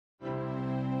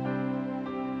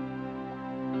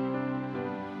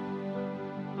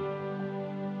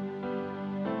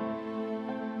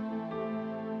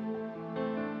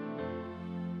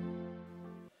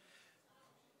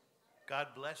God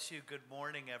bless you. Good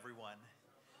morning, everyone.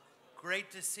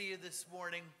 Great to see you this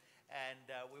morning, and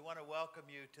we want to welcome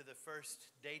you to the first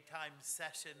daytime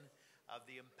session of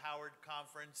the Empowered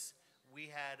Conference.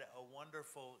 We had a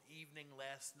wonderful evening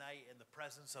last night in the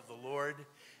presence of the Lord,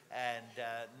 and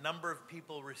a number of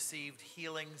people received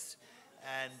healings,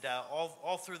 and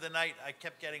all through the night I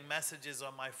kept getting messages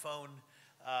on my phone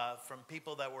from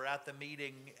people that were at the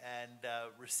meeting and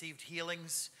received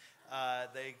healings.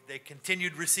 They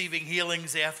continued receiving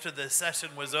healings after the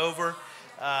session was over.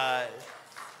 I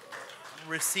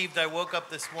woke up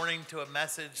this morning to a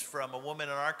message from a woman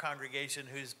in our congregation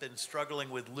who's been struggling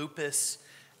with lupus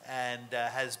and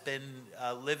has been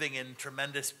living in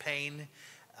tremendous pain,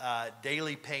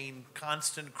 daily pain,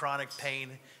 constant chronic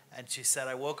pain. And she said,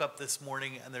 I woke up this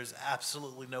morning and there's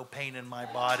absolutely no pain in my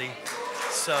body.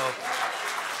 So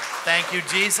thank you,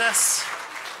 Jesus.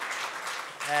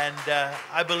 And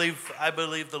I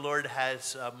believe the Lord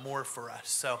has more for us.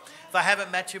 So if I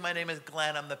haven't met you, my name is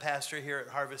Glenn. I'm the pastor here at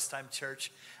Harvest Time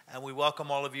Church, and we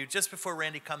welcome all of you. Just before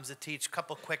Randy comes to teach, a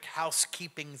couple quick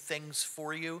housekeeping things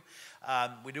for you.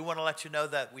 We do want to let you know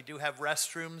that we do have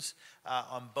restrooms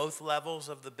on both levels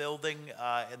of the building,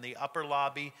 in the upper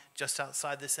lobby, just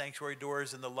outside the sanctuary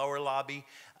doors, in the lower lobby.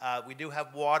 We do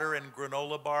have water and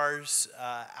granola bars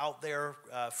out there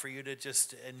for you to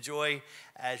just enjoy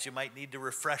as you might need to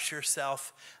refresh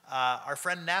yourself. Our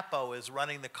friend Napo is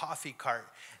running the coffee cart,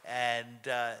 and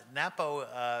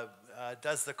Napo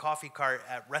does the coffee cart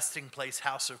at Resting Place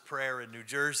House of Prayer in New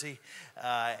Jersey,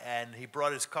 and he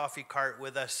brought his coffee cart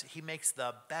with us. He makes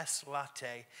the best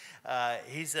latte.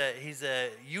 He's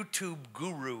a YouTube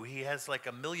guru. He has like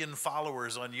 1 million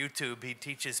followers on YouTube. He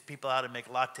teaches people how to make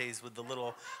lattes with the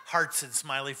little hearts and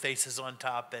smiley faces on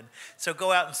top. And so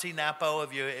go out and see Napo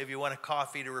if you want a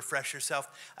coffee to refresh yourself.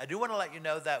 I do want to let you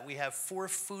know that we have 4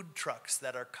 food trucks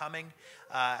that are coming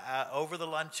over the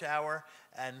lunch hour.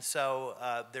 And so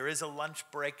there is a lunch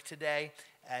break today,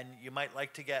 and you might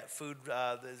like to get food.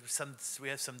 We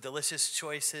have some delicious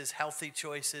choices, healthy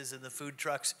choices in the food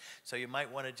trucks. So you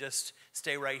might want to just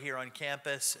stay right here on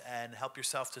campus and help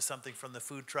yourself to something from the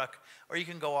food truck, or you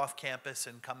can go off campus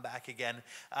and come back again.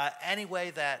 Any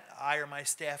way that I or my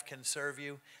staff can serve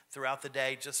you throughout the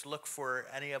day, just look for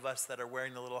any of us that are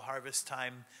wearing the little Harvest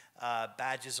Time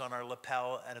badges on our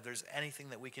lapel, and if there's anything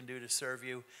that we can do to serve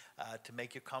you, to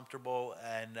make you comfortable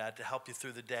and to help you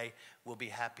through the day, we'll be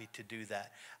happy to do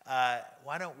that.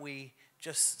 Why don't we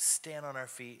just stand on our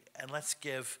feet and let's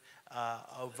give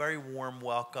a very warm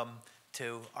welcome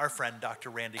to our friend, Dr.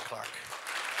 Randy Clark.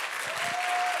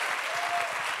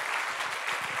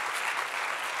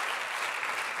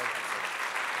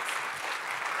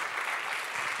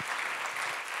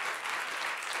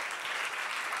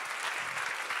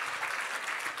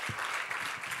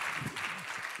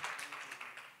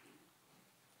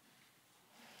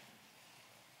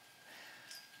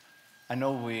 I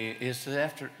know is it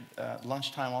after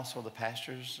lunchtime also the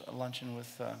pastors luncheon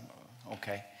with,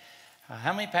 okay.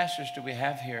 How many pastors do we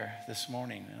have here this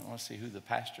morning? I want to see who the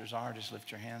pastors are. Just lift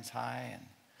your hands high. And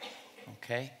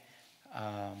okay.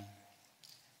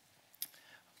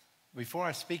 Before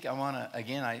I speak, I want to,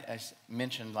 again, I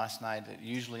mentioned last night that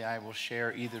usually I will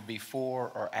share either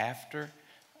before or after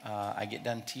I get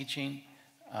done teaching.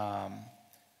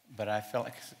 But I felt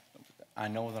like I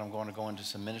know that I'm going to go into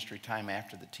some ministry time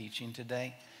after the teaching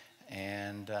today.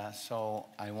 And so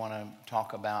I want to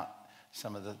talk about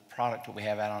some of the product that we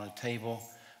have out on the table.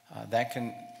 That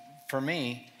can, for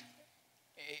me,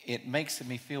 it makes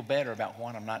me feel better about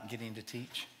what I'm not getting to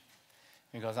teach.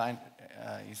 Because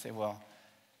you say, well,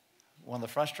 one of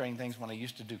the frustrating things when I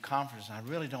used to do conferences, I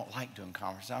really don't like doing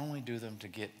conferences. I only do them to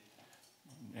get,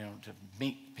 to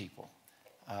meet people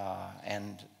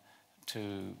and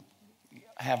to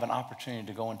have an opportunity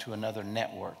to go into another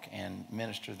network and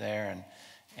minister there.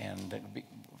 And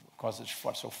because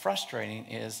what's so frustrating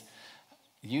is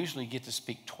you usually get to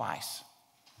speak twice.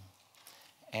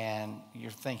 And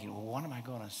you're thinking, well, what am I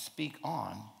going to speak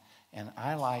on? And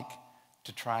I like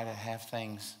to try to have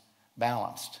things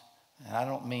balanced. And I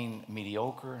don't mean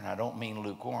mediocre, and I don't mean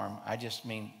lukewarm. I just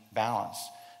mean balance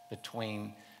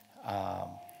between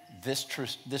this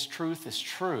truth is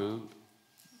true,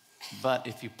 but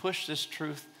if you push this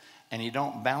truth and you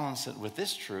don't balance it with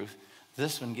this truth,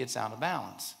 this one gets out of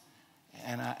balance.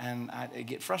 And I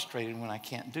get frustrated when I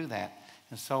can't do that.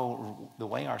 And so the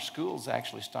way our schools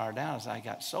actually started out is I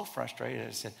got so frustrated,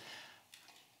 I said,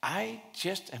 I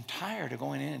just am tired of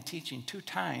going in and teaching 2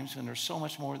 times when there's so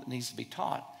much more that needs to be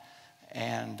taught.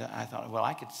 And I thought, well,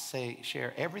 I could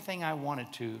share everything I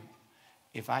wanted to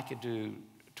if I could do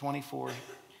 24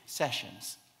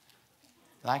 sessions.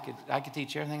 I could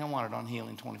teach everything I wanted on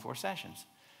healing 24 sessions.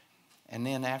 And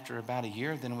then after about a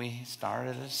year, then we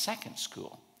started a second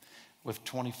school with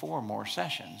 24 more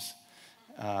sessions.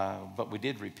 But we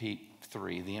did repeat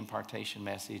 3, the impartation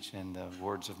message and the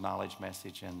words of knowledge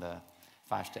message and the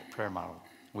 5-step prayer model.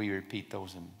 We repeat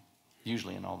those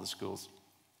usually in all the schools.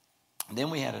 And then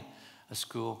we had a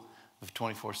school of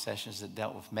 24 sessions that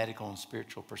dealt with medical and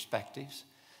spiritual perspectives.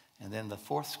 And then the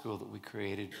 4th school that we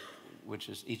created, which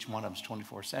is each one of them is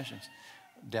 24 sessions,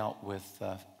 dealt with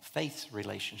faith's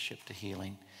relationship to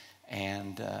healing.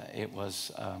 And it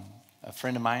was a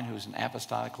friend of mine who's an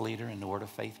apostolic leader in the Word of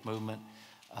Faith movement,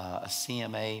 a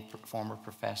CMA former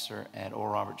professor at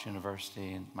Oral Roberts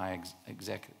University, and my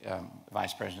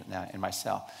vice president now, and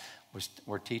myself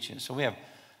were teaching. So we have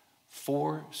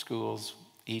 4 schools,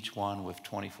 each one with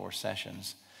 24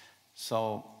 sessions.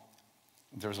 So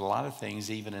there's a lot of things,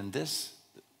 even in this,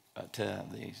 to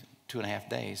these 2.5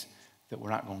 days, that we're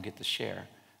not going to get to share.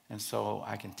 And so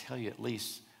I can tell you at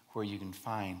least where you can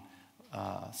find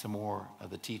some more of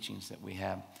the teachings that we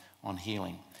have on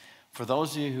healing. For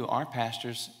those of you who are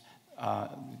pastors,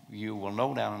 you will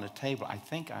note down on the table, I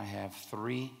think I have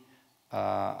 3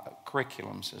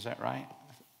 curriculums. Is that right?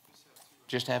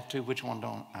 Just have 2? Which one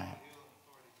don't I have?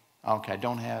 Okay, I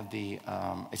don't have the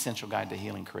Essential Guide to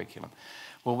Healing curriculum.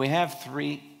 Well, we have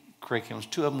 3 curriculums,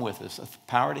 2 of them with us,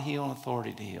 Power to Heal and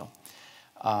Authority to Heal.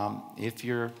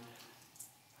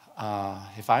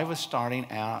 If I was starting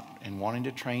out and wanting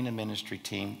to train a ministry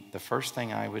team, the first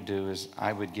thing I would do is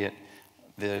I would get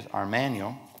our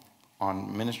manual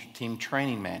on ministry team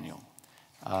training manual.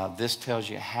 This tells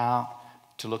you how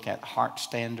to look at heart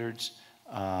standards,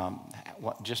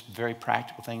 just very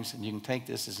practical things. And you can take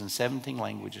this as in 17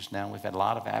 languages now. We've had a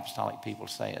lot of apostolic people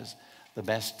say is the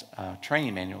best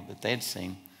training manual that they'd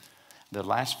seen. The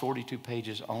last 42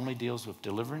 pages only deals with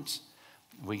deliverance.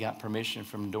 We got permission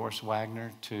from Doris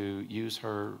Wagner to use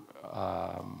her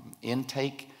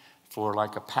intake for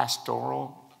like a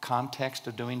pastoral context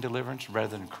of doing deliverance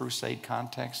rather than crusade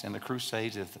context. In the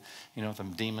crusades, if the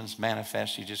demons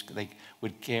manifest, they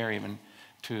would carry them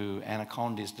to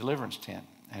Anaconda's deliverance tent.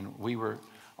 And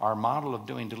our model of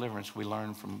doing deliverance, we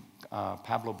learned from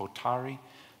Pablo Botari,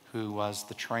 who was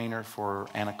the trainer for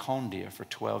Anaconda for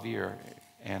 12 years.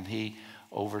 And he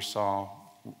oversaw,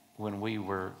 when we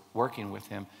were working with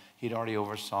him, he'd already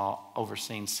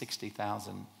overseen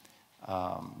 60,000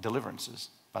 deliverances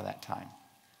by that time.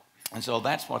 And so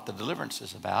that's what the deliverance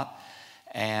is about.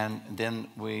 And then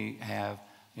we have,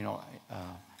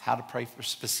 how to pray for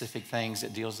specific things.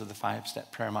 It deals with the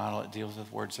 5-step prayer model. It deals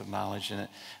with words of knowledge, and it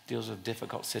deals with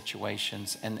difficult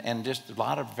situations, and just a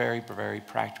lot of very, very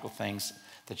practical things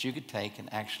that you could take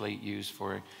and actually use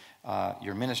for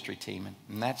your ministry team.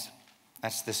 And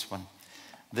that's this one.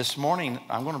 This morning,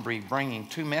 I'm going to be bringing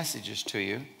 2 messages to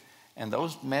you, and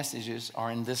those messages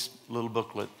are in this little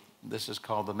booklet. This is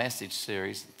called the Message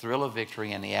Series, Thrill of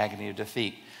Victory and the Agony of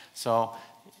Defeat. So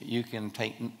you can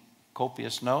take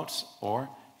copious notes, or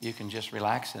you can just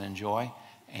relax and enjoy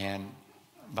and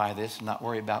buy this and not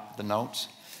worry about the notes.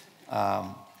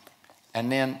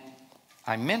 And then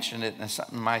I mentioned it, and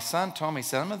my son told me,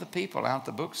 some of the people out at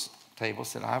the books table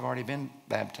said, I've already been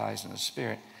baptized in the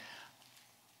Spirit.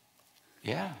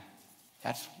 Yeah,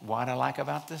 that's what I like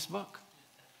about this book.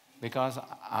 Because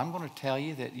I'm going to tell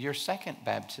you that your second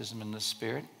baptism in the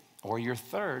Spirit, or your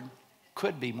third,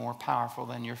 could be more powerful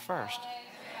than your first.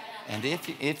 And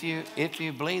if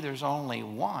you believe there's only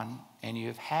one and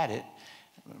you've had it,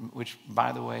 which,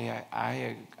 by the way,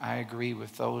 I agree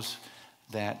with those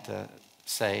that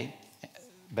say,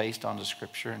 based on the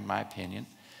Scripture, in my opinion,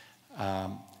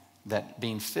 that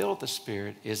being filled with the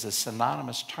Spirit is a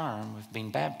synonymous term with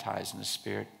being baptized in the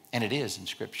Spirit, and it is in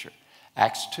Scripture.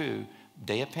 Acts 2,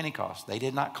 day of Pentecost, they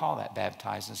did not call that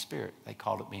baptized in the Spirit. They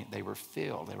called it they were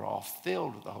filled. They were all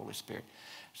filled with the Holy Spirit.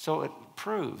 So it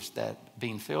proves that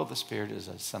being filled with the Spirit is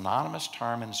a synonymous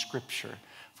term in Scripture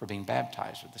for being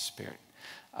baptized with the Spirit.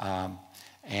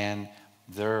 And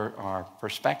there are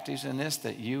perspectives in this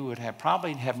that you would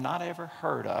probably have not ever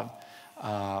heard of.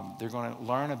 They're going to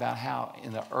learn about how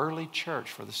in the early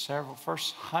church for the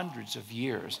first hundreds of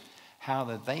years, how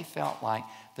that they felt like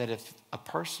that if a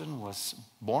person was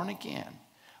born again,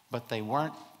 but they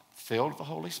weren't filled with the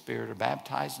Holy Spirit or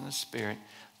baptized in the Spirit,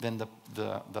 then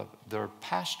their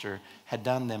pastor had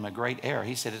done them a great error.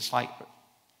 He said it's like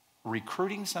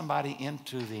recruiting somebody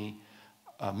into the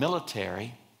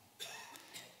military,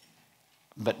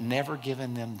 but never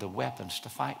giving them the weapons to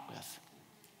fight with.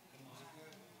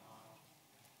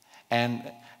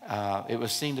 And it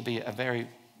was seen to be a very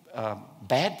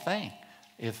bad thing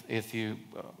if you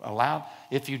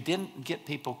didn't get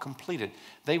people completed.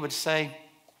 They would say,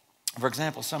 For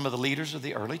example, some of the leaders of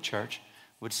the early church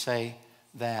would say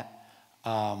that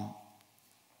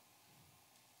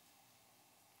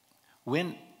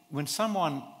when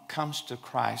someone comes to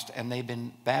Christ and they've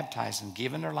been baptized and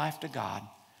given their life to God,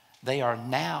 they are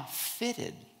now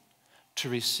fitted to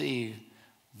receive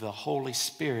the Holy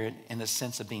Spirit in the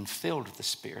sense of being filled with the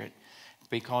Spirit,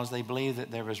 because they believe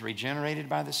that they was regenerated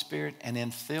by the Spirit and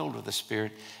then filled with the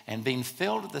Spirit. And being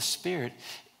filled with the Spirit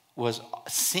was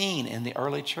seen in the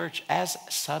early church as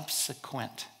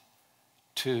subsequent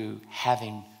to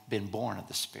having been born of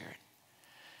the Spirit,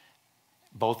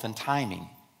 both in timing.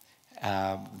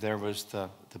 There was the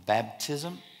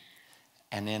baptism,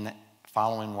 and then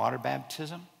following water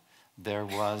baptism, there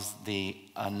was the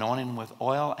anointing with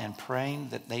oil and praying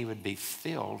that they would be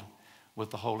filled with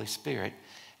the Holy Spirit.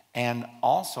 And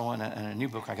also in a new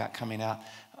book I got coming out,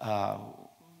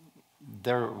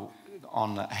 there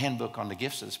on the handbook on the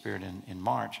gifts of the Spirit in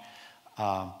March,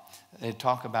 they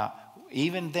talk about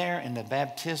even there in the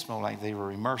baptismal, like they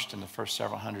were immersed in the first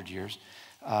several hundred years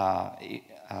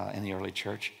in the early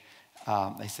church.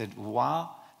 They said,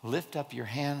 lift up your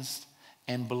hands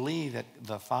and believe that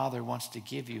the Father wants to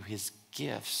give you his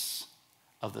gifts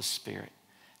of the Spirit.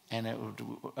 And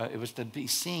it was to be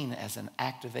seen as an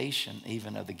activation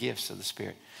even of the gifts of the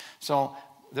Spirit. So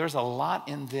there's a lot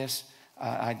in this.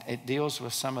 It deals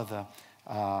with some of the,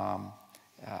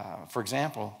 for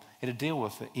example, it'll deal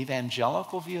with the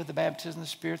evangelical view of the baptism of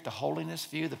the Spirit, the holiness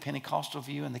view, the Pentecostal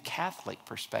view, and the Catholic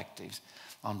perspectives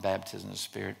on baptism of the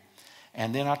Spirit.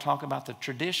 And then I talk about the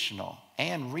traditional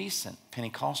and recent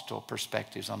Pentecostal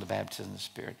perspectives on the baptism of the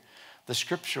Spirit, the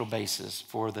scriptural basis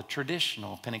for the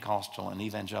traditional Pentecostal and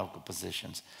evangelical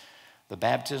positions, the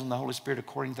baptism of the Holy Spirit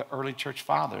according to early church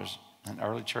fathers and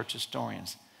early church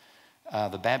historians,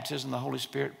 the baptism of the Holy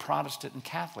Spirit, Protestant and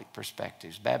Catholic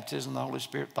perspectives, baptism of the Holy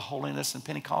Spirit, the holiness and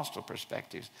Pentecostal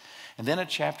perspectives, and then a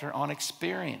chapter on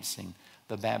experiencing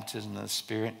the baptism of the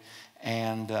Spirit,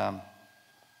 and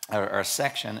or a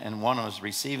section, and one was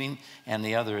receiving, and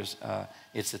the other is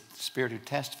it's the Spirit who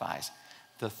testifies.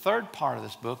 The third part of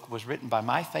this book was written by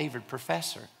my favorite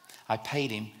professor. I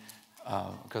paid him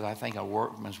because I think a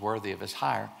workman's worthy of his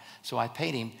hire. So I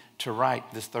paid him to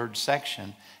write this third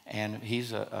section, and he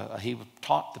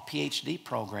taught the PhD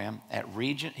program at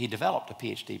Regent. He developed a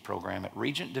PhD program at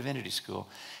Regent Divinity School,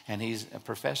 and he's a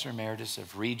professor emeritus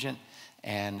of Regent.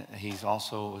 And he's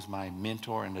also was my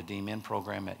mentor in the DMin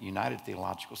program at United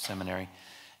Theological Seminary.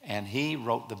 And he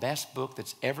wrote the best book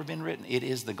that's ever been written. It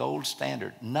is the gold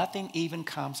standard. Nothing even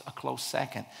comes a close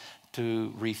second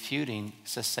to refuting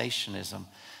cessationism.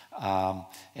 And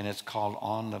it's called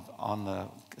On the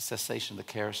Cessation of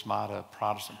the Charismata,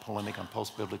 Protestant Polemic on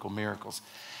Post-Biblical Miracles.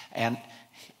 And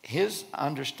his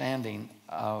understanding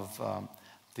of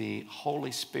the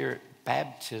Holy Spirit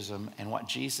baptism and what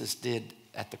Jesus did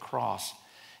at the cross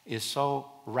is so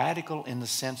radical in the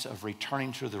sense of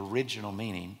returning to the original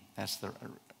meaning. That's the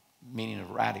meaning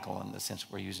of radical in the sense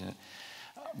we're using it.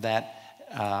 That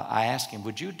I asked him,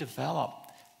 would you develop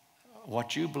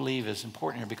what you believe is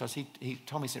important here? Because he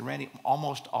told me, he said, Randy,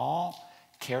 almost all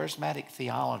charismatic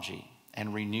theology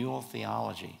and renewal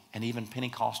theology and even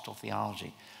Pentecostal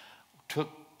theology took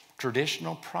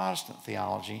traditional Protestant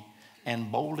theology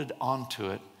and bolted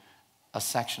onto it a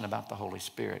section about the Holy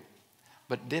Spirit,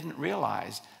 but didn't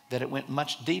realize that it went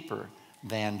much deeper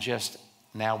than just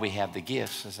now we have the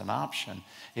gifts as an option.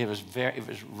 It was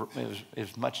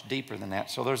much deeper than that.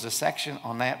 So there's a section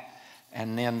on that,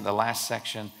 and then the last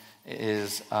section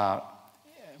is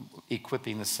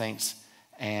equipping the saints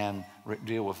and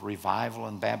deal with revival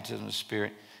and baptism of the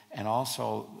Spirit, and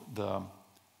also the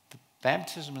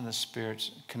baptism in the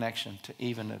Spirit's connection to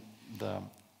even the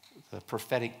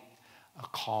prophetic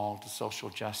call to social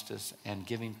justice and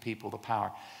giving people the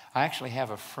power. I actually have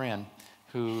a friend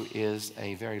who is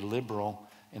a very liberal,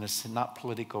 not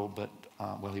political, but,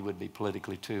 well, he would be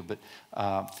politically too, but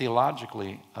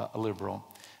theologically a liberal,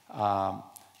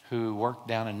 who worked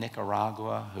down in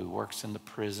Nicaragua, who works in the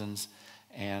prisons,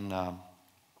 and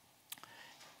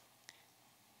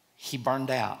he burned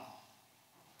out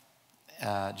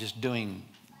just doing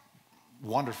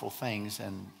wonderful things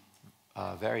and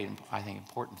very, I think,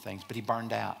 important things, but he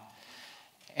burned out.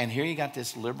 And here you got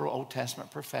this liberal Old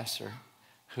Testament professor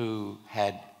who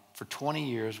had, for 20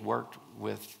 years, worked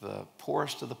with the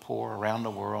poorest of the poor around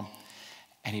the world,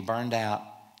 and he burned out,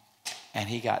 and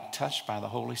he got touched by the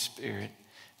Holy Spirit,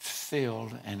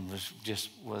 filled, and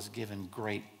was given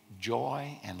great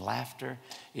joy and laughter.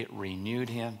 It renewed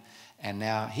him, and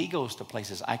now he goes to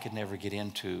places I could never get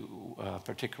into,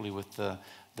 particularly with the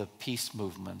peace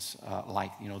movements,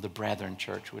 like the Brethren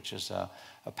Church, which is a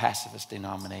pacifist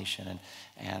denomination,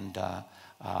 and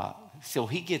So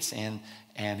he gets in,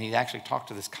 and he actually talked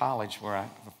to this college where I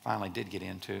finally did get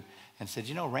into, and said,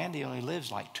 you know, Randy only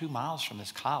lives like 2 miles from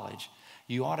this college.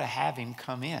 You ought to have him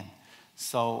come in.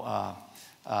 So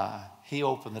he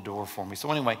opened the door for me.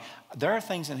 So anyway, there are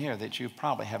things in here that you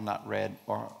probably have not read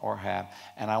or have.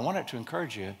 And I wanted to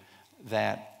encourage you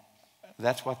that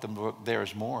that's what the book There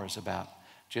Is More is about.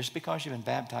 Just because you've been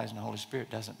baptized in the Holy Spirit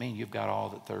doesn't mean you've got all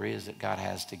that there is that God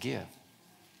has to give.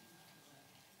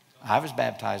 I was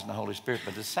baptized in the Holy Spirit,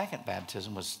 but the second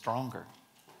baptism was stronger.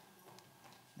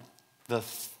 The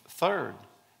third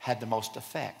had the most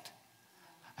effect.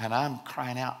 And I'm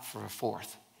crying out for a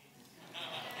fourth.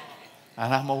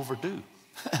 And I'm overdue.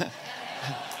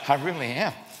 I really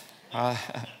am.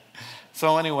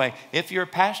 So anyway, if you're a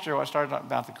pastor, I started talking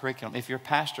about the curriculum. If you're a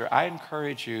pastor, I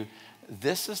encourage you,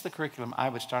 this is the curriculum I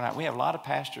would start out. We have a lot of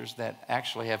pastors that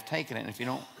actually have taken it. And if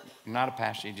you're not a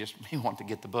pastor, you want to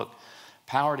get the book.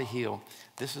 Power to Heal.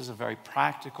 This is a very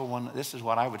practical one. This is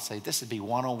what I would say. This would be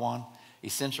 101.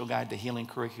 Essential Guide to Healing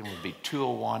Curriculum would be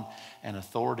 201. And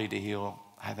Authority to Heal,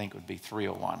 I think, would be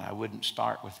 301. I wouldn't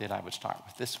start with it. I would start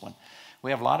with this one. We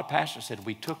have a lot of pastors that said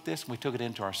we took this, we took it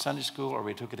into our Sunday school, or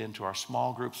we took it into our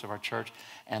small groups of our church,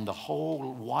 and the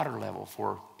whole water level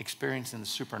for experiencing the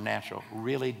supernatural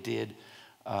really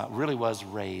was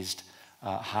raised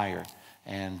higher.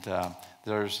 And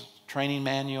there's training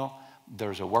manual,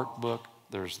 there's a workbook,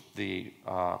 there's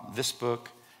this book,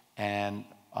 and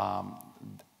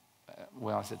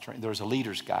there's a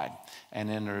leader's guide, and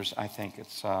then there's, I think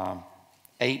it's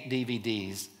 8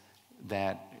 DVDs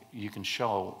that you can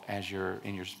show as you're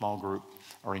in your small group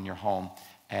or in your home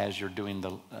as you're doing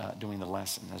the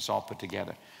lesson. It's all put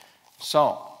together.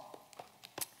 So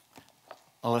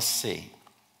let's see.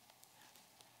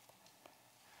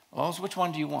 Well, which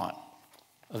one do you want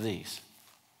of these?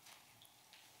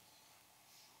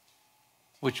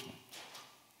 Which one?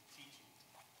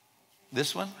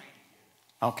 This one?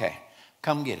 Okay.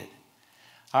 Come get it.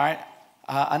 All right.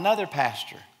 Another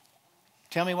pastor.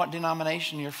 Tell me what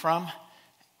denomination you're from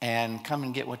and come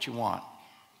and get what you want.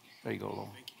 There you go, Lord.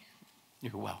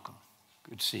 You're welcome.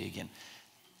 Good to see you again.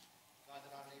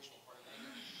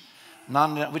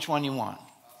 Non-denominational. Which one you want?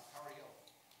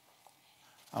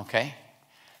 Okay.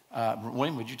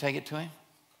 William, would you take it to him?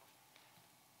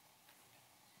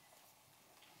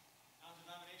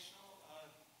 Non-denominational,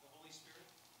 the Holy Spirit.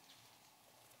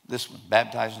 This one,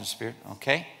 baptized in the Spirit.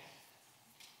 Okay.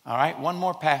 All right, one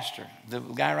more pastor. The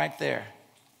guy right there.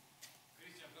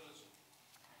 Christian Fellowship.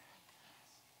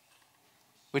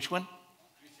 Which one?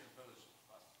 Christian Fellowship.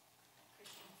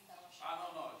 I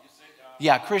don't know. You said.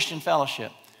 Yeah, Christian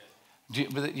Fellowship. Do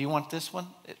you want this one?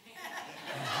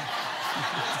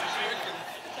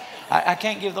 I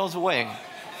can't give those away.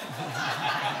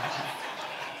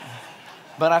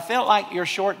 But I felt like you're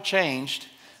shortchanged.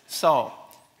 So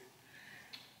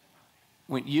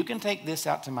you can take this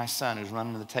out to my son who's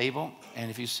running to the table,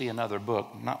 and if you see another book,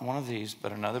 not one of these,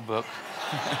 but another book,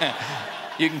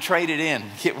 you can trade it in,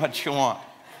 get what you want.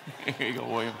 Here you go,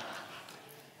 William.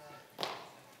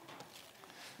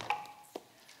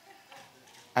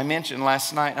 I mentioned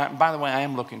last night, by the way, I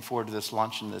am looking forward to this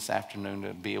luncheon this afternoon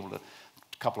to be able to,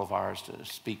 a couple of hours to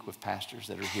speak with pastors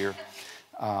that are here.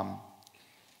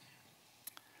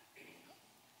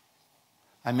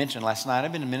 I mentioned last night,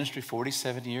 I've been in ministry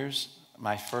 47 years.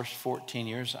 My first 14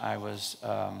 years, I was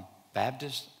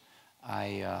Baptist.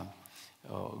 I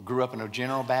grew up in a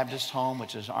General Baptist home,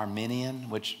 which is Arminian,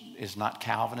 which is not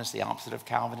Calvinist, the opposite of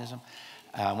Calvinism.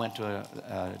 I went to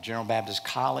a General Baptist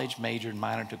college, majored and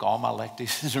minored, took all my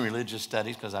electives in religious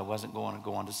studies because I wasn't going to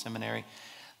go on to seminary.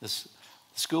 The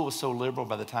school was so liberal,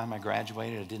 by the time I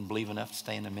graduated, I didn't believe enough to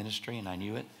stay in the ministry, and I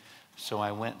knew it. So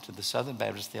I went to the Southern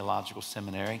Baptist Theological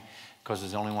Seminary because it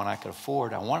was the only one I could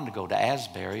afford. I wanted to go to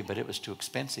Asbury, but it was too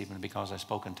expensive, and because I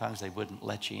spoke in tongues, they wouldn't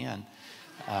let you in.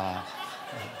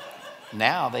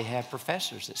 Now they have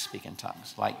professors that speak in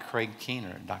tongues, like Craig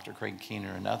Keener, Dr. Craig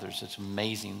Keener and others. It's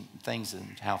amazing things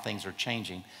and how things are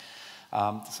changing.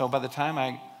 So by the time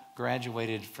I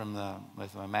graduated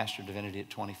with my Master of Divinity at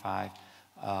 25,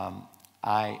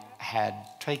 I had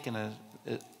taken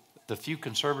the few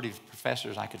conservative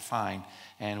professors I could find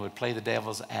and would play the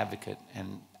devil's advocate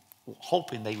and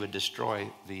hoping they would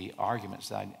destroy the arguments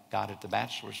that I got at the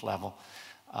bachelor's level.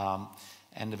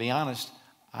 And to be honest,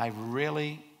 I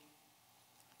really...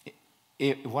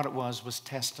 what it was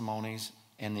testimonies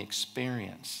and the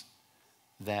experience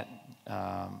that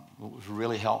was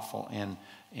really helpful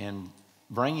in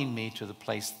bringing me to the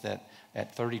place that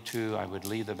at 32 I would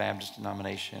leave the Baptist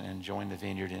denomination and join the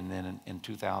Vineyard, and then in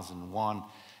 2001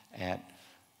 at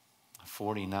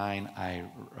 49, I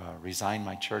resigned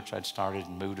my church I'd started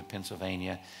and moved to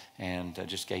Pennsylvania, and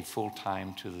just gave full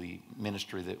time to the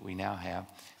ministry that we now have,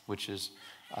 which is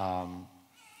going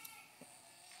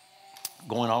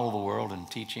all over the world and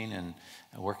teaching and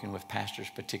working with pastors,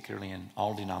 particularly in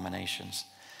all denominations.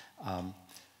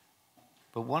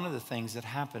 But one of the things that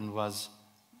happened was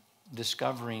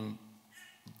discovering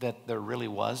that there really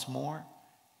was more,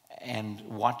 and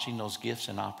watching those gifts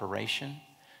in operation.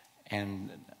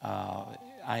 And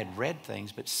I had read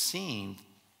things, but seeing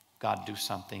God do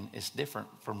something is different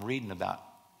from reading about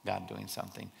God doing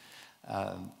something.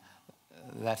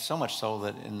 That's so much so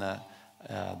that in the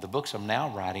books I'm now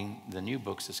writing, the new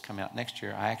books that's coming out next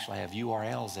year, I actually have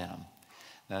URLs in them.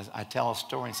 Now, I tell a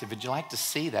story and say, would you like to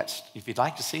see that? If you'd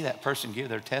like to see that person give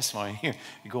their testimony, here,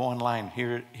 you go online.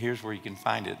 Here's where you can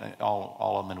find it.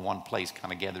 All of them in one place,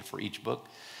 kind of gathered for each book.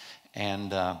 And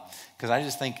because I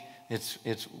just think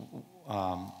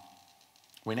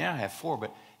we now have 4,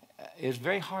 but it's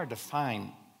very hard to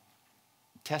find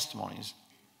testimonies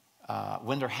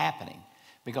when they're happening,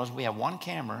 because we have one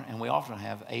camera and we often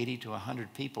have 80 to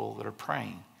 100 people that are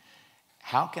praying.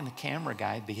 How can the camera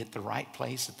guy be at the right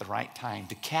place at the right time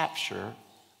to capture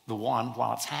the one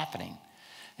while it's happening?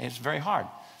 And it's very hard.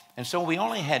 And so we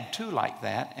only had 2 like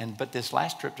that. But this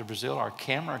last trip to Brazil, our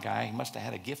camera guy, he must have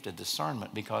had a gift of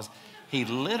discernment, because he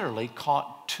literally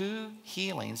caught 2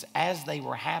 healings as they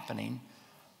were happening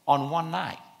on one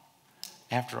night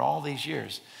after all these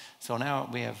years. So now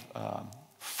we have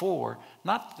 4,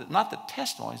 not the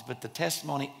testimonies, but the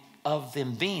testimony of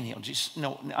them being healed. Just,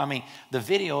 the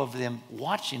video of them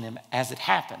watching them as it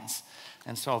happens.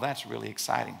 And so that's really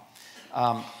exciting.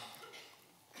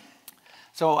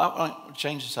 So I want to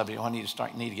change the subject. I need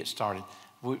to get started.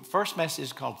 First message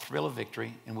is called Thrill of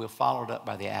Victory, and we'll follow it up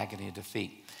by the Agony of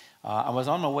Defeat. I was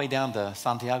on my way down to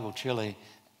Santiago, Chile,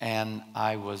 and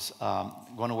I was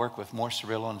going to work with Morris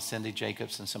Cirillo and Cindy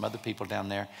Jacobs and some other people down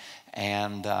there.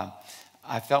 And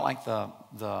I felt like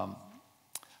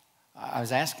I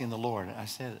was asking the Lord, I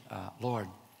said, Lord,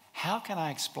 how can I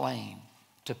explain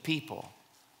to people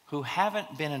who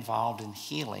haven't been involved in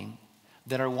healing,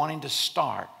 that are wanting to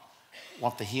start,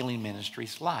 what the healing ministry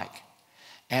is like?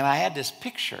 And I had this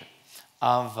picture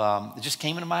of, it just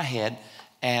came into my head,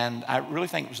 and I really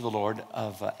think it was the Lord,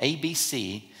 of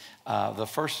ABC, the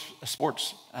first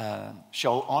sports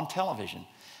show on television.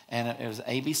 And it was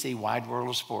ABC, Wide World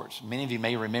of Sports. Many of you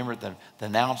may remember the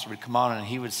announcer would come on and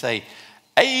he would say,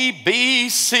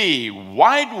 ABC,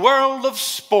 Wide World of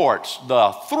Sports,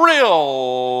 the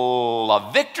thrill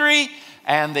of victory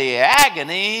and the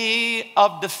agony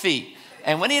of defeat.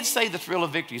 And when he'd say the thrill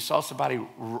of victory, you saw somebody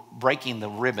breaking the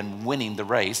ribbon, winning the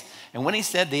race. And when he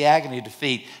said the agony of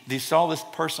defeat, you saw this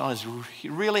person on his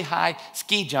really high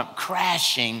ski jump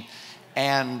crashing.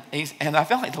 And I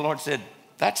felt like the Lord said,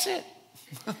 that's it.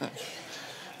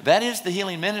 That is the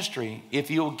healing ministry. If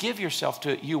you'll give yourself to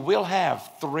it, you will have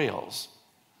thrills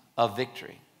of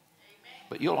victory.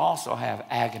 But you'll also have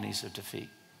agonies of defeat.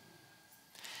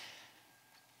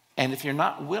 And if you're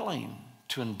not willing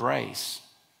to embrace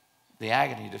the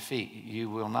agony of defeat, you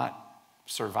will not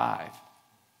survive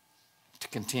to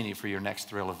continue for your next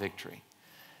thrill of victory.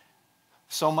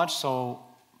 So much so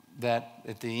that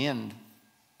at the end,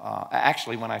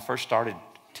 actually when I first started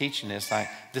teaching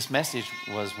this message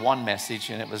was one message,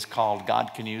 and it was called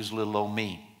God Can Use Little Old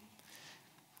Me.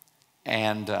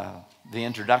 And the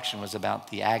introduction was about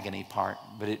the agony part,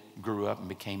 but it grew up and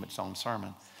became its own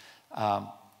sermon.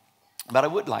 But I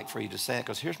would like for you to say it,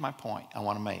 because here's my point I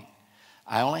want to make.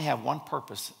 I only have one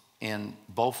purpose in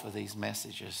both of these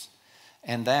messages,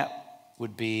 and that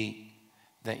would be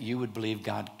that you would believe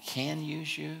God can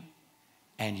use you,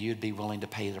 and you'd be willing to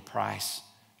pay the price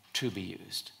to be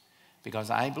used.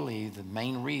 Because I believe the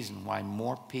main reason why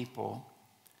more people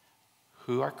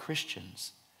who are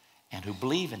Christians and who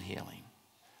believe in healing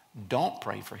don't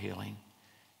pray for healing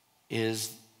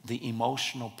is the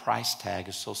emotional price tag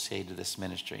associated with this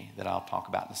ministry that I'll talk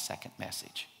about in the second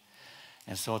message.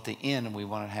 And so at the end, we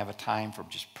want to have a time for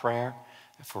just prayer,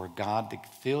 for God to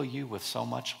fill you with so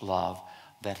much love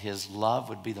that his love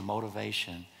would be the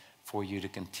motivation for you to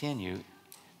continue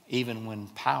even when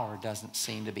power doesn't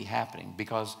seem to be happening.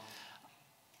 Because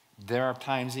there are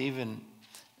times, even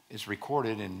it's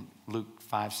recorded in Luke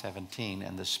 5:17,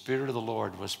 and the Spirit of the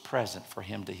Lord was present for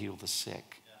him to heal the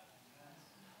sick.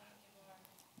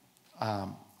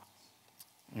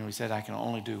 He said, I can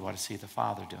only do what I see the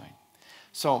Father doing.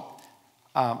 So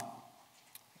I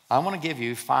want to give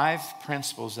you 5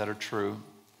 principles that are true,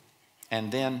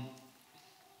 and then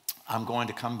I'm going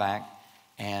to come back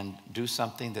and do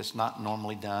something that's not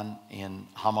normally done in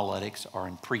homiletics or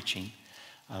in preaching.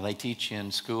 They teach you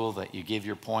in school that you give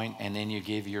your point and then you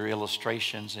give your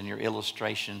illustrations, and your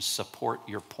illustrations support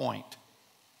your point.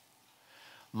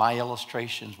 My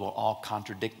illustrations will all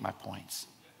contradict my points.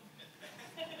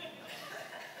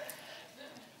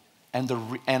 And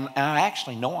I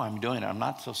actually know I'm doing it. I'm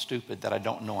not so stupid that I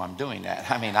don't know I'm doing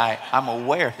that. I mean, I'm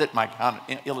aware that my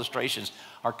illustrations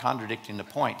are contradicting the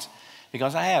points,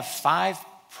 because I have 5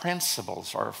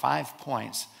 principles or 5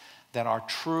 points that are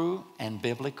true and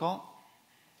biblical,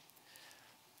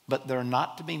 but they're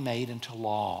not to be made into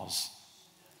laws.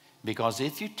 Because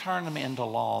if you turn them into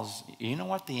laws, you know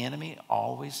what the enemy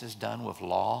always has done with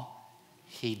law?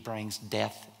 He brings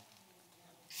death.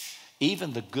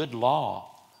 Even the good law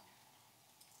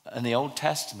in the Old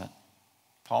Testament,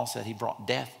 Paul said he brought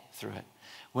death through it.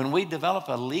 When we develop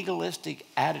a legalistic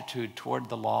attitude toward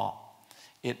the law,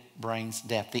 it brings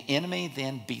death. The enemy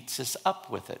then beats us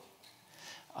up with it.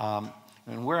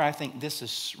 And where I think this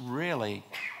is really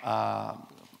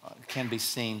can be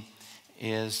seen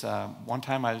is one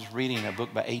time I was reading a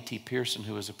book by A.T. Pierson,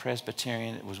 who was a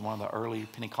Presbyterian. It was one of the early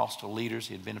Pentecostal leaders.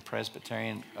 He had been a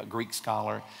Presbyterian, a Greek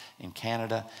scholar in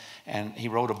Canada. And he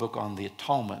wrote a book on the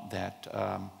atonement that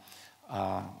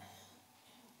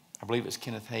I believe it's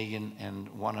Kenneth Hagin and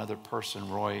one other person,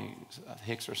 Roy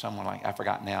Hicks or someone like, I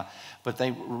forgot now. But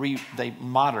they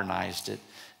modernized it,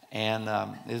 and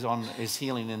is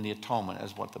Healing in the Atonement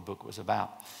is what the book was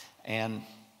about. And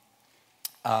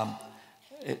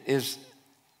it is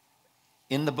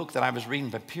in the book that I was reading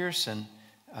by Pierson.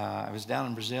 I was down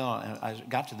in Brazil, and I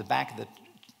got to the back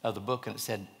of the book, and it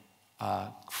said,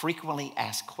 frequently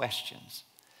asked questions.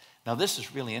 Now, this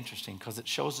is really interesting because it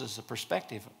shows us a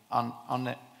perspective on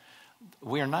that.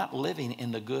 We are not living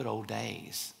in the good old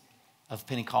days of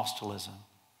Pentecostalism.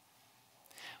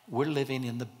 We're living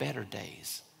in the better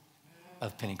days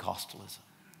of Pentecostalism,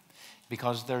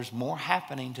 because there's more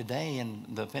happening today in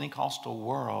the Pentecostal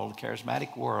world,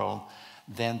 charismatic world,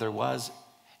 than there was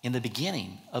in the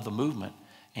beginning of the movement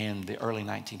in the early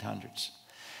 1900s.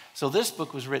 So this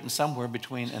book was written somewhere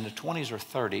between in the 20s or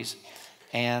 30s,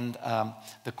 and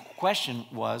the question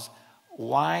was,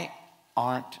 why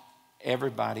aren't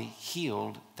everybody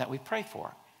healed that we pray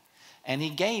for? And he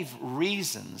gave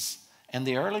reasons, and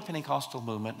the early Pentecostal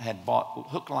movement had bought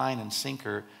hook, line, and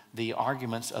sinker the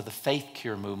arguments of the faith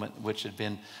cure movement, which had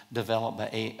been developed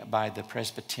by the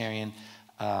Presbyterian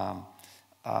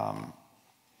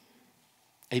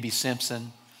A.B.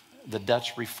 Simpson, the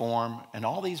Dutch Reform, and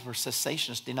all these were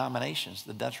cessationist denominations.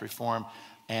 The Dutch Reform,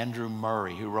 Andrew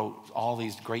Murray, who wrote all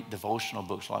these great devotional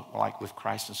books like With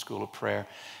Christ and School of Prayer.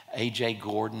 A.J.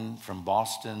 Gordon from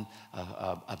Boston,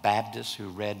 a Baptist who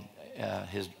read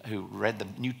the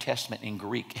New Testament in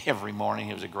Greek every morning.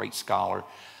 He was a great scholar.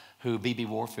 Who B.B.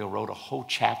 Warfield wrote a whole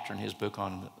chapter in his book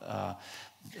on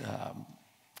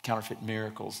counterfeit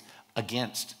miracles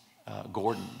against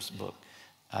Gordon's book.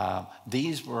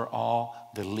 These were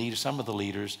all the leaders, some of the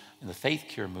leaders in the faith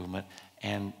cure movement,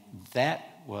 and that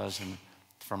was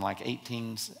from like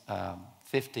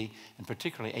 1850, and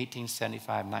particularly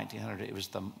 1875, 1900. It was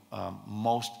the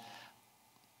most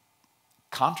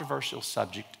controversial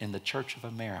subject in the Church of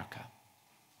America,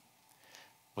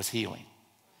 was healing.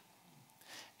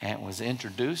 And it was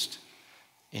introduced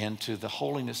into the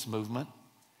holiness movement,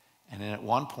 and then at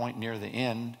one point near the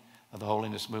end of the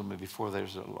holiness movement, before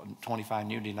there's 25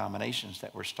 new denominations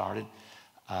that were started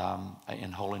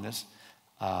in holiness,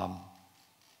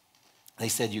 they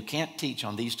said you can't teach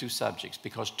on these 2 subjects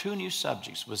because 2 new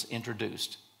subjects was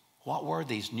introduced. What were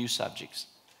these new subjects?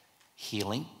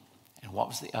 Healing, and what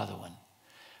was the other one?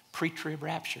 Pre-trib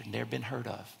rapture, never been heard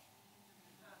of.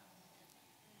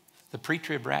 The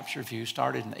pre-trib rapture view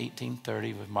started in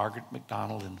 1830 with Margaret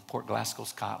MacDonald in Port Glasgow,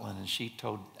 Scotland, and she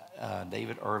told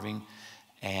David Irving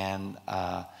and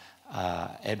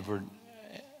Edward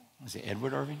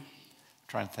Irving? I'm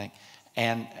trying to think.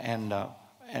 And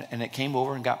it came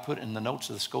over and got put in the notes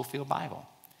of the Schofield Bible.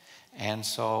 And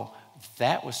so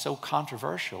that was so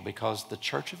controversial because the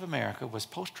Church of America was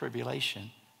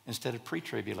post-tribulation instead of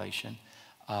pre-tribulation,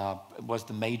 was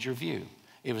the major view.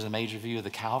 It was a major view of the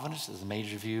Calvinists. It was a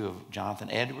major view of Jonathan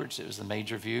Edwards. It was the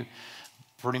major view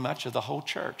pretty much of the whole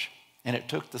church. And it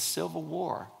took the Civil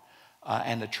War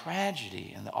and the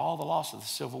tragedy and all the loss of the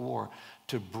Civil War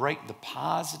to break the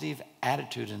positive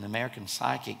attitude in the American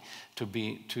psyche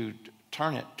to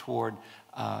turn it toward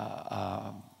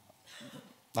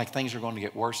like things are going to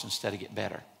get worse instead of get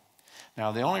better.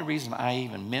 Now, the only reason I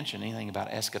even mention anything about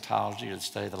eschatology or the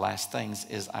study of the last things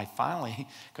is I finally,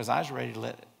 because I was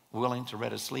willing to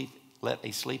let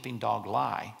a sleeping dog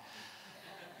lie,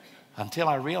 until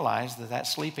I realized that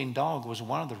sleeping dog was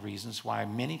one of the reasons why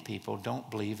many people don't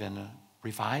believe in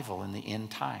revival in the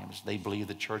end times. They believe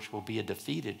the church will be a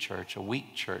defeated church, a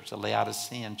weak church, a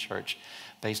Laodicean church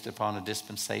based upon a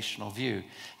dispensational view.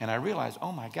 And I realized,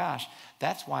 oh my gosh,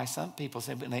 that's why some people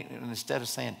say, instead of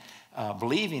saying,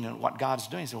 believing in what God's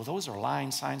doing, say, well, those are lying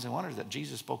signs and wonders that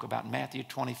Jesus spoke about in Matthew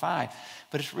 25.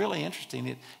 But it's really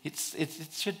interesting. It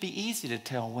should be easy to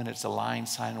tell when it's a lying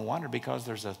sign and wonder, because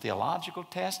there's a theological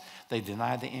test. They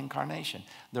deny the incarnation.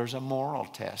 There's a moral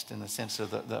test in the sense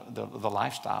of the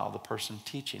lifestyle of the person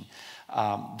teaching.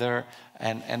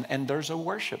 And there's a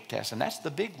worship test. And that's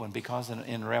the big one, because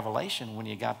in Revelation, when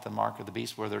you got the mark of the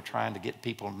beast where they're trying to get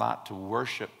people not to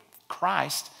worship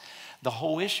Christ, the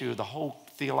whole issue, the whole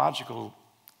theological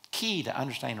key to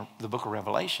understanding the book of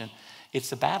Revelation,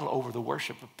 it's a battle over the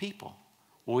worship of people.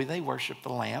 Will they worship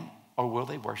the Lamb or will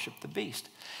they worship the beast?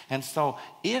 And so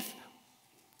if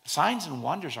signs and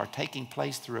wonders are taking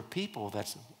place through a people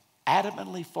that's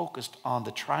adamantly focused on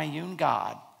the triune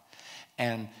God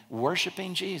and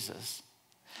worshiping Jesus,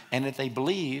 and if they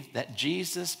believe that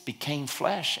Jesus became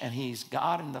flesh and he's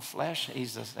God in the flesh,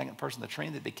 he's the second person of the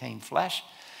Trinity that became flesh,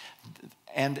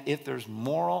 and if there's good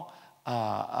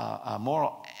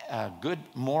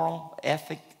moral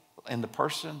ethic in the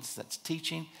persons that's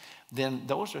teaching, then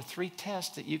those are three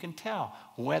tests that you can tell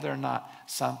whether or not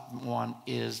someone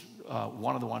is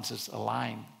one of the ones that's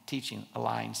teaching a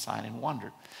lying sign and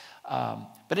wonder.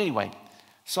 But anyway,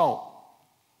 so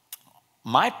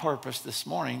my purpose this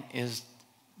morning is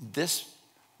this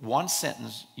one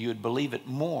sentence, you would believe it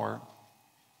more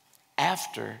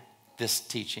after this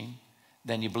teaching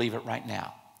than you believe it right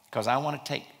now. Because I want to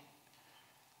take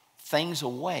things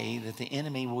away that the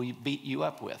enemy will beat you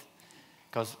up with.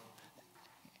 Because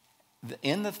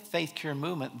in the Faith Cure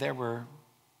movement, there were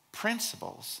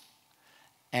principles.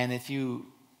 And if you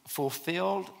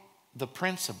fulfilled the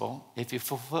principle,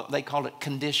 they called it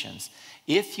conditions.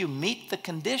 If you meet the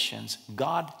conditions,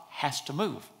 God has to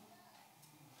move.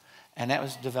 And that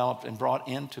was developed and brought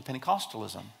into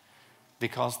Pentecostalism,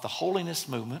 because the holiness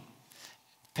movement,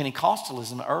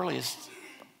 Pentecostalism, the earliest,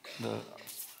 the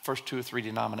first 2 or 3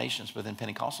 denominations within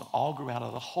Pentecostalism all grew out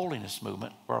of the holiness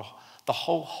movement, where the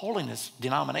whole holiness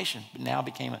denomination now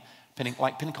became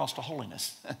like Pentecostal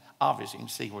holiness. Obviously, you can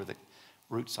see where the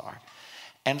roots are.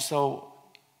 And so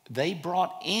they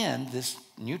brought in this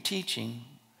new teaching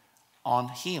on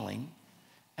healing,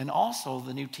 and also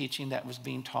the new teaching that was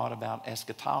being taught about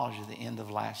eschatology, the end of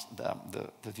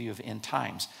the view of end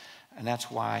times. And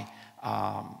that's why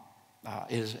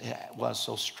it was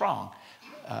so strong.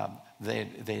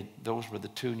 Those were the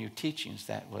 2 new teachings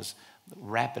that was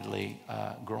rapidly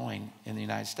growing in the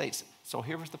United States. So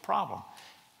here was the problem.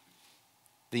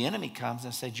 The enemy comes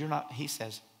and says, he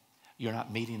says, you're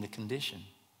not meeting the condition.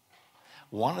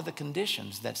 One of the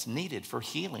conditions that's needed for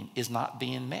healing is not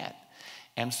being met.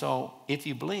 And so if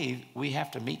you believe we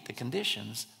have to meet the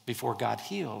conditions before God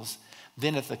heals,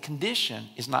 then if the condition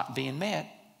is not being met,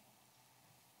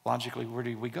 logically, where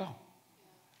do we go?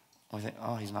 We think,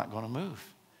 oh, he's not going to move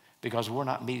because we're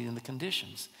not meeting the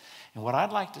conditions. And what I'm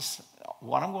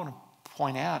going to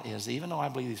point out is, even though I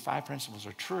believe these 5 principles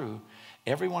are true,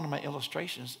 every one of my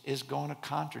illustrations is going to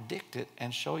contradict it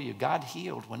and show you God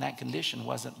healed when that condition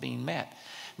wasn't being met.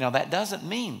 Now, that doesn't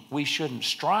mean we shouldn't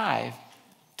strive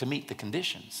to meet the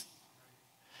conditions.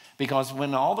 Because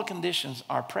when all the conditions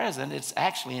are present, it's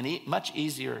actually a much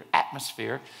easier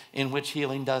atmosphere in which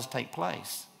healing does take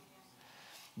place.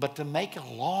 But to make a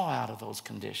law out of those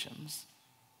conditions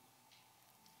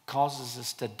causes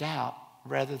us to doubt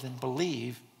rather than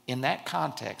believe in that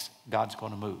context God's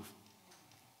going to move.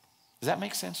 Does that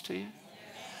make sense to you?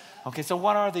 Okay, so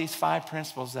what are these 5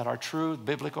 principles that are true,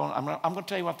 biblical? I'm going to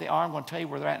tell you what they are. I'm going to tell you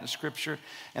where they're at in the Scripture.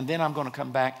 And then I'm going to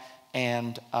come back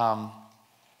and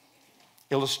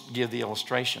give the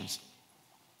illustrations.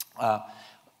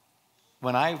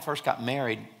 When I first got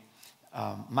married,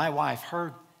 my wife,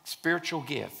 her spiritual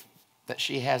gift that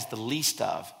she has the least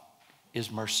of is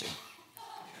mercy.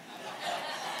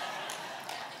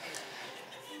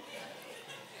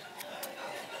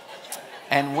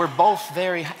 And we're both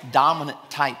very dominant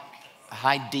type,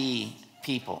 high D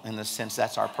people, in the sense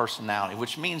that's our personality,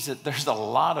 which means that there's a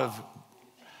lot of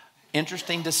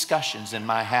interesting discussions in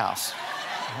my house.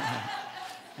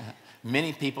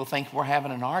 Many people think we're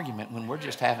having an argument when we're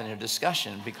just having a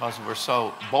discussion, because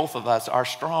both of us are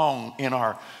strong in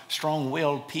our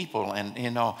strong-willed people. And,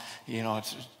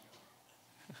 it's,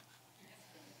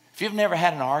 if you've never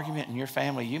had an argument in your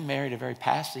family, you married a very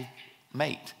passive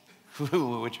mate,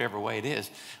 whichever way it is.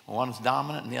 One's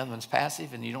dominant and the other one's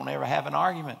passive, and you don't ever have an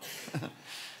argument.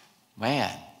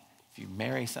 Man, if you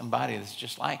marry somebody that's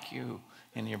just like you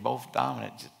and you're both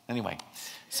dominant. Anyway,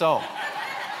 so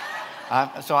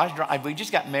We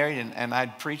just got married, and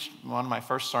I'd preached one of my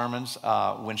first sermons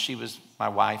when she was my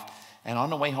wife. And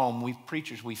on the way home, we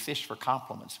preachers, we fish for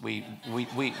compliments. We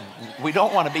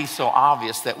don't want to be so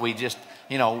obvious that we just,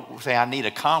 say, I need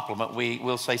a compliment.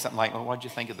 We'll say something like, well, what'd you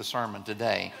think of the sermon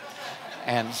today?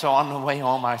 And so on the way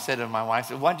home, I said to my wife,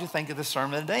 what'd you think of the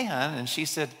sermon today, hon? And she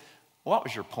said, what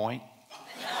was your point?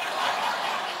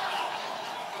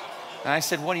 And I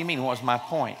said, what do you mean, what was my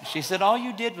point? She said, all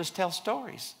you did was tell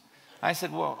stories. I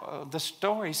said, well, the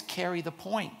stories carry the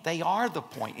point. They are the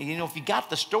point. If you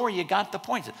got the story, you got the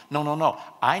point. Said, no.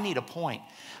 I need a point.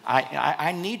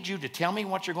 I need you to tell me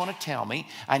what you're going to tell me.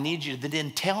 I need you to then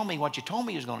tell me what you told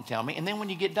me you was going to tell me. And then when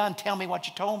you get done, tell me what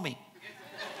you told me.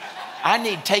 I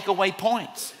need takeaway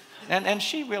points. And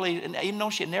she really, even though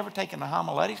she had never taken a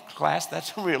homiletics class,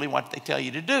 that's really what they tell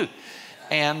you to do.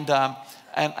 And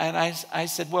I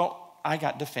said, well, I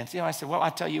got defensive. I said, well, I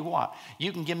tell you what,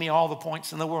 you can give me all the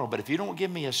points in the world, but if you don't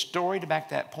give me a story to back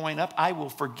that point up, I will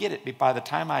forget it. By the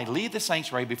time I leave the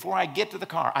sanctuary, before I get to the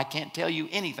car, I can't tell you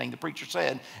anything the preacher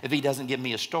said if he doesn't give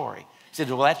me a story. He said,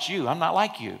 well, that's you. I'm not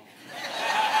like you.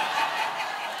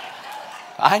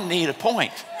 I need a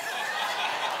point.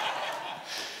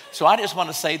 So I just want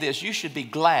to say this. You should be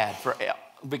glad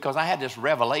because I had this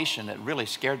revelation that really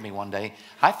scared me one day.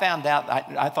 I found out,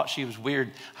 I thought she was weird.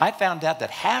 I found out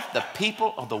that half the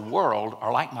people of the world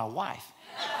are like my wife.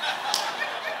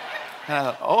 And I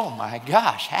thought, oh my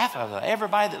gosh, half of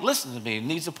everybody that listens to me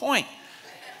needs a point.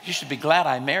 You should be glad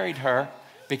I married her,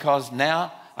 because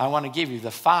now I want to give you the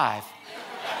 5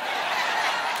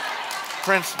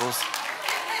 principles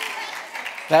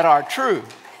that are true.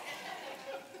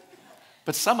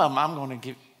 But some of them I'm going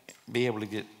to be able to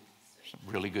get some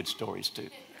really good stories too.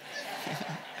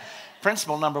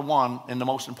 Principle number 1, and the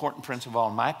most important principle of all,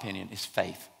 in my opinion, is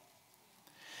faith.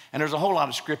 And there's a whole lot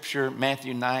of scripture,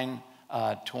 Matthew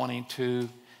 9:22.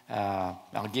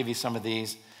 I'll give you some of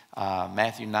these.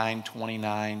 Matthew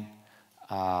 9:29,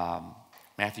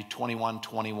 Matthew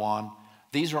 21:21.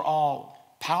 These are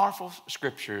all powerful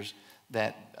scriptures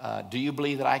that, do you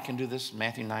believe that I can do this?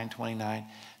 Matthew 9:29.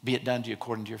 Be it done to you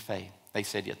according to your faith. They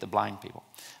said, yet the blind people.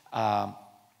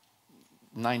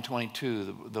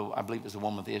 9:22, I believe it was the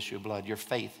woman with the issue of blood. Your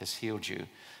faith has healed you.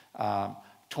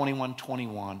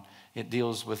 21:21, it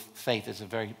deals with faith. It's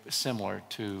very similar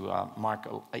to Mark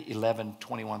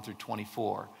 11:21 through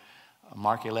 24.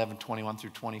 Mark 11:21 through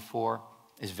 24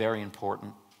 is very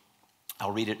important.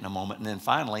 I'll read it in a moment. And then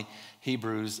finally,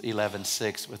 Hebrews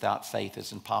 11:6, without faith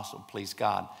it's impossible to please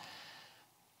God.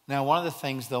 Now, one of the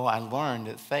things, though, I learned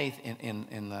that faith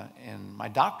in my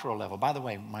doctoral level, by the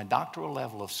way, my doctoral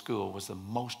level of school was the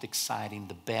most exciting,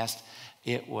 the best.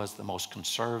 It was the most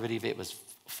conservative. It was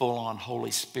full-on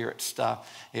Holy Spirit stuff.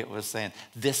 It was saying,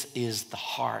 this is the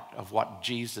heart of what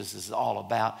Jesus is all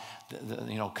about,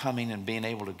 coming and being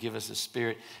able to give us the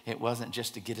Spirit. It wasn't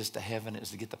just to get us to heaven. It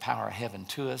was to get the power of heaven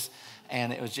to us.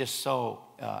 And it was just so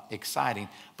exciting.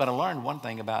 But I learned one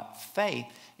thing about faith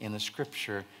in the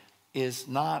Scripture is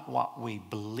not what we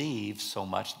believe so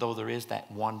much, though there is that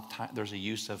one time, there's a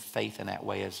use of faith in that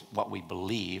way as what we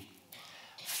believe.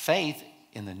 Faith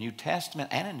in the New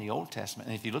Testament and in the Old Testament,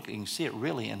 and if you look, you can see it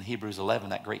really in Hebrews 11,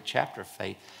 that great chapter of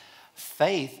faith.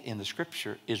 Faith in the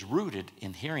Scripture is rooted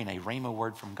in hearing a rhema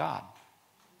word from God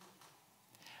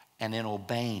and then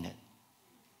obeying it,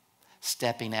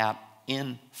 stepping out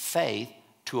in faith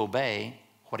to obey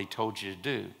what he told you to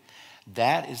do.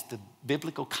 That is the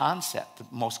biblical concept. The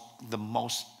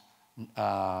most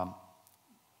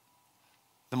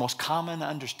common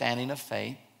understanding of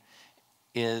faith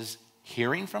is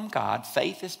hearing from God.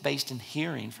 Faith is based in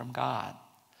hearing from God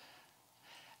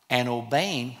and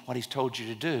obeying what he's told you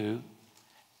to do.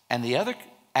 And the other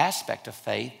aspect of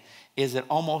faith is that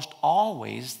almost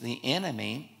always the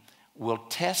enemy will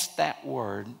test that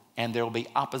word, and there will be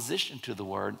opposition to the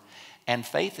word. And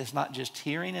faith is not just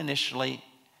hearing initially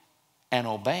and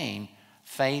obeying.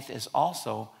 Faith is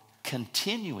also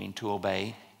continuing to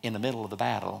obey in the middle of the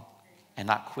battle and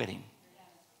not quitting.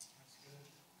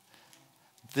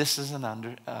 This is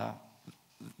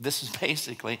this is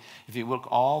basically, if you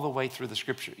look all the way through the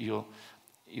Scripture, you'll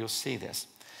see this.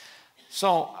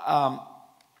 So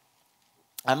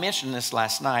I mentioned this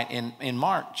last night in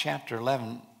Mark chapter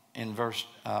 11 in verse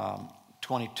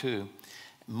 22.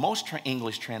 Most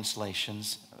English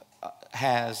translations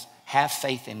have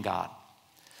faith in God.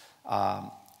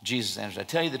 Jesus answered, I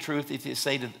tell you the truth, if you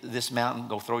say to this mountain,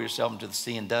 go throw yourself into the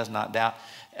sea, and does not doubt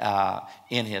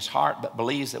in his heart, but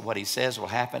believes that what he says will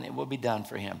happen, it will be done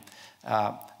for him.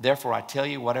 Therefore, I tell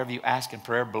you, whatever you ask in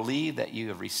prayer, believe that you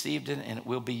have received it, and it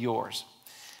will be yours.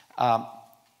 And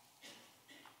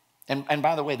And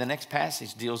by the way, the next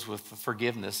passage deals with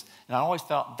forgiveness. And I always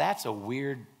thought that's a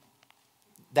weird,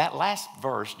 that last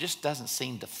verse just doesn't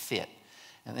seem to fit.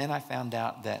 And then I found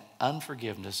out that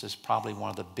unforgiveness is probably one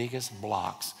of the biggest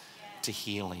blocks to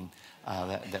healing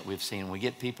that we've seen. We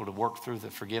get people to work through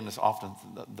the forgiveness, often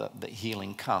the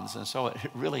healing comes. And so it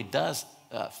really does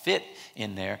fit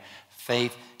in there.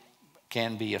 Faith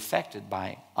can be affected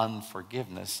by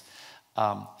unforgiveness.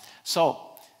 So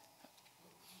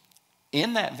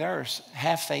in that verse,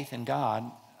 have faith in God,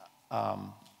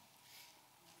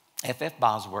 F.F.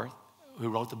 Bosworth, who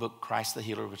wrote the book Christ the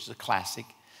Healer, which is a classic,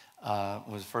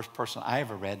 was the first person I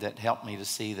ever read that helped me to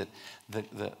see that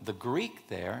the Greek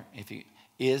there,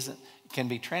 can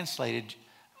be translated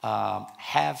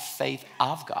have faith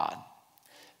of God.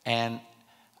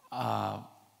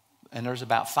 And there's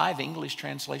about 5 English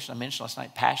translations. I mentioned last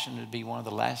night, Passion would be one of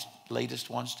the latest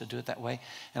ones to do it that way.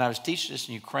 And I was teaching this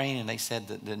in Ukraine, and they said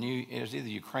that it was either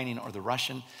Ukrainian or the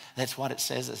Russian. That's what it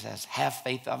says. It says, have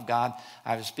faith of God.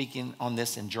 I was speaking on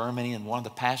this in Germany, and one of the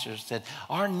pastors said,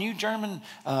 our new German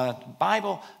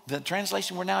Bible, the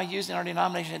translation we're now using in our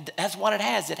denomination, that's what it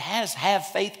has. It has have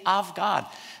faith of God.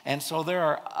 And so there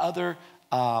are other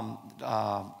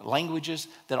languages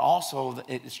that also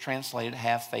it's translated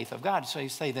have faith of God. So you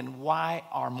say, then why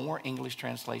are more English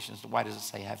translations, why does it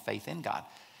say have faith in God?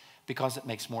 Because it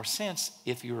makes more sense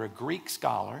if you're a Greek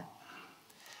scholar.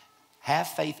 Have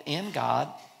faith in God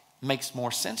makes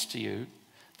more sense to you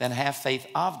than have faith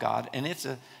of God. And it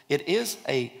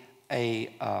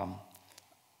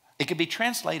could be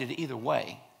translated either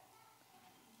way.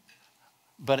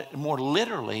 But more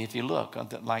literally, if you look at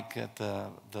the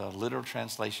literal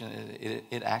translation,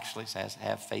 it actually says,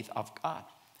 have faith of God.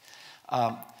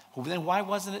 Well, then why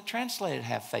wasn't it translated,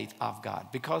 have faith of God?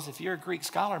 Because if you're a Greek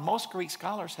scholar, most Greek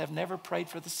scholars have never prayed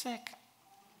for the sick.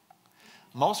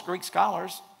 Most Greek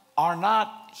scholars are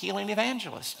not healing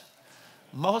evangelists.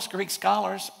 Most Greek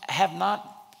scholars have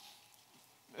not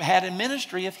had a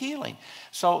ministry of healing.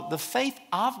 So the faith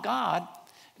of God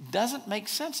doesn't make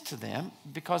sense to them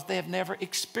because they have never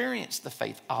experienced the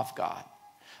faith of God.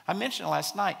 I mentioned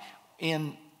last night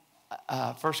in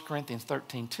 1 Corinthians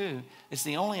 13:2, it's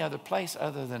the only other place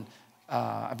other than,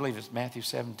 I believe it's Matthew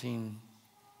 17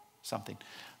 something,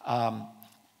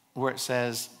 where it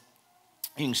says,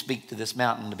 you can speak to this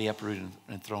mountain to be uprooted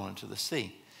and thrown into the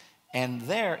sea. And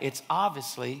there, it's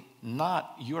obviously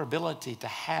not your ability to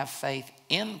have faith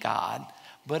in God,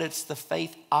 but it's the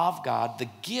faith of God, the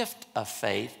gift of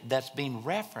faith that's being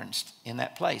referenced in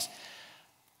that place.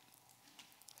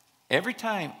 Every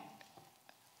time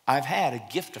I've had a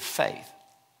gift of faith,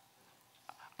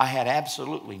 I had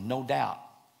absolutely no doubt,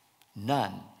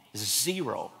 none,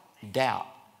 0 doubt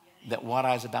that what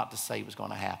I was about to say was going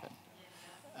to happen.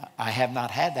 I have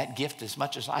not had that gift as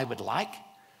much as I would like,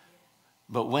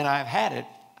 but when I've had it,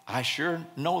 I sure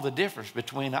know the difference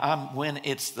between when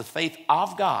it's the faith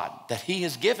of God that He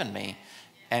has given me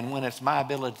and when it's my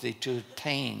ability to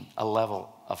attain a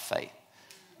level of faith.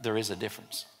 There is a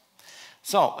difference.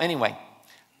 So anyway,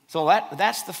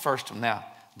 that's the first one. Now,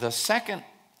 the second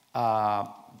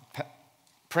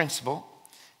principle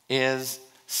is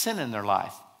sin in their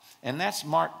life. And that's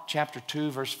Mark chapter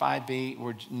 2, verse 5b,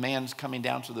 where man's coming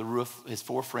down to the roof. His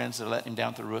 4 friends are letting him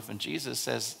down to the roof. And Jesus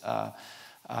says,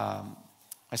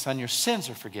 my son, your sins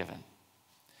are forgiven.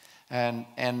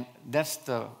 And that's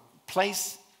the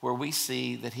place where we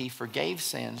see that He forgave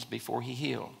sins before He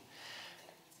healed.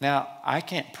 Now, I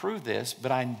can't prove this,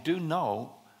 but I do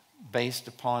know, based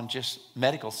upon just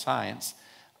medical science,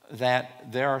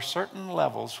 that there are certain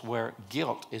levels where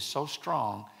guilt is so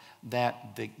strong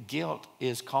that the guilt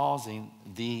is causing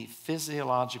the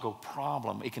physiological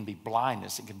problem. It can be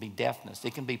blindness, it can be deafness,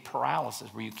 it can be paralysis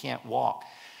where you can't walk,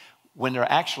 when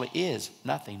there actually is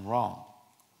nothing wrong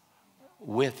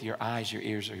with your eyes, your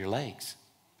ears, or your legs.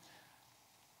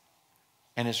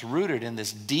 And it's rooted in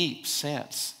this deep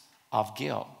sense of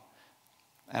guilt.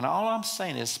 And all I'm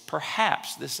saying is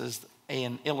perhaps this is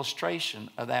an illustration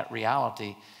of that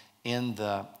reality in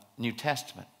the New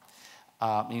Testament.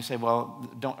 And you say,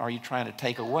 well, are you trying to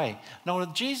take away? No,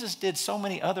 Jesus did so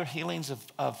many other healings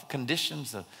of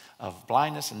conditions of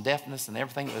blindness and deafness and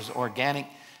everything that was organic,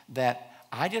 that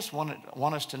I just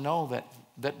want us to know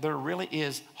that there really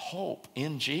is hope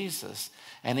in Jesus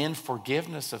and in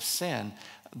forgiveness of sin,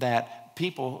 that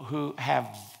people who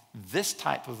have this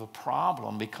type of a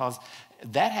problem, because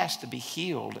that has to be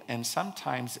healed. And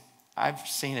sometimes I've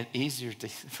seen it easier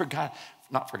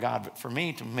but for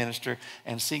me to minister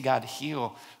and see God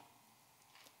heal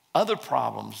other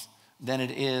problems than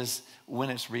it is when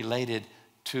it's related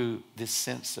to this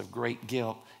sense of great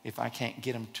guilt, if I can't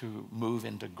get them to move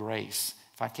into grace,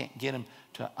 if if I can't get them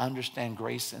to understand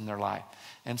grace in their life.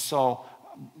 And so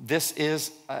this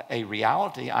is a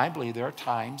reality. I believe there are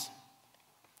times,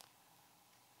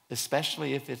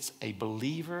 especially if it's a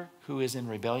believer who is in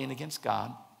rebellion against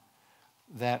God,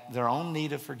 that their own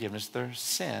need of forgiveness, their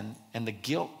sin, and the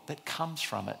guilt that comes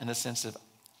from it, in the sense of,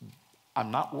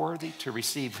 I'm not worthy to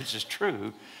receive, which is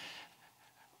true.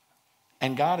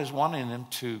 And God is wanting them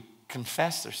to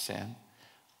confess their sin.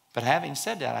 But having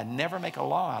said that, I never make a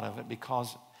law out of it,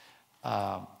 because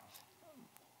I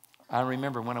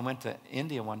remember when I went to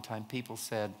India one time, people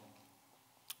said,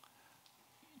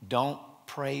 don't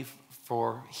pray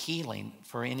for healing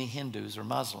for any Hindus or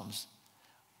Muslims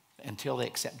until they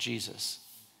accept Jesus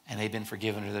and they've been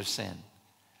forgiven of their sin.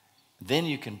 Then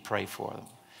you can pray for them.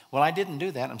 Well, I didn't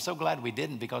do that. I'm so glad we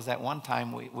didn't, because that one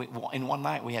time, in one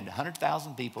night, we had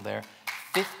 100,000 people there.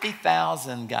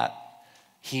 50,000 got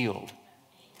healed.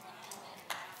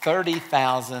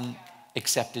 30,000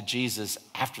 accepted Jesus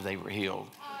after they were healed.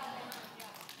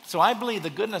 So I believe the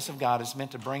goodness of God is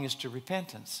meant to bring us to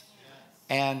repentance.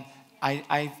 And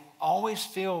I always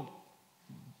feel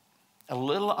a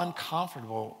little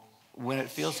uncomfortable when it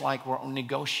feels like we're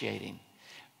negotiating.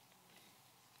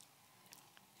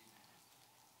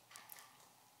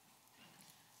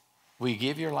 Will you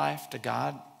give your life to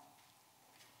God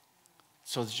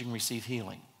so that you can receive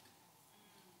healing?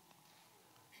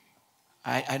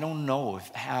 I don't know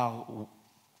how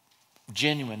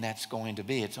genuine that's going to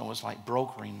be. It's almost like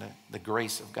brokering the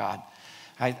grace of God.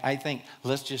 I think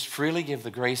let's just freely give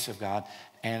the grace of God,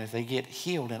 and if they get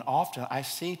healed, and often I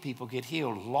see people get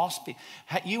healed, lost people.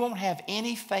 You won't have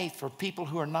any faith for people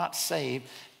who are not saved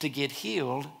to get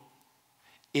healed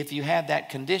if you have that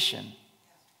condition.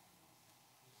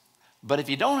 But if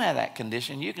you don't have that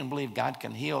condition, you can believe God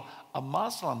can heal a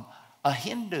Muslim, a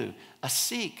Hindu, a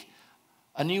Sikh,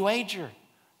 a New Ager,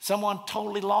 someone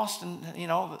totally lost and,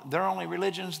 their only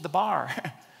religion's the bar.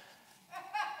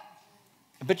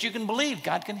 But you can believe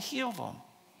God can heal them.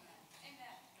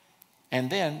 And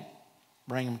then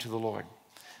bring them to the Lord.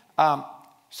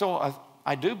 So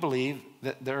I do believe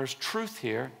that there's truth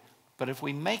here, but if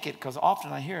we make it, because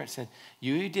often I hear it said,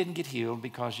 you didn't get healed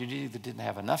because you either didn't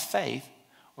have enough faith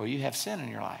or you have sin in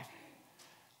your life.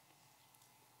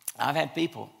 I've had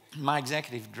people, my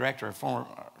executive director, former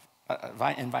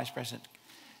and vice president,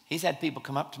 he's had people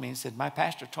come up to me and said, my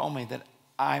pastor told me that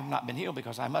I've not been healed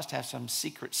because I must have some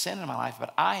secret sin in my life,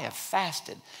 but I have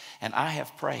fasted and I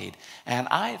have prayed and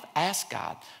I've asked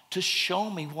God to show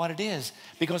me what it is,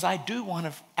 because I do want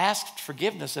to ask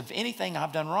forgiveness of anything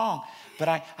I've done wrong, but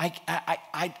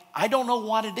I don't know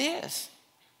what it is.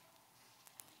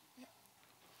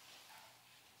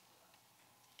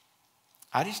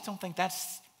 I just don't think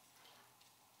that's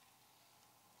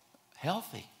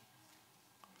healthy.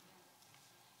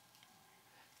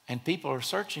 And people are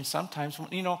searching sometimes.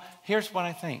 Here's what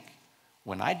I think.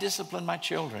 When I discipline my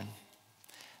children,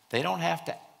 they don't have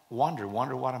to wonder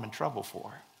what I'm in trouble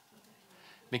for.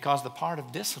 Because the part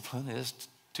of discipline is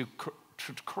to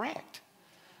correct.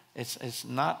 It's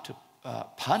not to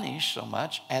punish so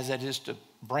much as it is to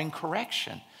bring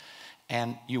correction.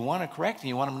 And you want to correct and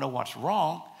you want them to know what's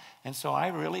wrong. And so I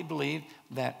really believe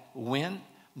that when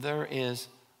there is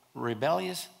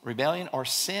rebellion or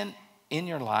sin in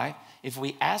your life, if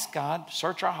we ask God,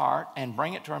 search our heart and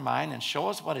bring it to our mind and show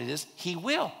us what it is, He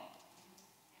will.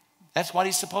 That's what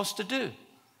He's supposed to do.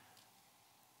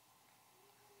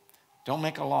 Don't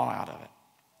make a law out of it.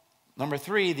 Number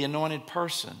 3, the anointed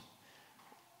person.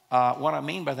 What I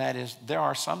mean by that is there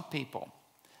are some people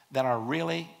that are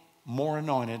really more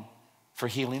anointed for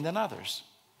healing than others.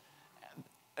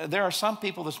 There are some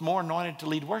people that's more anointed to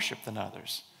lead worship than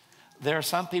others. There are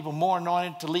some people more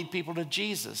anointed to lead people to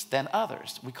Jesus than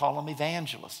others. We call them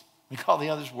evangelists. We call the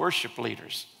others worship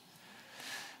leaders.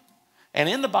 And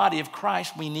in the body of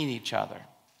Christ, we need each other.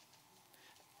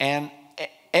 And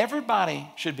everybody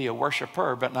should be a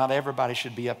worshiper, but not everybody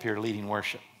should be up here leading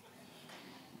worship.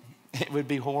 It would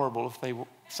be horrible if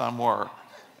some were.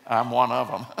 I'm one of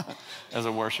them as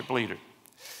a worship leader.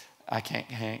 I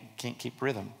can't keep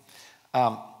rhythm.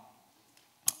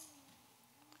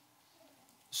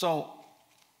 So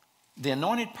the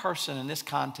anointed person in this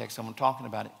context I'm talking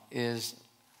about is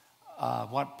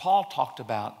what Paul talked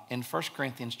about in 1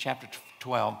 Corinthians chapter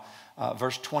 12,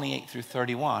 verse 28 through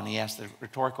 31. He asked the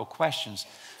rhetorical questions,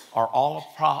 are all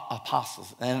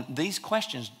apostles? And these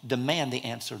questions demand the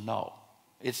answer no.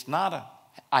 It's not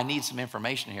I need some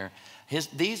information here.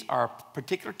 These are a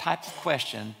particular type of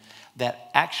question that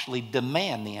actually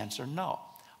demand the answer no.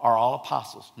 Are all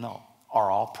apostles? No. Are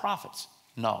all prophets?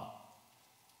 No.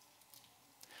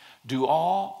 Do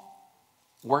all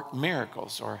work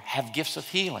miracles or have gifts of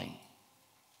healing?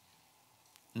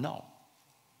 No.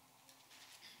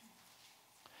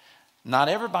 Not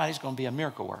everybody's going to be a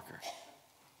miracle worker.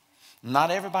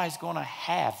 Not everybody's going to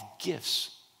have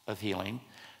gifts of healing.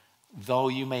 Though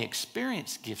you may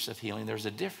experience gifts of healing, there's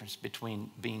a difference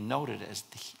between being noted as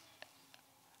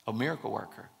a miracle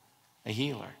worker, a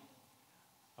healer,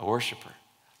 a worshiper,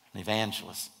 an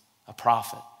evangelist, a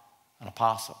prophet, an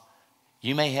apostle.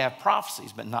 You may have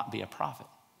prophecies but not be a prophet.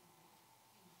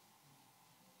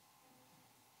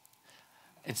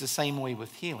 It's the same way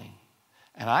with healing.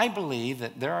 And I believe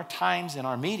that there are times in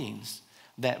our meetings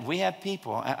that we have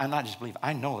people, I not just believe,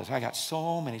 I know this. I got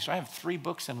so many. So I have 3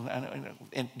 books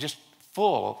and just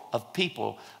full of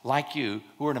people like you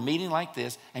who were in a meeting like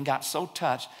this and got so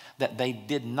touched that they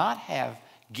did not have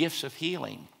gifts of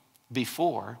healing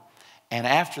before. And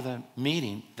after the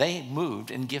meeting, they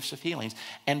moved in gifts of healings.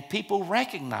 And people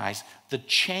recognize the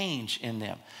change in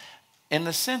them. In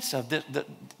the sense of,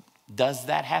 does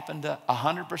that happen to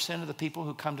 100% of the people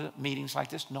who come to meetings like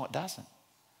this? No, it doesn't.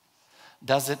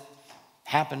 Does it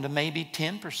happen to maybe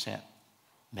 10%?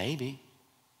 Maybe.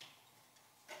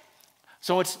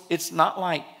 So it's not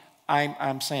like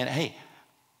I'm saying, hey,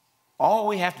 all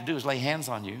we have to do is lay hands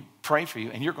on you, pray for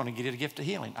you, and you're going to get a gift of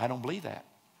healing. I don't believe that.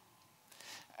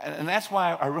 And that's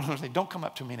why I really say, don't come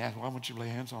up to me and ask, why won't you lay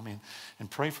hands on me and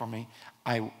pray for me?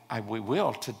 We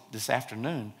will this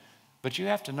afternoon, but you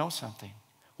have to know something.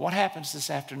 What happens this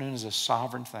afternoon is a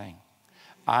sovereign thing.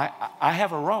 I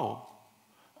have a role.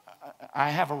 I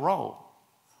have a role.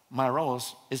 My role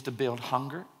is to build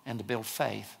hunger and to build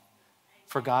faith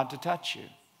for God to touch you.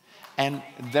 And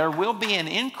there will be an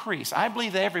increase. I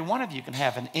believe that every one of you can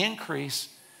have an increase,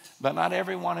 but not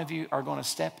every one of you are going to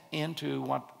step into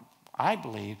what I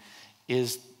believe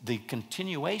is the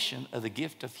continuation of the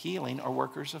gift of healing or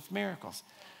workers of miracles.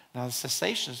 Now, the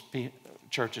cessationist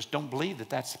churches don't believe that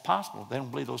that's possible. They don't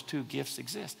believe those 2 gifts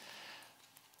exist.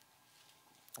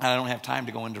 I don't have time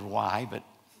to go into why, but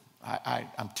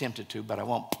I'm tempted to, but I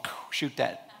won't shoot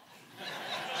that.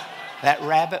 That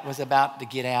rabbit was about to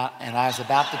get out, and I was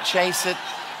about to chase it,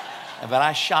 but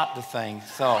I shot the thing.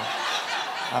 So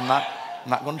I'm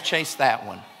not going to chase that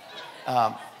one.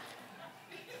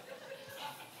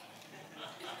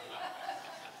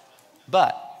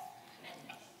 But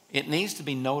it needs to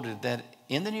be noted that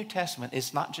in the New Testament,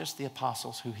 it's not just the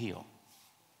apostles who heal.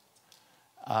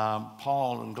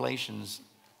 Paul in Galatians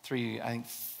 3, I think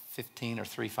 15 or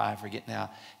 3:5, I forget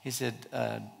now. He said,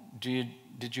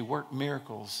 did you work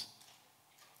miracles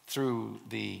through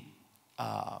the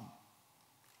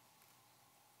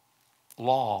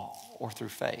law or through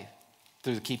faith?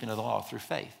 Through the keeping of the law or through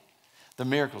faith. The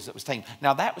miracles that was taken.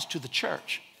 Now that was to the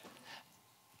church.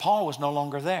 Paul was no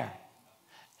longer there.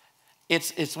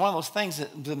 It's one of those things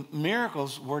that the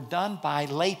miracles were done by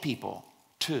lay people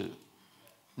too.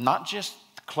 Not just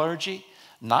clergy,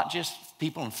 not just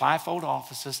people in 5-fold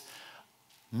offices.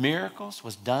 Miracles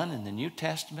was done in the New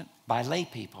Testament by lay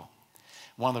people.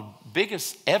 One of the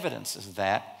biggest evidences of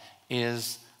that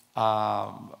is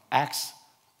Acts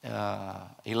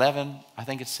 11, I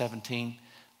think it's 17.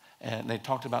 And they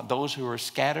talked about those who were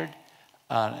scattered,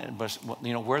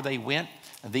 where they went.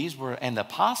 And the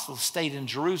apostles stayed in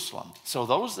Jerusalem. So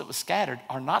those that were scattered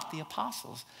are not the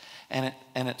apostles. And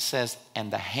it says,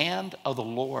 and the hand of the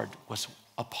Lord was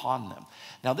upon them.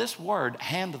 Now this word,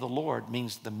 hand of the Lord,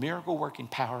 means the miracle working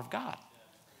power of God.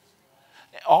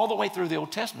 All the way through the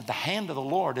Old Testament, the hand of the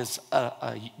Lord is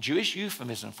a Jewish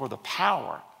euphemism for the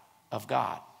power of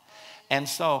God. And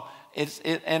so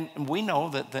and we know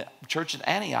that the church at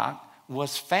Antioch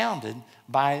was founded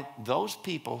by those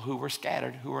people who were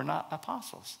scattered, who were not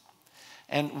apostles.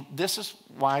 And this is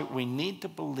why we need to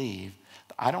believe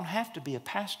that I don't have to be a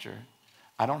pastor.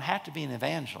 I don't have to be an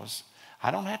evangelist.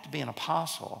 I don't have to be an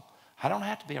apostle. I don't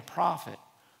have to be a prophet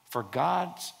for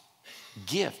God's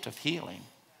gift of healing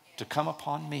to come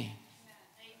upon me.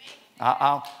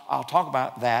 I'll talk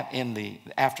about that in the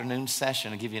afternoon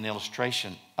session and give you an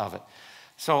illustration of it.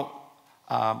 So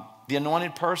the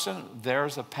anointed person,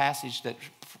 there's a passage that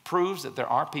proves that there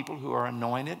are people who are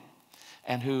anointed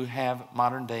and who have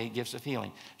modern day gifts of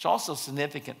healing. It's also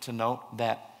significant to note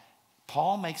that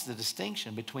Paul makes the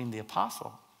distinction between the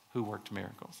apostle who worked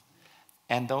miracles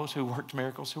and those who worked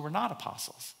miracles who were not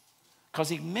apostles. Because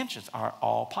he mentions, are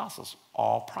all apostles,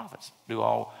 all prophets, do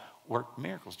all work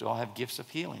miracles, do all have gifts of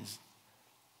healings,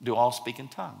 do all speak in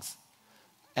tongues.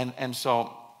 And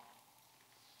so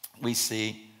we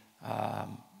see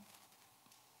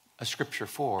a scripture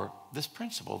for this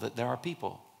principle that there are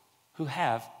people who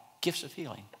have gifts of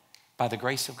healing by the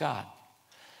grace of God.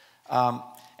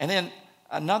 And then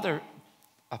another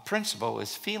principle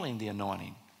is feeling the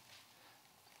anointing.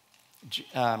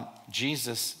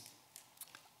 Jesus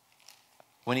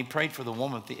when he prayed for the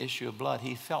woman with the issue of blood,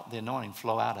 he felt the anointing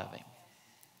flow out of him.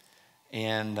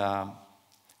 And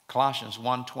Colossians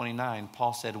 1:29,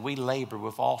 Paul said, we labor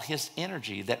with all his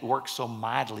energy that works so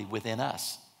mightily within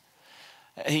us.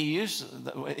 He used,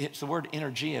 it's the word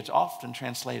energy. It's often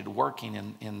translated working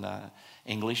in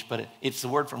English, but it's the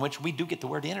word from which we do get the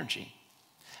word energy.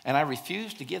 And I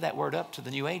refuse to give that word up to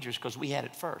the New Agers because we had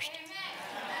it first.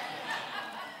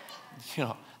 You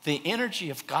know, the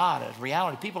energy of God is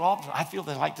reality. People often, I feel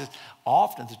that like this,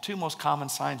 often the two most common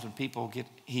signs when people get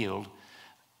healed,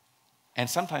 and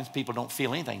sometimes people don't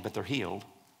feel anything, but they're healed.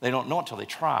 They don't know until they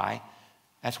try.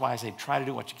 That's why I say try to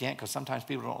do what you can, because sometimes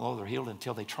people don't know they're healed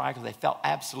until they try because they felt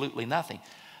absolutely nothing.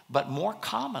 But more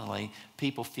commonly,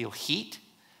 people feel heat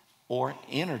or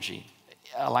energy,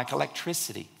 like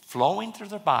electricity, flowing through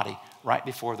their body right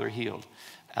before they're healed.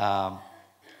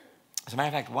 As a matter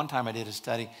of fact, one time I did a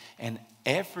study, and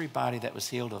everybody that was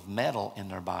healed of metal in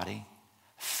their body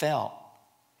felt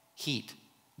heat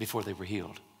before they were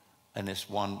healed in this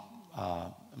one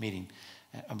meeting.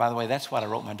 And by the way, that's what I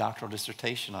wrote my doctoral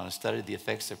dissertation on. I studied the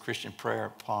effects of Christian prayer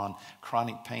upon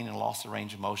chronic pain and loss of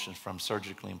range of motion from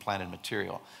surgically implanted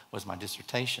material was my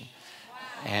dissertation. Wow.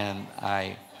 And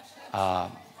I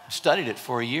studied it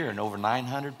for a year, and over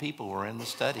 900 people were in the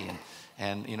study.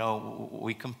 And you know,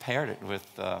 we compared it with,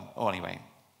 anyway,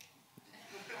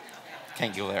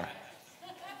 can't go there.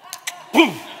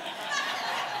 Boom!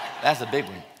 That's a big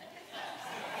one.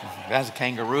 That's a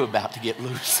kangaroo about to get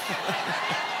loose.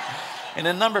 And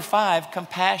then number 5,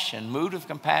 compassion, mood of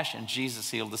compassion.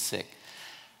 Jesus healed the sick.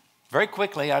 Very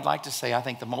quickly, I'd like to say I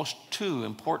think the most two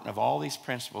important of all these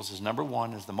principles is number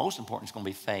 1 is the most important is going to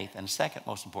be faith, and the second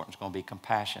most important is going to be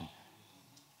compassion,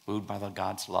 moved by the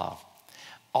God's love.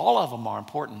 All of them are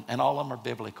important and all of them are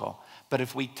biblical. But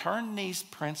if we turn these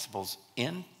principles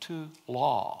into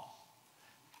law,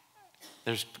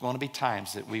 there's going to be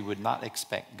times that we would not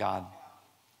expect God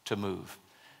to move.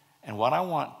 And what I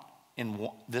want in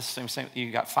this same,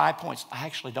 you got 5 points. I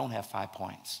actually don't have 5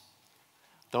 points.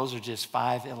 Those are just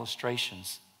 5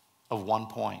 illustrations of 1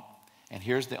 point. And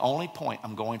here's the only point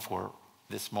I'm going for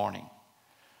this morning.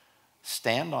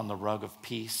 Stand on the rug of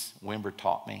peace, Wimber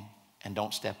taught me, and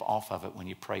don't step off of it when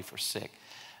you pray for sick.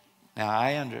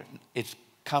 Now, it's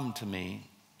come to me,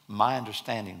 my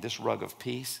understanding, this rug of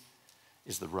peace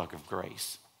is the rug of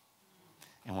grace.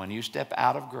 And when you step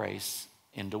out of grace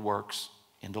into works,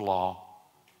 into law,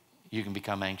 you can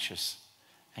become anxious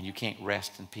and you can't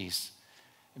rest in peace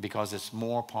because it's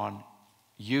more upon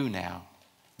you now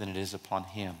than it is upon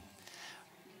him.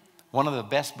 One of the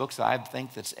best books I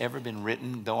think that's ever been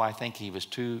written, though I think he was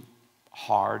too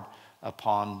hard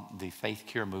upon the faith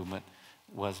cure movement,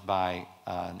 was by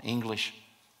an English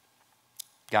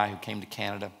guy who came to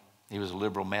Canada. He was a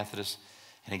liberal Methodist,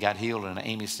 and he got healed in an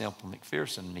Amy Semple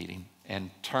McPherson meeting and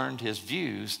turned his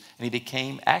views, and he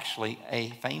became actually a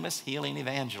famous healing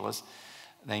evangelist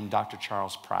named Dr.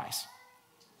 Charles Price.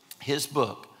 His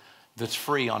book that's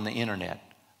free on the internet,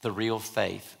 The Real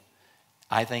Faith,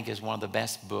 I think is one of the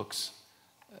best books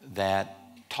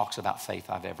that talks about faith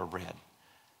I've ever read.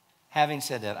 Having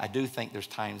said that, I do think there's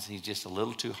times he's just a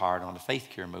little too hard on the faith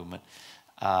cure movement.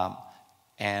 But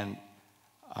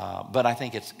I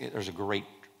think there's a great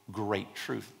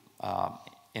truth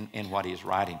in what he is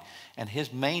writing. And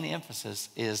his main emphasis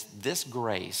is this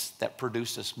grace that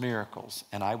produces miracles.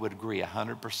 And I would agree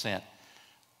 100%.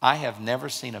 I have never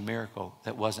seen a miracle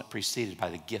that wasn't preceded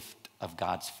by the gift of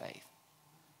God's faith.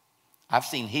 I've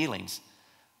seen healings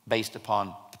based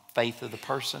upon the faith of the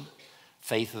person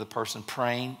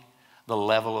praying, the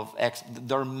level of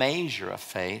their measure of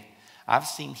faith. I've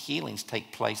seen healings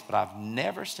take place, but I've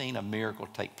never seen a miracle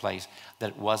take place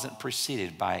that wasn't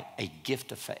preceded by a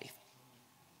gift of faith.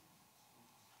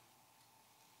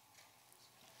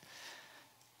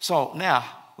 So now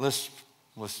let's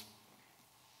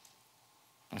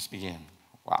begin.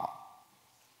 Wow.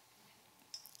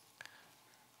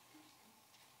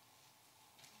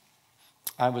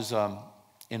 I was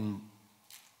in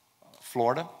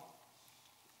Florida,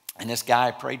 and this guy,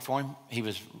 I prayed for him. He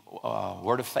was a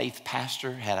Word of Faith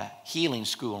pastor, had a healing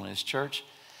school in his church,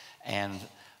 and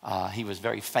he was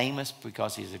very famous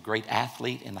because he's a great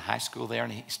athlete in the high school there,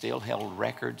 and he still held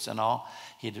records and all.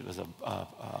 He was a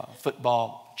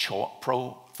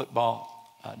pro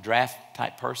football draft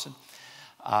type person,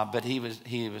 but he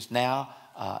was now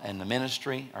in the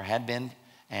ministry, or had been,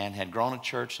 and had grown a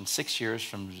church in 6 years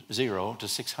from 0 to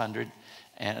 600,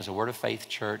 and as a Word of Faith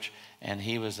church, and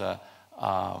he was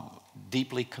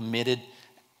deeply committed,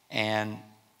 and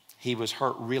he was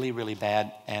hurt really, really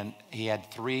bad, and he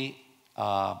had 3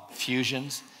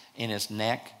 fusions in his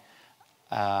neck.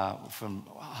 from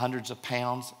hundreds of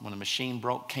pounds. When the machine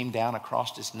broke, came down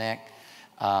across his neck.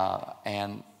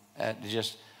 And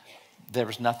there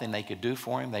was nothing they could do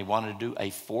for him. They wanted to do a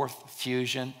fourth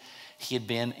fusion. He had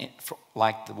been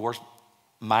like the worst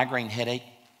migraine headache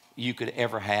you could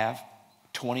ever have,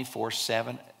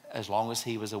 24/7. As long as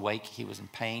he was awake, he was in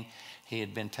pain. He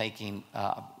had been taking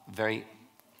very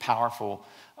powerful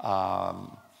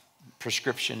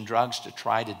prescription drugs to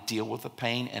try to deal with the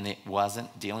pain, and it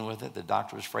wasn't dealing with it. The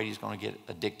doctor was afraid he was going to get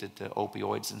addicted to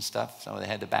opioids and stuff, so they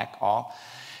had to back off.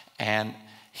 And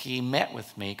he met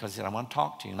with me because he said, I want to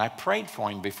talk to you. And I prayed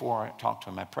for him before I talked to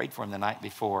him. I prayed for him the night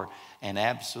before, and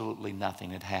absolutely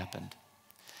nothing had happened.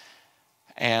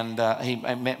 And he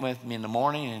met with me in the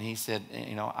morning, and he said,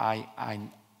 you know,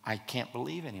 I can't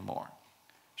believe anymore.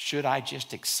 Should I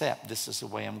just accept this is the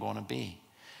way I'm going to be?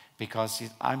 Because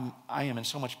I am in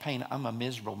so much pain. I'm a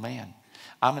miserable man.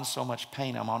 I'm in so much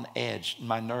pain. I'm on edge.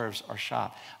 My nerves are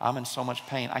shot. I'm in so much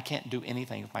pain. I can't do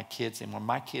anything with my kids anymore.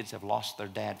 My kids have lost their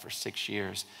dad for 6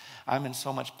 years. I'm in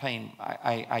so much pain.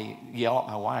 I yell at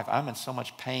my wife. I'm in so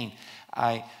much pain.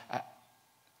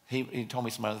 He told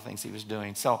me some other things he was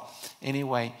doing. So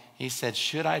anyway, he said,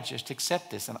 should I just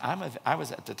accept this? And I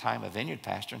was at the time a vineyard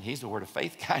pastor, and he's the Word of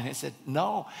Faith guy. And I said,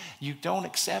 no, you don't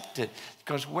accept it,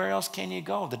 because where else can you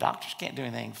go? The doctors can't do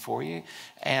anything for you.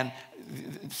 And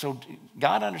so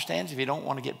God understands if you don't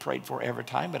want to get prayed for every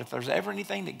time, but if there's ever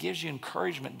anything that gives you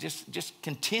encouragement, just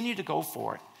continue to go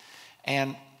for it.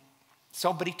 And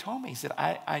so, but he told me, he said,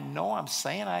 I know I'm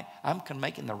saying I'm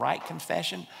making the right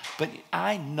confession, but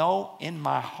I know in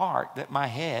my heart that my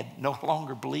head no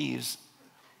longer believes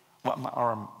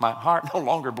my heart no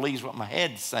longer believes what my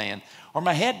head's saying, or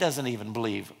my head doesn't even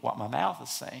believe what my mouth is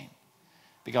saying,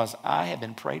 because I have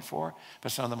been prayed for by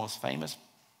some of the most famous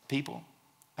people,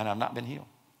 and I've not been healed.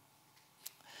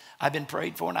 I've been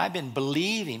prayed for, and I've been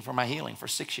believing for my healing for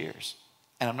 6 years,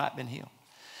 and I've not been healed.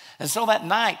 And so that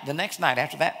night, the next night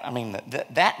after that,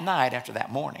 that night after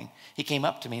that morning, he came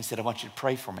up to me and said, I want you to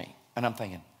pray for me. And I'm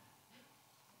thinking,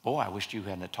 boy, I wished you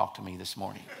hadn't talked to me this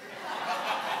morning.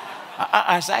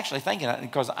 I was actually thinking,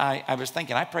 because I was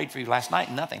thinking, I prayed for you last night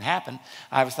and nothing happened.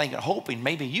 I was thinking, hoping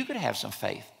maybe you could have some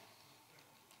faith.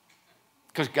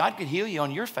 Because God could heal you on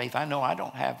your faith. I know I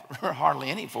don't have hardly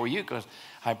any for you because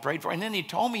I prayed for you. And then he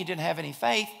told me he didn't have any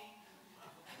faith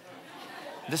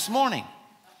this morning.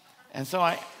 And so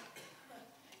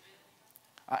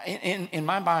in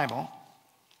my Bible,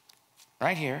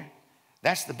 right here,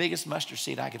 that's the biggest mustard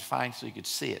seed I could find so you could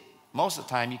see it. Most of the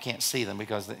time you can't see them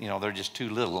because they're just too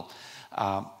little.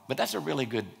 But that's a really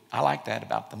good, I like that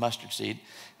about the mustard seed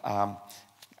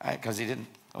because he didn't,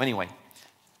 anyway.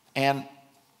 And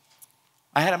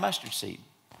I had a mustard seed.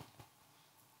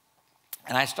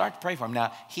 And I started to pray for him.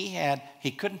 Now,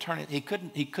 he couldn't turn it, he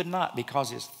could not because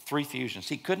his 3 fusions.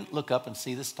 He couldn't look up and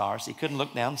see the stars. He couldn't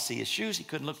look down and see his shoes. He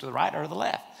couldn't look to the right or the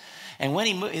left. And when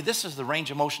he moved, this is the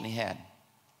range of motion he had.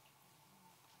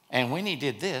 And when he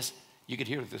did this, you could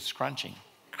hear the scrunching.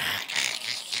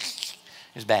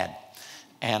 It's bad.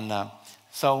 And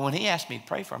so when he asked me to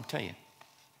pray for him, I'll tell you,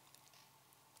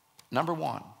 number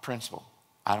 1, principle,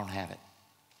 I don't have it.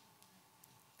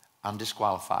 I'm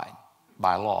disqualified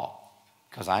by law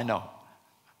because I know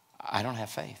I don't have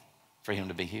faith for him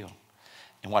to be healed.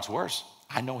 And what's worse,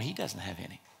 I know he doesn't have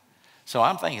any. So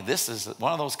I'm thinking this is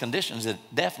one of those conditions that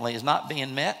definitely is not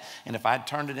being met. And if I'd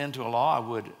turned it into a law, I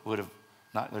would have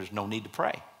not, there's no need to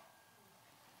pray.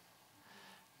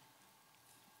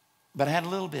 But I had a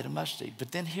little bit of mustard seed.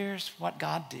 But then here's what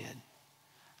God did.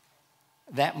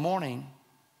 That morning,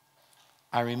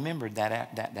 I remembered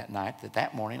that night,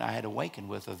 that morning I had awakened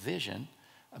with a vision,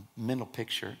 a mental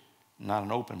picture, not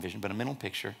an open vision, but a mental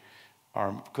picture,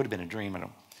 or could have been a dream,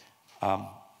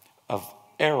 of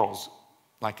arrows,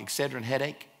 like Excedrin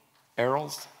headache,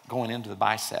 arrows going into the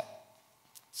bicep.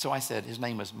 So I said, his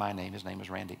name was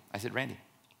Randy. I said, Randy,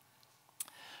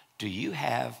 do you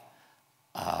have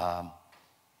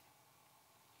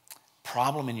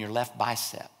problem in your left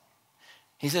bicep?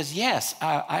 He says, yes,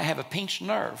 I have a pinched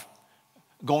nerve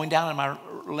going down in my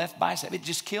left bicep. It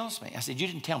just kills me. I said, you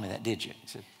didn't tell me that, did you? He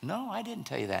said, no, I didn't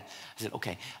tell you that. I said,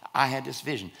 okay, I had this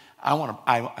vision. I don't want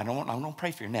to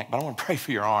pray for your neck, but I want to pray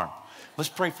for your arm. Let's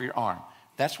pray for your arm.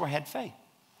 That's where I had faith.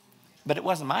 But it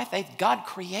wasn't my faith. God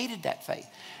created that faith.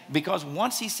 Because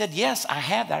once he said, yes, I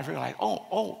have that, I realized,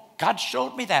 oh, God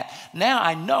showed me that. Now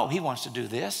I know he wants to do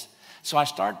this. So I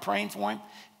started praying for him.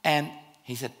 And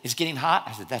he said, it's getting hot.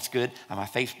 I said, that's good. And my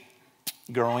face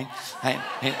growing.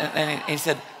 And he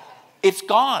said, it's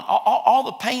gone. All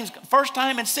the pains. First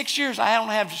time in 6 years, I don't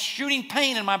have shooting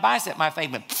pain in my bicep. My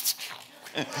face went.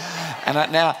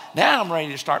 And now I'm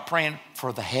ready to start praying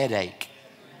for the headache.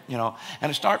 you know. And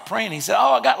I start praying. He said,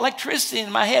 oh, I got electricity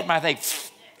in my head. And I think,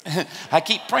 I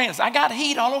keep praying. I got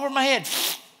heat all over my head.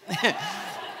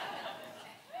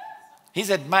 He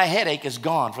said, my headache is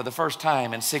gone for the first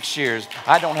time in 6 years.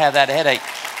 I don't have that headache.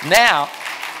 Now,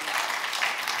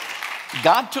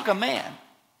 God took a man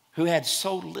who had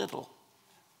so little,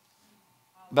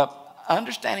 but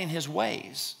understanding his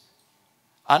ways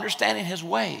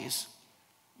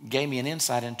gave me an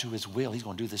insight into his will. He's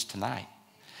going to do this tonight.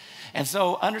 And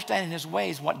so understanding his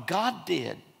ways, what God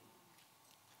did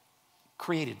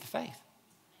created the faith.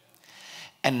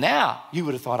 And now you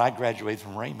would have thought I graduated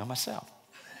from Rhema myself.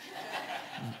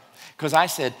 Because I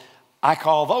said, I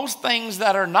call those things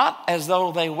that are not as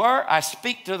though they were. I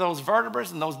speak to those vertebrae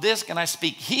and those discs, and I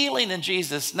speak healing in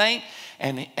Jesus' name.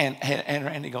 And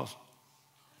Randy goes,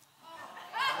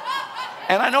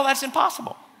 and I know that's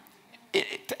impossible.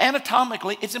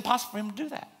 Anatomically, it's impossible for him to do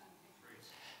that.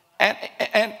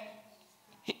 And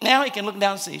now he can look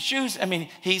down and see his shoes. I mean,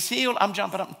 he's healed. I'm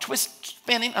jumping up and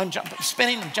spinning. I'm jumping,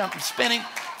 spinning, I'm jumping, spinning.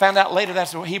 Found out later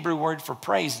that's the Hebrew word for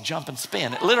praise, jump and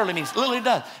spin. It literally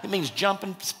does. It means jump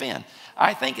and spin.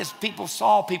 I think as people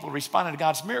saw people responding to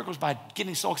God's miracles by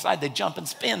getting so excited, they jump and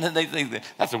spin. And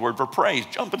that's the word for praise,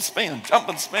 jump and spin, jump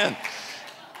and spin.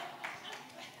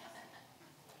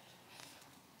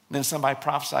 Then somebody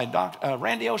prophesied,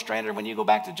 Randy Ostrander, when you go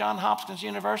back to Johns Hopkins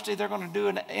University, they're going to do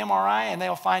an MRI and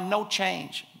they'll find no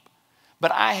change.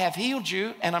 But I have healed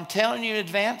you, and I'm telling you in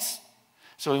advance.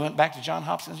 So we went back to Johns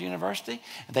Hopkins University.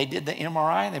 And they did the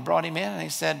MRI, and they brought him in, and they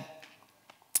said,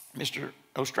 Mr.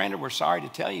 Ostrander, we're sorry to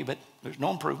tell you, but there's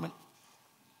no improvement.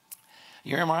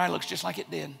 Your MRI looks just like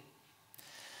it did.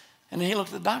 And then he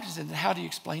looked at the doctor and said, how do you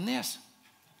explain this?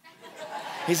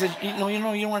 He said, you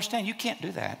don't understand. You can't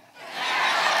do that.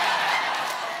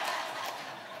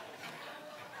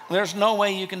 There's no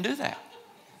way you can do that.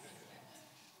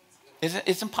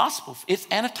 It's impossible. It's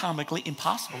anatomically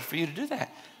impossible for you to do that.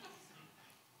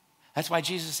 That's why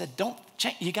Jesus said, don't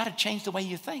change. You got to change the way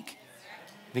you think.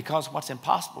 Because what's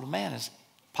impossible to man is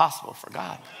possible for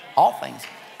God. All things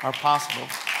are possible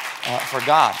for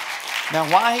God. Now,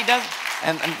 why he doesn't,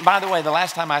 and by the way, the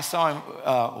last time I saw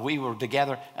him, we were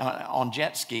together on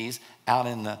jet skis out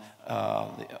in the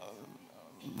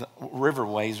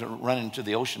riverways running to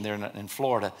the ocean there in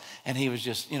Florida. And he was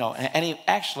just, and he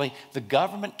actually, the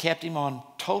government kept him on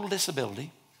total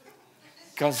disability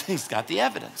because he's got the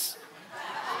evidence.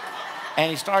 And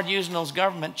he started using those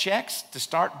government checks to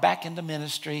start back into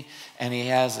ministry. And he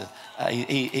has now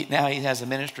he has a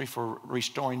ministry for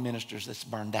restoring ministers that's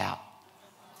burned out.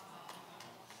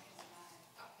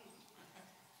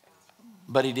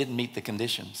 But he didn't meet the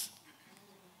conditions.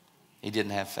 He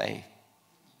didn't have faith.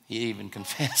 He even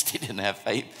confessed he didn't have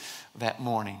faith that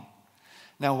morning.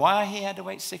 Now, why he had to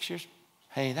wait 6 years?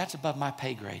 Hey, that's above my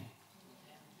pay grade.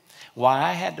 Why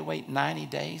I had to wait 90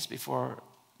 days before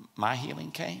my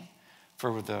healing came?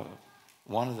 For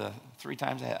one of the 3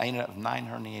 times I ended up with 9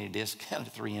 herniated discs,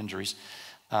 3 injuries.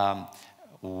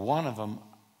 One of them,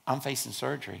 I'm facing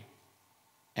surgery.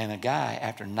 And a guy,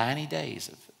 after 90 days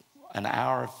of an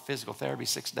hour of physical therapy,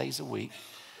 6 days a week,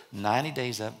 90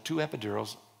 days of 2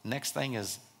 epidurals, next thing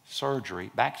is surgery,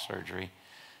 back surgery.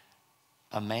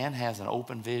 A man has an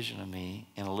open vision of me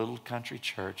in a little country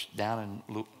church down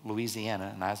in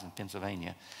Louisiana, and I was in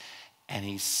Pennsylvania. And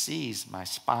he sees my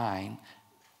spine,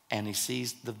 and he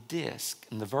sees the disc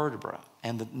and the vertebra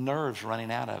and the nerves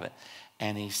running out of it.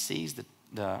 And he sees the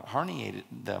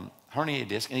herniated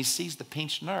disc, and he sees the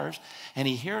pinched nerves, and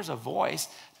he hears a voice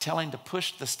telling him to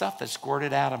push the stuff that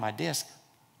squirted out of my disc,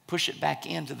 push it back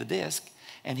into the disc.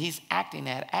 And he's acting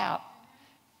that out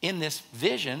in this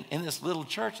vision, in this little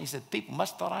church. And he said, people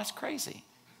must have thought I was crazy.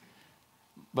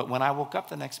 But when I woke up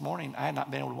the next morning, I had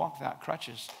not been able to walk without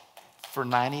crutches for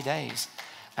 90 days.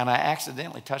 And I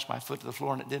accidentally touched my foot to the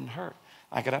floor, and it didn't hurt.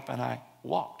 I got up and I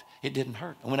walked. It didn't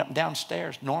hurt. I went up and down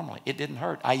stairs normally. It didn't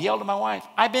hurt. I yelled to my wife,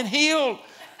 I've been healed.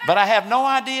 But I have no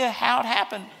idea how it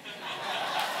happened.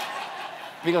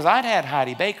 Because I'd had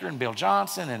Heidi Baker and Bill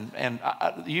Johnson and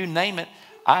you name it.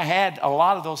 I had a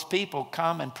lot of those people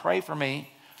come and pray for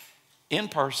me in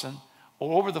person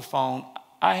or over the phone.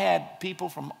 I had people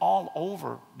from all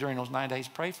over during those 9 days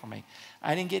pray for me.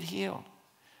 I didn't get healed.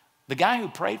 The guy who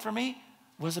prayed for me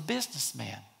was a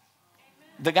businessman.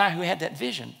 The guy who had that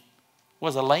vision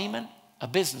was a layman, a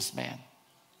businessman.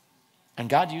 And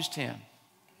God used him.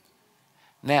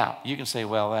 Now, you can say,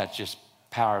 well, that's just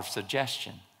power of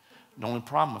suggestion. The only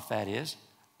problem with that is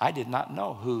I did not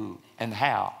know who and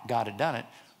how God had done it.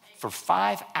 For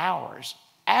 5 hours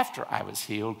after I was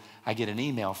healed, I get an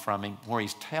email from him where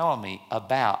he's telling me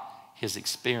about his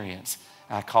experience.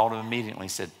 And I called him immediately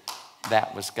and said,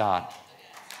 that was God.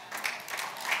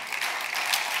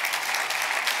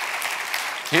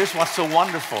 Here's what's so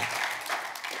wonderful.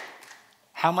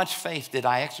 How much faith did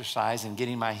I exercise in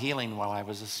getting my healing while I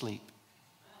was asleep?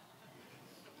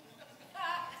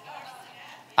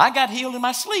 I got healed in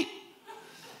my sleep.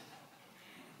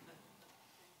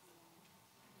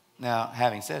 Now,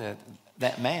 having said it,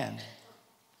 that man,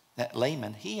 that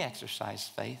layman, he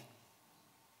exercised faith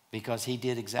because he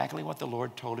did exactly what the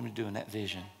Lord told him to do in that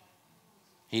vision.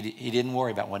 He didn't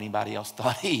worry about what anybody else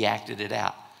thought. He acted it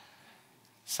out.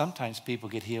 Sometimes people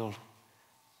get healed.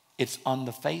 It's on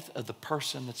the faith of the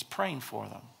person that's praying for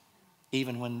them,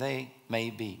 even when they may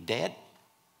be dead.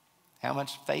 How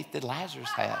much faith did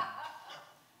Lazarus have?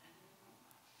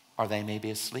 Or they may be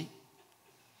asleep.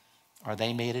 Or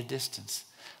they may at a distance.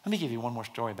 Let me give you one more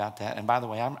story about that. And by the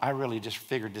way, I really just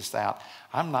figured this out.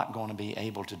 I'm not going to be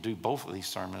able to do both of these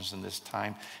sermons in this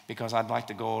time because I'd like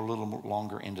to go a little more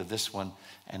longer into this one,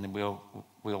 and then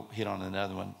we'll hit on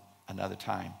another one another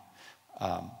time.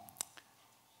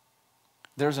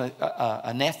 There's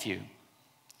a nephew.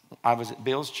 I was at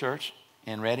Bill's church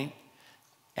in Reading,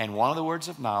 and one of the words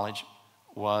of knowledge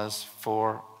was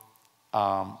for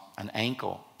an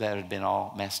ankle that had been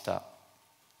all messed up.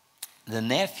 The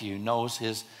nephew knows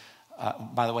his,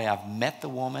 by the way, I've met the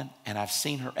woman and I've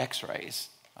seen her x-rays.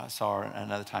 I saw her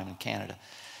another time in Canada.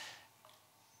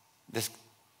 This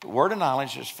word of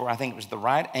knowledge is for, I think it was the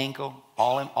right ankle,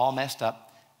 all messed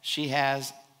up. She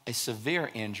has a severe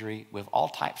injury with all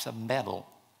types of metal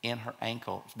in her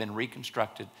ankle. It's been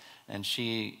reconstructed, and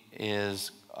she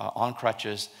is on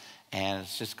crutches, and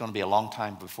it's just going to be a long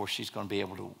time before she's going to be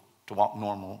able to walk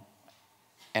normal,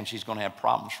 and she's going to have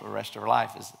problems for the rest of her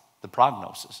life, is the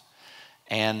prognosis.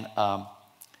 And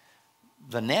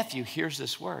the nephew hears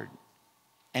this word,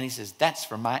 and he says, "That's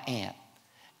for my aunt,"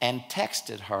 and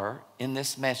texted her in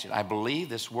this message, "I believe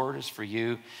this word is for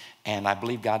you, and I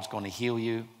believe God's going to heal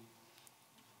you."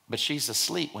 But she's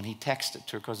asleep when he texted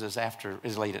to her because it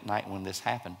was late at night when this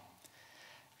happened.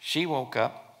 She woke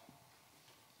up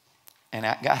and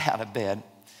got out of bed.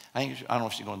 I don't know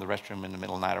if she's going to the restroom in the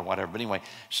middle of the night or whatever, but anyway,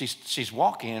 she's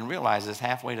walking and realizes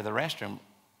halfway to the restroom,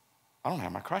 I don't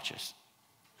have my crutches.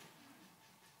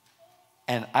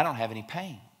 And I don't have any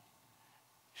pain.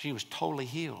 She was totally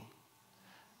healed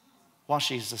while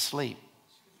she's asleep.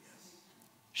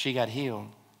 She got healed,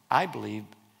 I believe,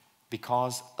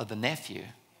 because of the nephew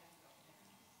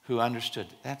who understood,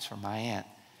 that's for my aunt.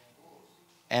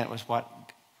 And it was what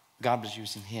God was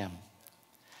using him.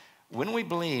 When we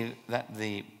believe that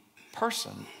the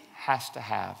person has to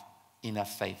have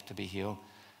enough faith to be healed,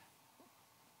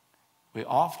 we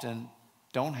often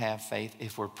don't have faith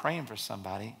if we're praying for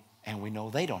somebody and we know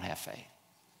they don't have faith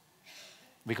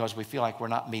because we feel like we're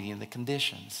not meeting the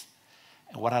conditions.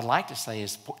 And what I'd like to say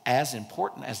is, as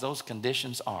important as those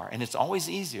conditions are, and it's always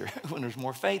easier when there's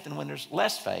more faith than when there's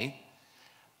less faith,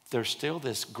 there's still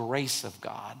this grace of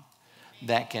God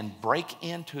that can break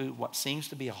into what seems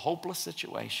to be a hopeless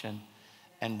situation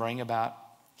and bring about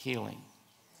healing.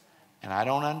 And I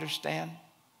don't understand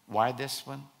why this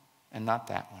one and not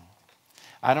that one.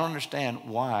 I don't understand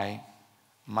why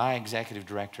my executive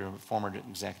director, former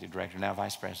executive director, now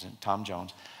vice president, Tom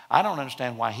Jones, I don't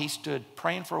understand why he stood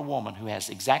praying for a woman who has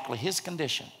exactly his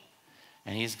condition.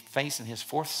 And he's facing his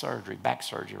fourth surgery, back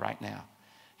surgery right now.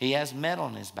 He has metal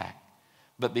in his back.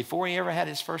 But before he ever had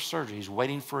his first surgery, he's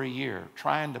waiting for a year,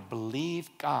 trying to believe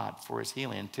God for his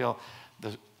healing until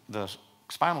the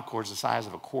spinal cord's the size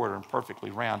of a quarter and perfectly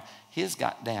round. His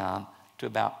got down to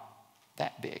about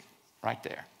that big, right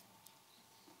there.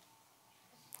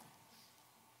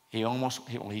 He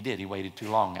did. He waited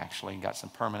too long, actually, and got some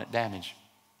permanent damage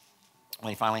when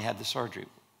he finally had the surgery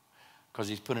because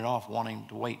he's put it off, wanting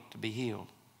to wait to be healed.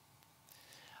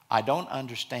 I don't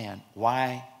understand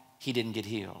why he didn't get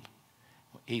healed.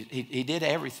 He did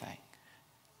everything.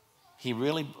 He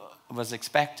really was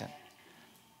expectant.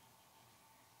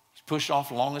 He's pushed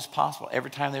off as long as possible.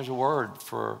 Every time there's a word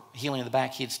for healing in the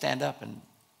back, he'd stand up and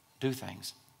do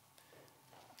things.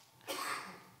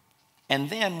 And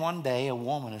then one day, a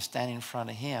woman is standing in front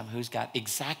of him who's got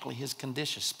exactly his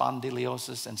condition,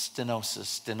 spondylosis and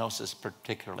stenosis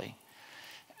particularly.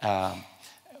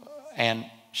 And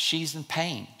she's in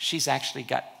pain. She's actually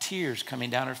got tears coming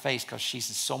down her face because she's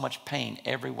in so much pain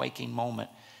every waking moment.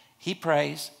 He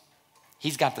prays.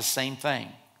 He's got the same thing.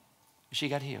 She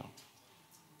got healed.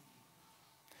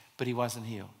 But he wasn't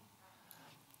healed.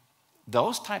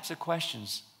 Those types of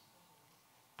questions,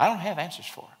 I don't have answers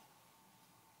for.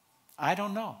 I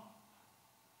don't know.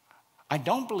 I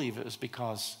don't believe it was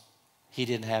because he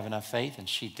didn't have enough faith and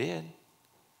she did.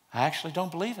 I actually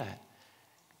don't believe that.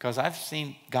 Because I've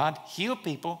seen God heal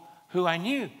people who I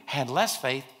knew had less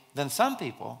faith than some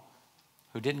people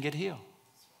who didn't get healed.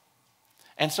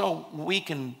 And so we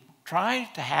can try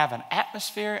to have an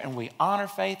atmosphere, and we honor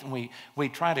faith, and we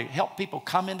try to help people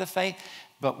come into faith,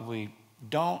 but we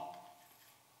don't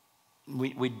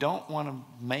want to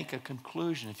make a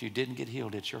conclusion. If you didn't get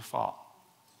healed, it's your fault.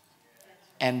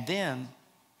 And then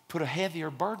put a heavier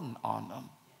burden on them.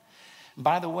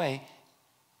 By the way,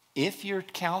 if you're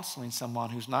counseling someone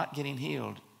who's not getting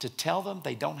healed, to tell them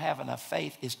they don't have enough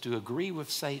faith is to agree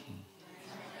with Satan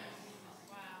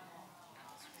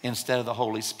instead of the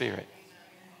Holy Spirit.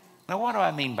 Now, what do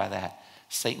I mean by that?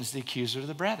 Satan's the accuser of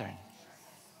the brethren.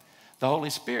 The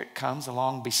Holy Spirit comes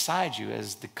along beside you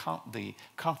as the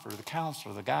comforter, the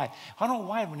counselor, the guide. I don't know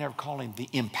why we never call him the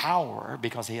empowerer,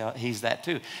 because he's that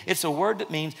too. It's a word that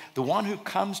means the one who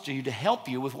comes to you to help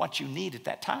you with what you need at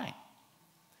that time.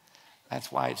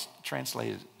 That's why it's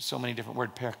translated so many different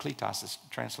words. Parakletos is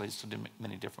translated so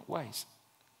many different ways.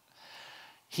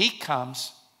 He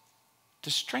comes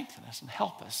to strengthen us and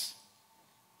help us.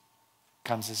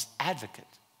 Comes as advocate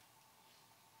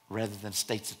rather than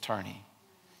state's attorney.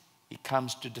 He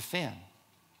comes to defend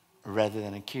rather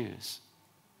than accuse.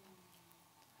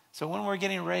 So when we're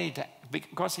getting ready to,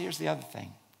 because here's the other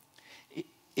thing.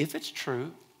 If it's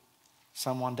true,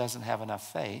 someone doesn't have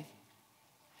enough faith,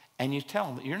 and you tell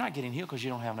them that you're not getting healed because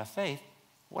you don't have enough faith,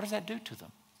 what does that do to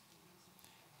them?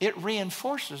 It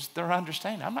reinforces their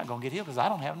understanding. I'm not going to get healed because I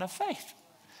don't have enough faith.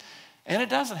 And it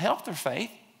doesn't help their faith.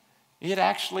 It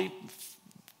actually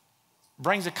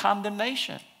brings a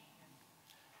condemnation.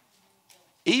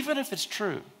 Even if it's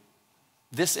true,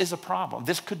 this is a problem.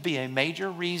 This could be a major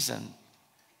reason.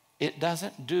 It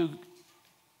doesn't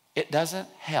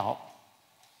help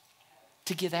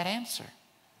to give that answer.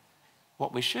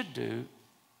 What we should do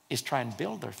is try and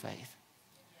build their faith.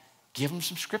 Give them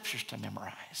some scriptures to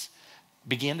memorize.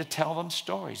 Begin to tell them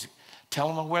stories.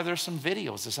 Tell them where there's some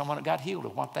videos of someone that got healed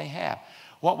of what they have.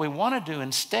 What we want to do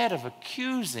instead of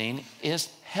accusing is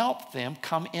help them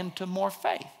come into more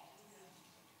faith.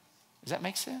 Does that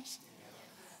make sense?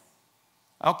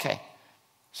 Okay.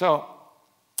 So,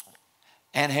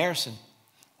 Ann Harrison,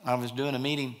 I was doing a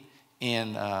meeting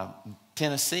in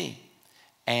Tennessee,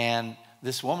 and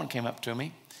this woman came up to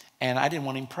me, and I didn't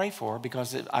want him to pray for her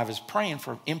because I was praying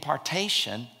for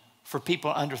impartation for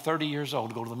people under 30 years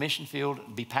old to go to the mission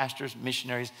field, be pastors,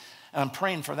 missionaries. And I'm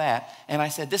praying for that. And I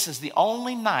said, this is the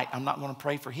only night I'm not going to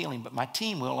pray for healing, but my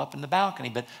team will up in the balcony.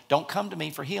 But don't come to me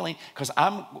for healing because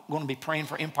I'm going to be praying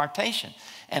for impartation.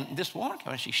 And this woman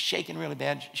came in, she's shaking really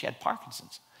bad. She had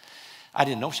Parkinson's. I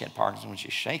didn't know she had Parkinson's when she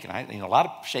was shaking. A lot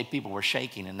of people were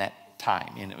shaking in that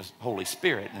time, and it was Holy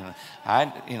Spirit.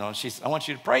 And she said, I want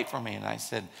you to pray for me. And I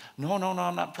said, no,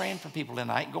 I'm not praying for people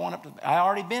tonight. I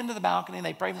already been to the balcony, and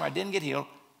they prayed for me. I didn't get healed.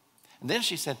 And then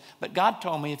she said, but God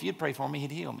told me if you'd pray for me,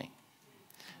 he'd heal me.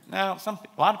 Now,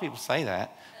 a lot of people say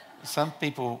that. Some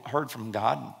people heard from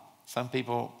God, and some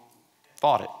people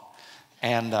thought it.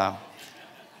 And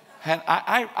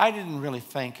I didn't really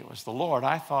think it was the Lord.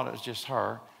 I thought it was just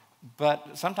her.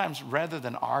 But sometimes rather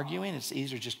than arguing, it's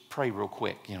easier to just pray real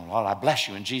quick. Lord, I bless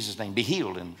you in Jesus' name. Be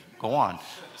healed and go on.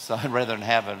 So rather than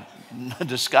have a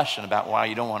discussion about why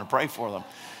you don't want to pray for them.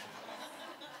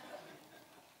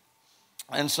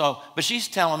 And so, but she's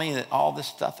telling me that all this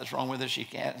stuff that's wrong with her, she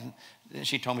can't. And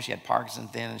she told me she had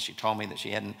Parkinson's then, and she told me that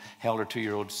she hadn't held her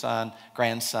 2-year-old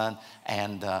grandson,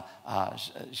 and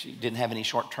she didn't have any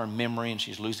short-term memory, and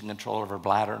she's losing control of her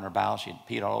bladder and her bowels. She had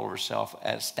peed all over herself,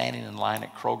 standing in line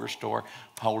at Kroger store,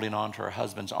 holding on to her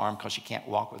husband's arm because she can't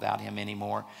walk without him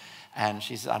anymore. And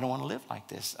she said, I don't want to live like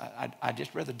this. I'd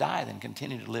just rather die than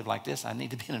continue to live like this. I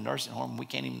need to be in a nursing home, and we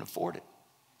can't even afford it.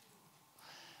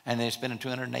 And they're spending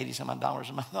 $280-some-odd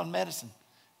a month on medicine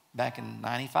back in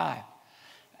 95.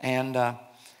 And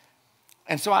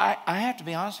so I have to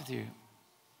be honest with you.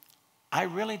 I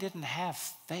really didn't have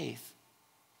faith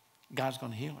God's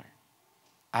going to heal her.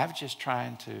 I was just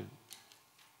trying to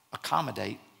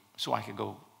accommodate so I could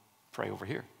go pray over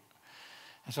here.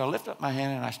 And so I lifted up my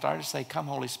hand and I started to say, come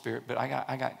Holy Spirit. But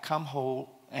I got come whole,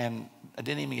 and I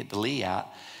didn't even get the Lee out.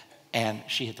 And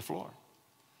she hit the floor.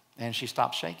 And she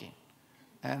stopped shaking.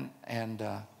 And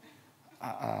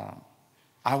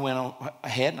I went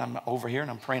ahead, and I'm over here,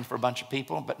 and I'm praying for a bunch of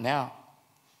people. But now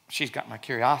she's got my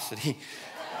curiosity.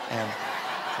 and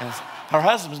her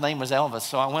husband's name was Elvis,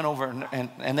 so I went over,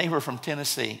 and they were from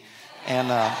Tennessee.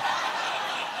 And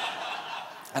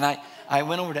I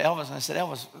went over to Elvis, and I said,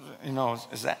 Elvis,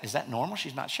 is that normal?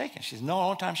 She's not shaking. She said, no, the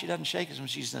only time she doesn't shake is when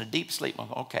she's in a deep sleep. I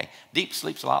go, okay, deep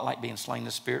sleep's a lot like being slain in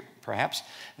the spirit, perhaps,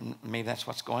 and maybe that's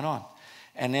what's going on.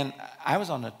 And then I was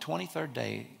on the 23rd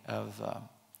day of a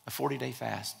 40-day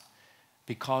fast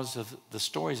because of the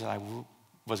stories that I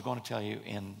was going to tell you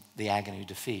in the Agony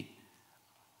Defeat.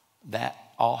 That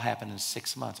all happened in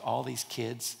 6 months. All these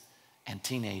kids and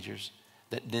teenagers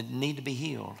that didn't need to be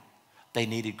healed, they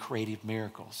needed creative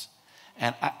miracles.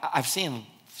 And I've seen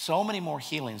so many more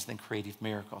healings than creative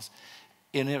miracles.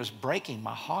 And it was breaking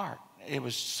my heart. It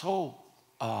was so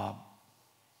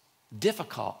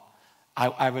difficult.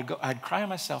 I'd cry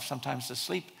myself sometimes to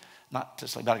sleep, not to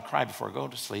sleep, but I'd cry before I go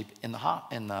to sleep in the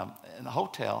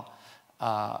hotel,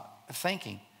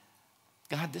 thinking,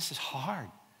 God, this is hard.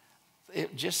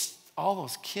 It just all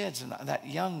those kids and that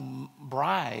young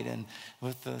bride and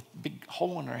with the big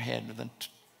hole in her head with the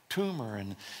tumor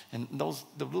and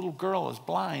the little girl is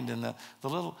blind and the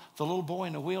little boy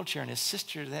in a wheelchair and his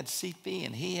sister had CP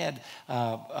and he had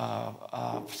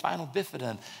spinal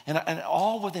bifida and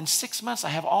all within 6 months I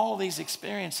have all these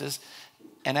experiences,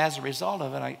 and as a result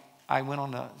of it I went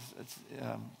on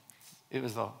it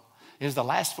was the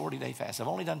last 40-day fast. I've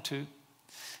only done 2,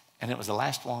 and it was the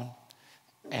last one.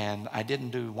 And I didn't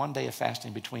do 1 day of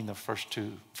fasting between the first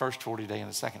 40 day and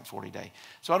the second 40 day.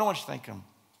 So I don't want you to think I'm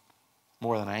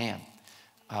more than I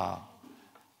am.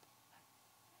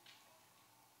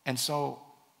 And so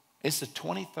it's the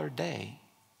 23rd day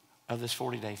of this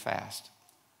 40-day fast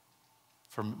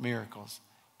for miracles.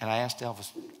 And I asked Elvis,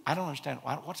 I don't understand,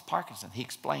 what's Parkinson? He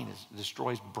explained it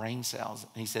destroys brain cells.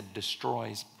 And he said,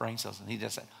 destroys brain cells. And he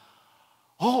just said,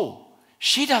 oh,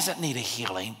 she doesn't need a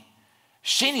healing.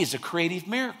 She needs a creative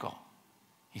miracle.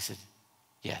 He said,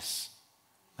 yes,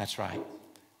 that's right.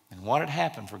 And what had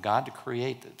happened for God to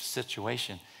create the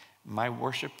situation, my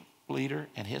worship leader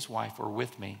and his wife were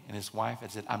with me. And his wife had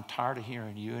said, I'm tired of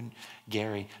hearing you and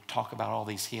Gary talk about all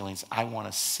these healings. I want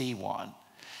to see one.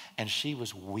 And she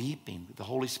was weeping. The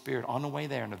Holy Spirit on the way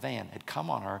there in the van had come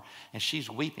on her, and she's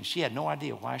weeping. She had no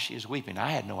idea why she was weeping.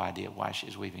 I had no idea why she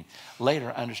was weeping.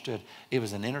 Later I understood it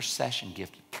was an intercession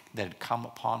gift that had come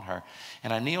upon her.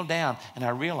 And I kneeled down, and I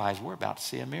realized we're about to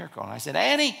see a miracle. And I said,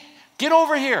 Annie, get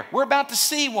over here. We're about to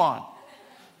see one.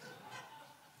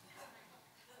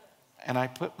 And I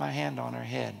put my hand on her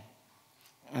head,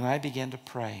 and I began to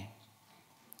pray.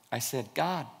 I said,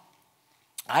 God,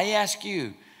 I ask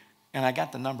you. And I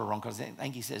got the number wrong because I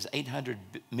think he says 800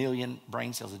 million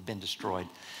brain cells had been destroyed.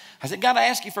 I said, God, I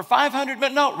ask you for 500,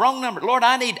 but no, wrong number. Lord,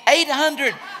 I need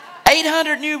 800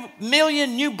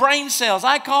 million new brain cells.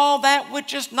 I call that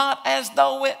which is not as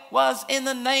though it was in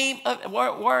the name of,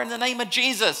 were in the name of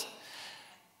Jesus.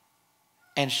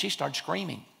 And she started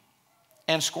screaming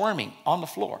and squirming on the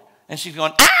floor. And she's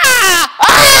going,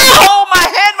 oh, my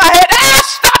head,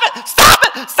 stop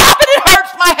it, it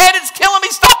hurts, my head is killing me,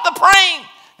 stop the praying.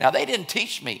 Now, they didn't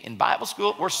teach me in Bible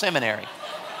school or seminary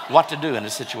what to do in a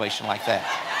situation like that.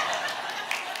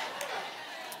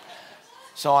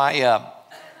 So I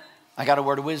got a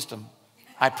word of wisdom.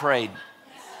 I prayed.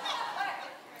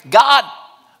 God,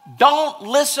 don't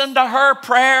listen to her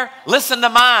prayer. Listen to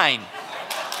mine.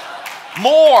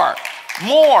 More.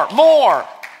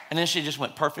 And then she just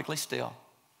went perfectly still.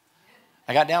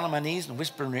 I got down on my knees and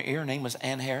whispered in her ear. Her name was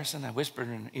Ann Harrison. I whispered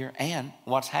in her ear, Ann,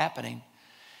 what's happening?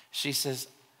 She says,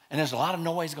 and there's a lot of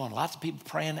noise going, lots of people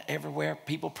praying everywhere,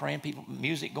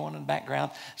 music going in the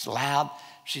background. It's loud.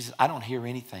 She says, I don't hear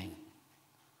anything.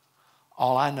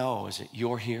 All I know is that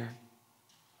you're here,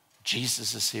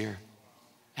 Jesus is here,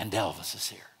 and Elvis is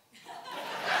here.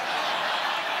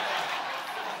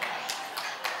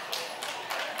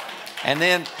 And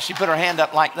then she put her hand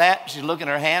up like that. She's looking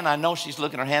at her hand. I know she's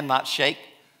looking at her hand, not shake.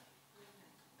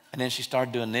 And then she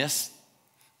started doing this.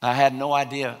 I had no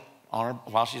idea on her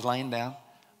while she's laying down.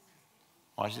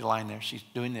 While she's lying there, she's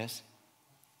doing this.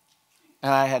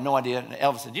 And I had no idea. And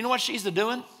Elvis said, do you know what she's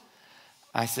doing?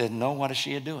 I said, no, what is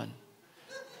she doing?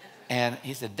 And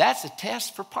he said, that's a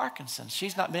test for Parkinson's.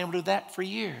 She's not been able to do that for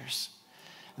years.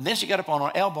 And then she got up on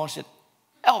her elbow and said,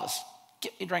 Elvis,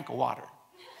 get me a drink of water.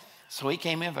 So he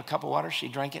came in with a cup of water. She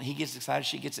drank it. He gets excited.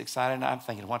 She gets excited. And I'm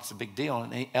thinking, what's the big deal?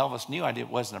 And Elvis knew I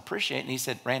wasn't appreciating. And he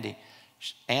said, Randy,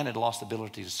 Ann had lost the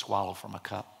ability to swallow from a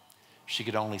cup. She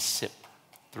could only sip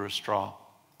through a straw.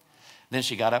 Then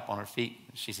she got up on her feet.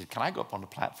 She said, can I go up on the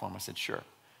platform? I said, sure.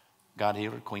 God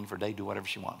healed her, queen for a day, do whatever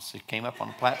she wants. She came up on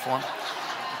the platform.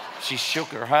 She shook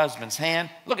her husband's hand.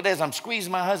 Look at this, I'm squeezing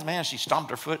my husband's hand. She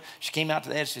stomped her foot. She came out to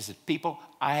the edge. She said, people,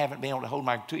 I haven't been able to hold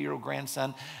my 2-year-old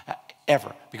grandson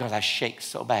ever because I shake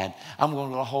so bad. I'm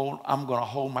going to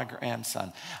hold my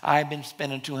grandson. I've been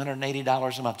spending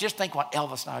 $280 a month. Just think what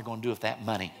Elvis and I are going to do with that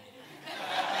money.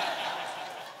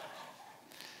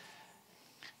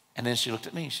 And then she looked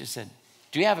at me. She said,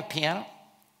 do you have a piano?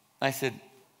 I said,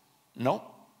 no,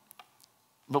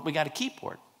 but we got a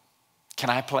keyboard. Can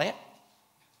I play it?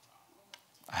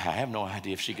 I have no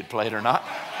idea if she could play it or not.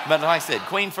 But I said,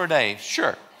 queen for a day,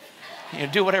 sure.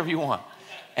 Do whatever you want.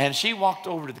 And she walked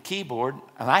over to the keyboard,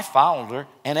 and I followed her,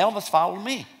 and Elvis followed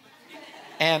me.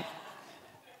 And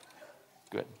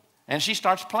good. And she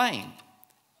starts playing,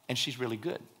 and she's really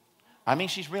good. I mean,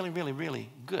 she's really, really, really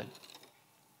good.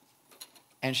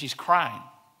 And she's crying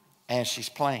as she's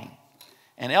playing.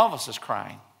 And Elvis is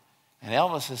crying. And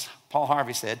Elvis, as Paul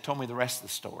Harvey said, told me the rest of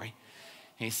the story.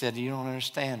 He said, you don't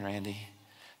understand, Randy.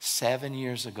 7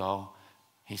 years ago,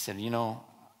 he said, you know,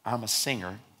 I'm a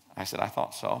singer. I said, I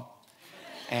thought so.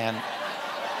 And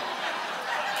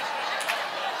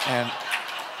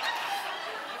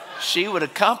she would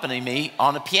accompany me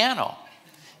on the piano.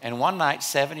 And one night,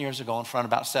 7 years ago, in front of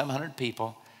about 700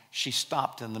 people, she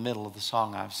stopped in the middle of the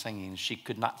song I was singing. She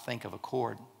could not think of a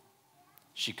chord.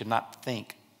 She could not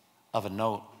think of a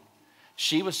note.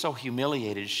 She was so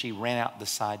humiliated, she ran out the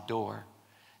side door.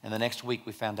 And the next week,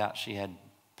 we found out she had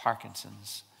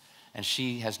Parkinson's. And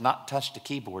she has not touched a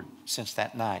keyboard since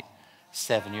that night,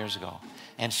 7 years ago.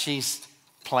 And she's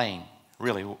playing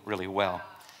really, really well.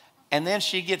 And then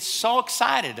she gets so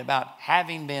excited about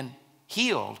having been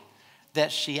healed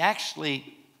that she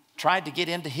actually tried to get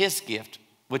into his gift,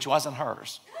 which wasn't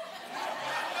hers.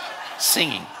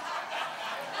 Singing.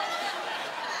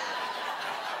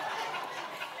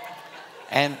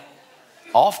 And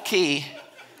off key,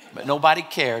 but nobody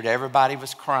cared. Everybody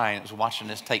was crying. It was watching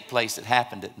this take place. It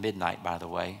happened at midnight, by the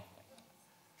way.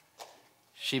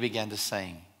 She began to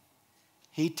sing.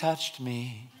 He touched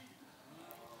me.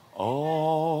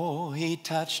 Oh, he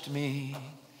touched me.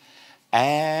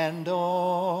 And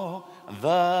oh,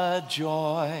 the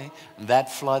joy that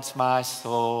floods my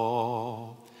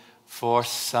soul. For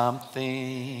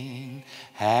something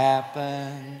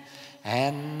happened,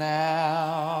 and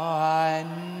now I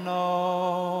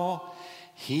know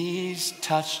he's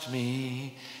touched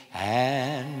me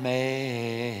and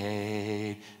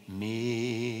made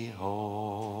me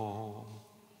whole.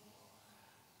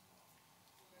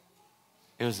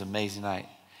 It was an amazing night.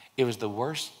 It was the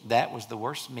worst, that was the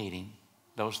worst meeting,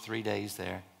 those 3 days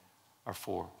there, or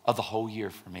 4, of the whole year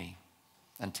for me,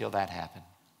 until that happened.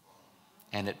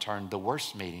 And it turned the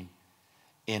worst meeting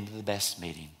into the best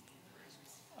meeting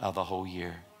of the whole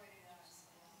year.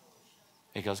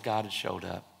 Because God had showed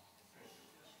up.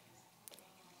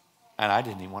 And I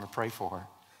didn't even want to pray for her.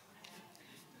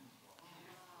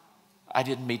 I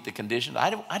didn't meet the conditions.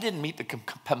 I didn't meet the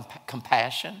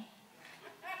compassion.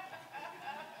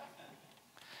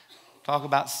 Talk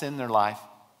about sin in their life.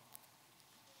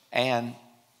 And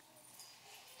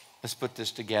let's put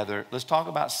this together. Let's talk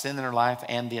about sin in their life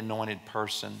and the anointed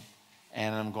person.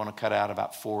 And I'm going to cut out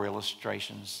about 4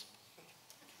 illustrations.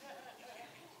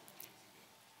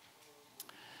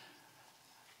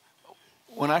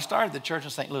 When I started the church in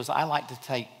St. Louis,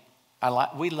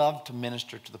 we love to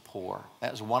minister to the poor.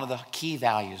 That was one of the key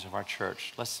values of our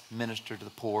church. Let's minister to the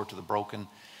poor, to the broken.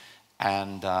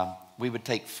 And we would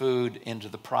take food into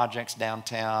the projects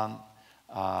downtown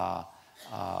that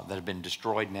have been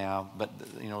destroyed now, but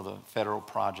the federal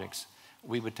projects.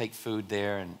 We would take food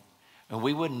there, and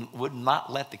we would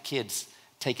not let the kids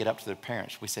take it up to their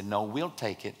parents. We said, no, we'll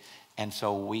take it. And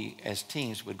so we, as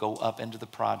teens, would go up into the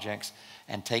projects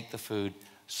and take the food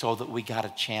so that we got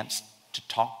a chance to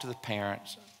talk to the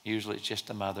parents, usually it's just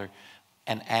a mother,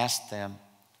 and ask them,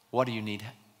 what do you need?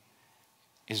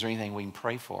 Is there anything we can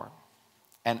pray for?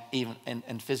 And even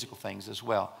and physical things as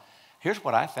well. Here's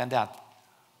what I found out.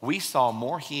 We saw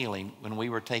more healing when we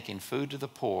were taking food to the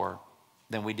poor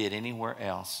than we did anywhere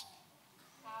else.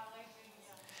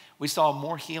 We saw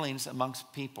more healings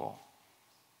amongst people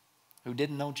who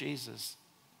didn't know Jesus,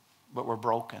 but were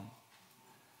broken.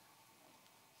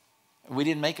 We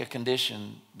didn't make a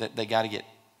condition that they got to get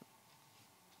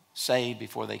saved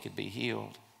before they could be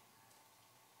healed.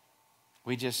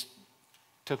 We just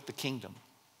took the kingdom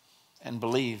and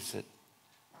believed that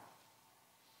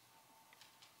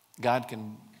God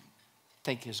can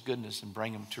take his goodness and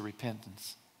bring them to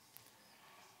repentance.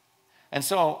 And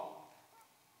so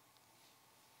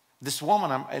this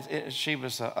woman, she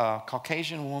was a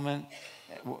Caucasian woman.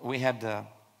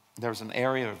 There was an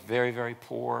area of very, very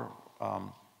poor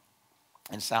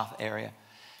in South area.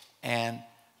 And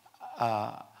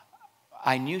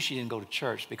I knew she didn't go to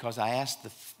church because I asked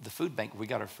the food bank we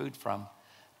got our food from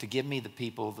to give me the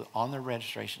people on their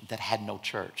registration that had no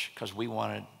church, because we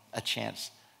wanted a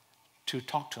chance to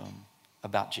talk to them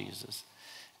about Jesus.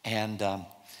 And so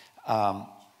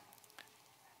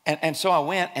I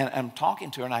went and I'm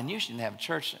talking to her, and I knew she didn't have a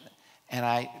church. And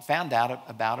I found out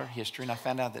about her history, and I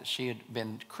found out that she had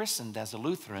been christened as a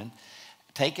Lutheran,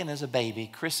 taken as a baby,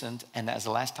 christened, and that was the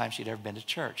last time she'd ever been to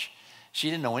church. She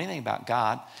didn't know anything about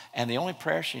God, and the only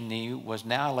prayer she knew was,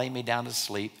 now lay me down to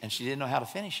sleep, and she didn't know how to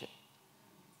finish it.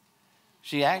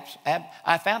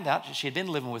 I found out that she had been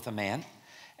living with a man,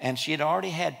 and she had already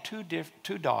had two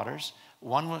daughters.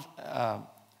 One was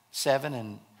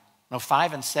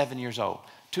 5 and 7 years old.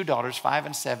 Two daughters, 5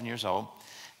 and 7 years old.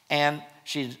 And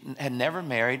she had never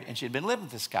married, and she had been living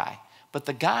with this guy. But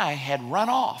the guy had run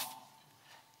off,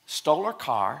 stole her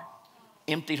car,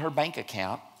 emptied her bank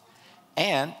account,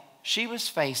 and she was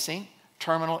facing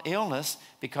terminal illness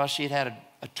because she had had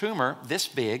a tumor this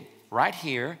big right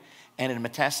here, and it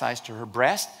metastasized to her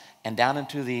breast and down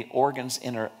into the organs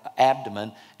in her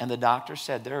abdomen. And the doctor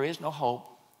said, there is no hope.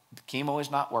 The chemo is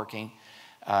not working.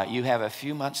 You have a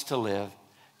few months to live.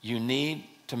 You need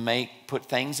to put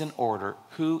things in order.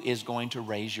 Who is going to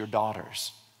raise your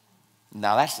daughters?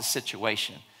 Now, that's the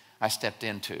situation I stepped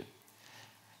into.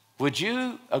 Would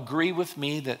you agree with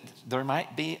me that there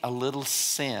might be a little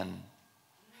sin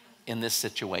in this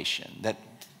situation, that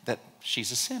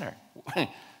she's a sinner?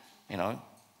 You know,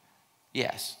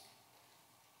 yes,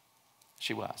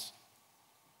 she was.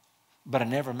 But I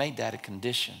never made that a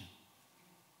condition,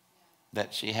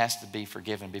 that she has to be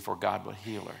forgiven before God will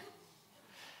heal her.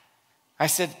 I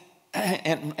said,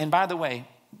 and by the way,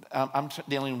 I'm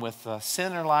dealing with sin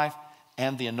in her life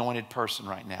and the anointed person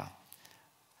right now.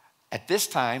 At this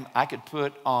time, I could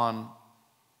put on,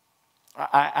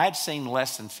 I'd seen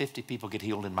less than 50 people get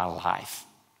healed in my life.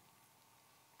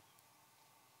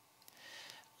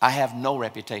 I have no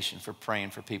reputation for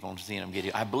praying for people and seeing them get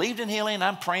healed. I believed in healing.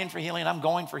 I'm praying for healing. I'm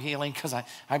going for healing because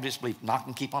I just believe knock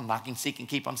and keep on knocking, seek and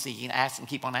keep on seeking, ask and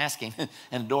keep on asking,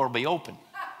 and the door will be open.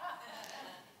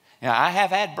 Now, I have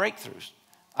had breakthroughs.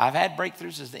 I've had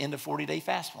breakthroughs at the end of 40-day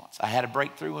fast once. I had a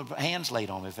breakthrough with hands laid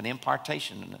on me, with an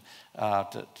impartation,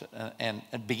 and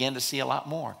began to see a lot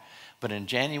more. But in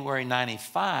January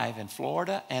 95 in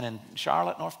Florida and in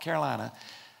Charlotte, North Carolina,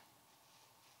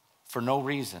 for no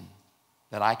reason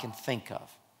that I can think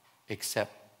of,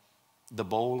 except the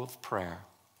bowl of prayer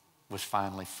was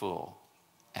finally full.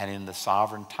 And in the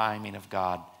sovereign timing of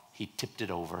God, he tipped it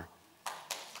over.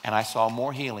 And I saw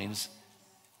more healings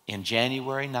in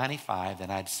January 95 than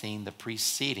I'd seen the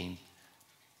preceding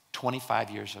 25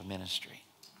 years of ministry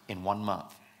in 1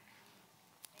 month.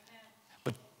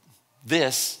 But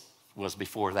this was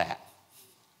before that.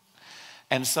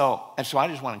 And so I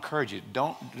just want to encourage you,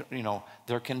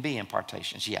 there can be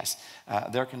impartations, yes.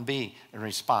 There can be a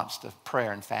response to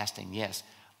prayer and fasting, yes.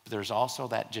 But there's also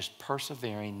that just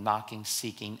persevering, knocking,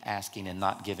 seeking, asking, and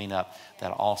not giving up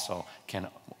that also can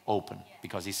open,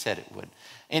 because he said it would.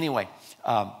 Anyway,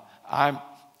 I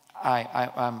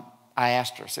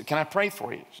asked her, I said, can I pray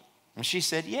for you? And she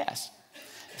said, yes.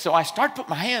 So I started putting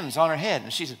my hands on her head,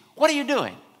 and she said, what are you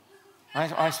doing?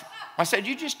 I said,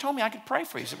 you just told me I could pray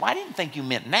for you. She said, well, I didn't think you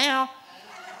meant now.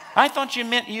 I thought you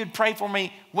meant you'd pray for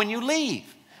me when you leave.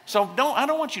 So I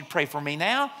don't want you to pray for me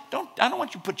now. I don't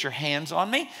want you to put your hands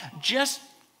on me. Just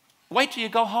wait till you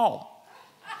go home.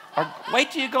 Or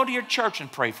wait till you go to your church and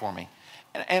pray for me.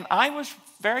 And I was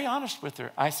very honest with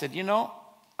her. I said,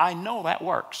 I know that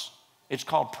works. It's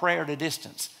called prayer at a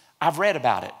distance. I've read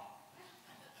about it.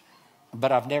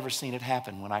 But I've never seen it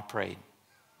happen when I prayed.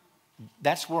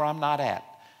 That's where I'm not at.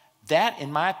 That,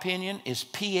 in my opinion, is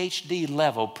PhD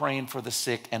level praying for the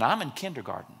sick, and I'm in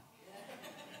kindergarten.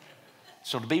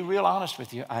 So to be real honest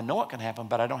with you, I know it can happen,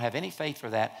 but I don't have any faith for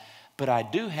that. But I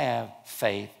do have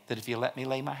faith that if you let me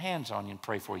lay my hands on you and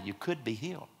pray for you, you could be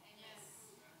healed.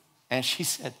 And she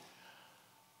said,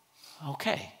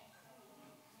 okay.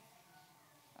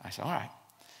 I said, all right.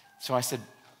 So I said,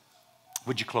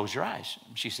 would you close your eyes?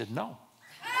 She said, no.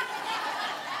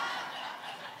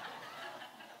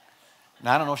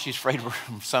 Now, I don't know if she's afraid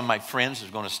some of my friends is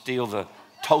going to steal the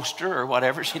toaster or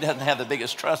whatever. She doesn't have the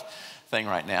biggest trust thing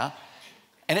right now.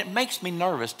 And it makes me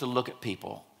nervous to look at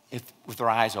people with their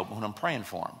eyes open when I'm praying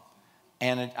for them.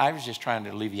 And I was just trying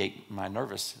to alleviate my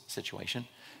nervous situation.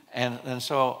 And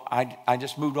so I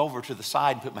just moved over to the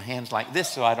side and put my hands like this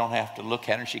so I don't have to look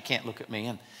at her and she can't look at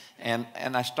me. And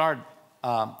I started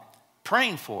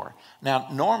praying for her. Now,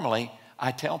 normally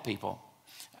I tell people,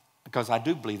 because I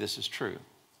do believe this is true,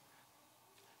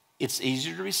 it's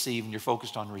easier to receive when you're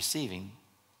focused on receiving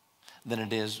than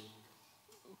it is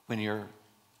when you're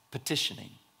petitioning.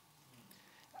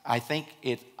 I've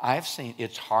seen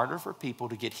it's harder for people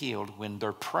to get healed when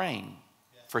they're praying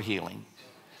for healing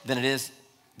than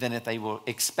if they will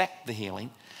expect the healing.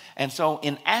 And so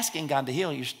in asking God to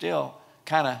heal, you're still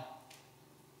kind of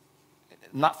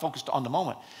not focused on the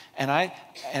moment. And I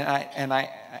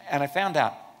found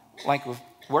out, like with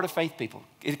word of faith people,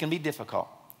 it can be difficult.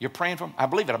 You're praying for them. I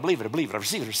believe it. I receive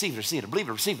it. I believe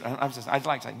it. I'd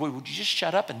like to say, boy, would you just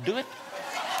shut up and do it?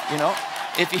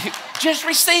 If you just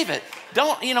receive it.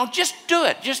 Don't, just do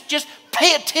it. Just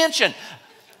pay attention.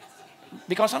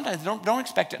 Because sometimes don't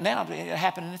expect it now to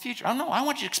happen in the future. Oh, no, I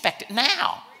want you to expect it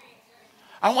now.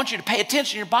 I want you to pay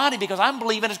attention to your body because I'm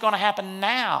believing it's going to happen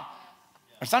now.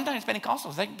 Or sometimes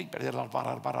Pentecostals, they can be,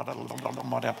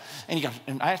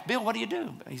 and I asked Bill, what do you do?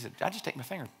 He said, I just take my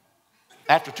finger.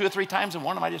 After 2 or 3 times in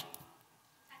one of them, I just.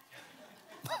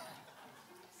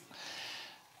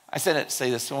 I said, say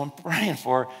this, so I'm praying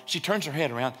for her. She turns her head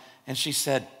around and she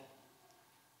said,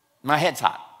 my head's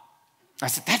hot. I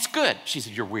said, that's good. She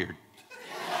said, you're weird.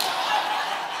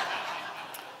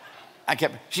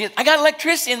 She said, I got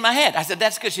electricity in my head. I said,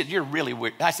 that's good. She said, you're really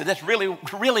weird. I said, that's really,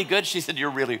 really good. She said,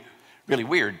 you're really, really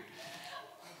weird.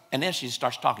 And then she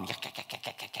starts talking.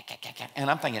 And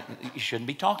I'm thinking, you shouldn't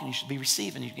be talking. You should be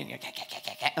receiving.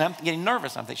 And I'm getting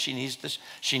nervous. I'm thinking,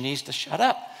 she needs to shut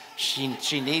up.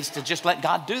 She needs to just let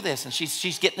God do this. And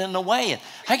she's getting in the way. And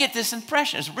I get this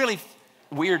impression. It's a really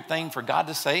weird thing for God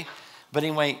to say. But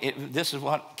anyway, this is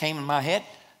what came in my head.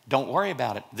 Don't worry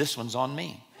about it. This one's on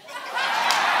me.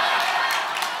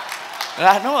 And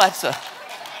I know that's an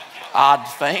odd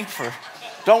thing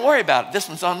don't worry about it. This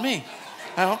one's on me.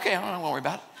 Okay, I don't worry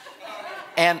about it.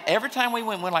 And every time we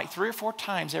went like 3 or 4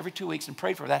 times every 2 weeks and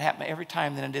prayed for her. That happened every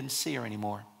time. Then I didn't see her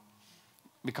anymore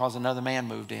because another man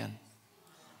moved in.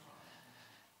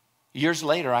 Years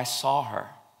later, I saw her.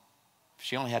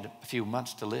 She only had a few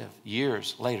months to live.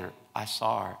 Years later, I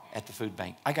saw her at the food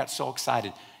bank. I got so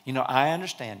excited. You know, I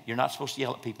understand you're not supposed to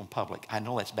yell at people in public. I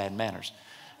know that's bad manners.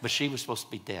 But she was supposed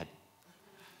to be dead.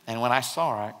 And when I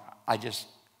saw her, I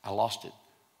lost it.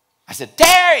 I said,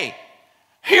 Terry,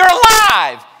 you're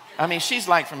alive. I mean, she's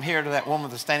like from here to that woman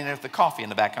that's standing there with the coffee in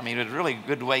the back. I mean, it was really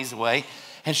good ways away.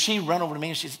 And she ran over to me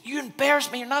and she said, you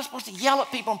embarrassed me. You're not supposed to yell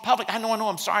at people in public. I know,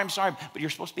 I'm sorry. But you're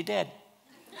supposed to be dead.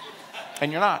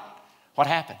 And you're not. What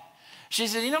happened? She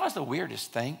said, you know what's the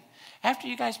weirdest thing? After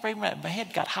you guys prayed, my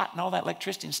head got hot and all that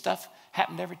electricity and stuff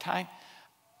happened every time.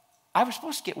 I was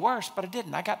supposed to get worse, but I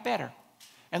didn't. I got better.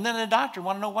 And then the doctor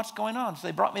wanted to know what's going on. So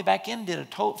they brought me back in, did a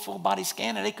full body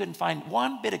scan, and they couldn't find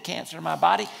one bit of cancer in my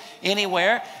body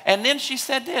anywhere. And then she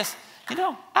said this, you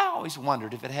know, I always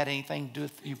wondered if it had anything to do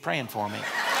with you praying for me.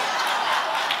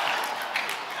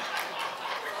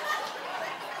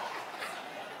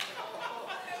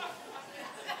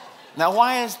 Now,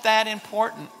 why is that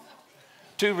important?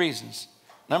 2 reasons.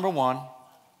 Number 1,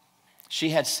 she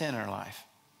had sin in her life.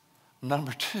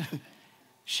 Number 2,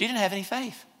 she didn't have any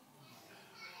faith.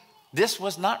 This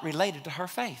was not related to her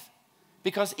faith.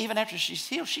 Because even after she's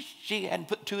healed, she hadn't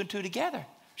put 2 and 2 together.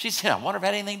 She said, I wonder if it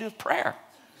had anything to do with prayer.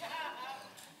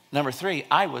 Number 3,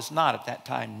 I was not at that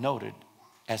time noted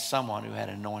as someone who had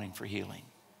an anointing for healing.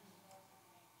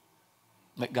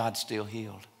 But God still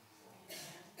healed.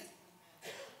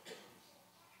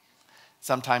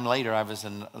 Sometime later, I was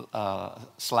in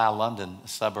Slough, London,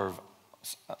 Slough,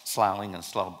 England,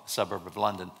 suburb of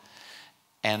London.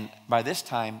 And by this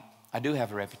time, I do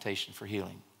have a reputation for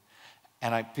healing.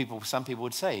 And some people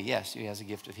would say, yes, he has a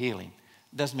gift of healing.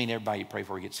 It doesn't mean everybody you pray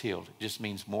for gets healed. It just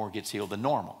means more gets healed than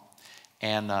normal.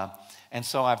 And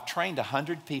so I've trained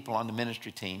 100 people on the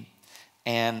ministry team.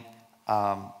 And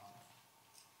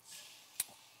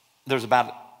there's about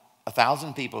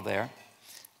 1,000 people there.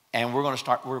 And we're going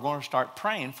to start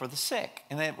praying for the sick.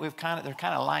 And they're kind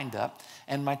of lined up.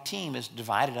 And my team is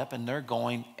divided up and they're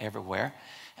going everywhere.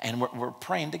 And we're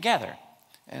praying together.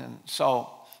 And so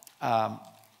I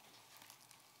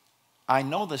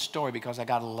know this story because I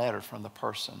got a letter from the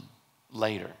person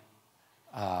later.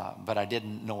 But I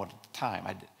didn't know it at the time.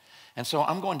 And so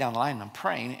I'm going down the line and I'm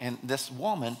praying. And this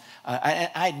woman, I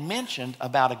had mentioned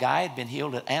about a guy who had been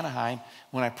healed at Anaheim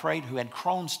when I prayed who had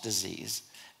Crohn's disease.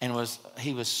 And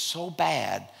he was so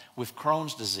bad with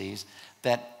Crohn's disease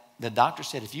that the doctor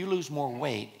said, if you lose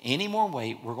any more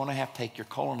weight, we're going to have to take your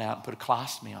colon out and put a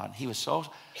colostomy on. He was so,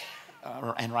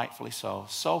 and rightfully so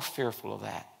fearful of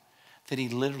that he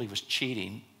literally was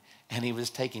cheating. And he was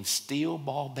taking steel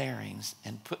ball bearings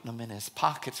and putting them in his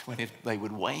pockets when they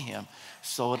would weigh him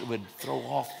so it would throw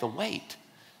off the weight.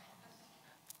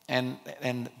 And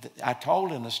I told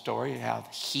him the story how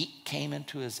heat came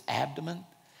into his abdomen.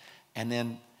 And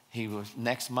then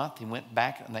next month he went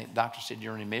back and the doctor said,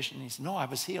 you're in remission. He said, no, I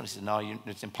was healed. He said, no,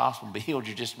 it's impossible to be healed.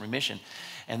 You're just in remission.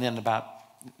 And then about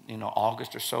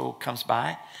August or so comes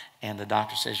by and the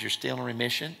doctor says, you're still in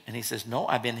remission. And he says, no,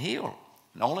 I've been healed.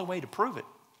 The only way to prove it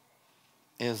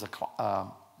is a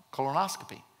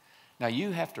colonoscopy. Now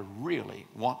you have to really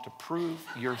want to prove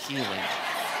your healing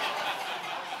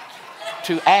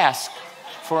to ask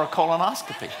for a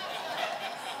colonoscopy.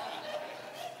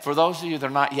 For those of you that are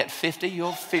not yet 50,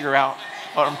 you'll figure out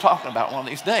what I'm talking about one of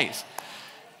these days.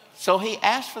 So he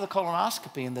asked for the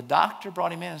colonoscopy, and the doctor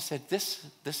brought him in and said, this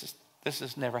is this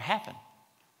has never happened.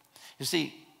 You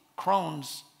see,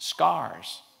 Crohn's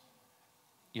scars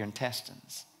your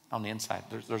intestines on the inside.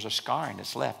 There's a scarring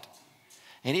that's left.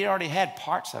 And he already had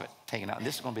parts of it taken out. And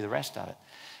this is going to be the rest of it.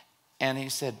 And he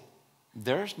said,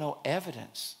 there's no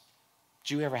evidence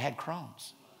that you ever had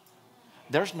Crohn's.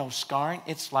 There's no scarring.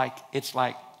 It's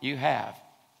like you have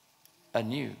a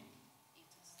new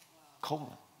colon.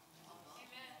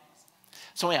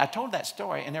 So I told that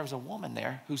story, and there was a woman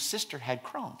there whose sister had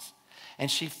Crohn's.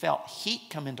 And she felt heat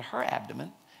come into her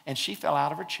abdomen, and she fell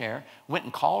out of her chair, went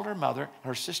and called her mother.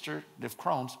 Her sister of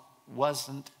Crohn's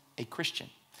wasn't a Christian.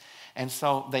 And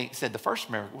so they said the first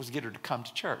miracle was to get her to come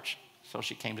to church. So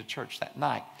she came to church that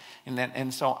night.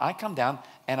 And so I come down,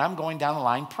 and I'm going down the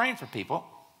line praying for people.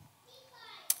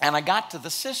 And I got to the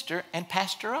sister and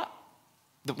passed her up,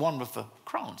 the one with the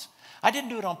Crohn's. I didn't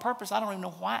do it on purpose. I don't even know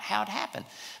how it happened.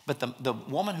 But the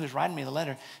woman who's writing me the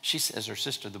letter, she says, her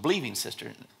sister, the believing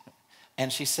sister,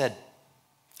 and she said,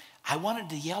 I wanted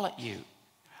to yell at you,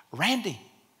 Randy,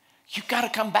 you got to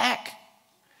come back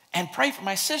and pray for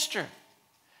my sister.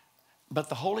 But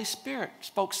the Holy Spirit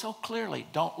spoke so clearly,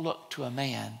 don't look to a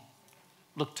man,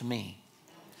 look to me.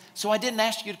 So I didn't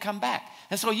ask you to come back.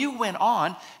 And so you went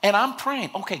on, and I'm praying,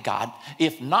 okay, God,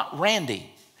 if not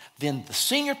Randy, then the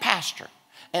senior pastor.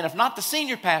 And if not the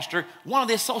senior pastor, one of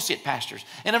the associate pastors.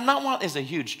 And if not one, is a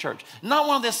huge church. Not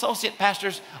one of the associate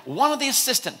pastors, one of the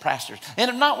assistant pastors. And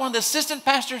if not one of the assistant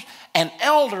pastors, an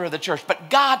elder of the church. But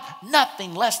God,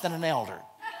 nothing less than an elder.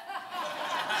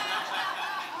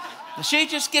 And she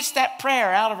just gets that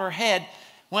prayer out of her head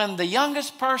when the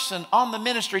youngest person on the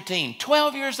ministry team,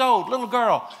 12 years old, little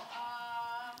girl,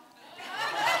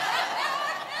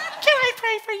 can I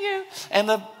pray for you? And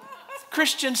the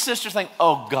Christian sister think,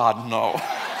 oh God, no.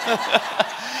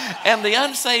 And the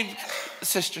unsaved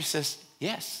sister says,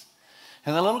 yes.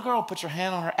 And the little girl puts her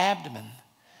hand on her abdomen,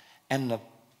 and the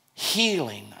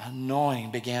healing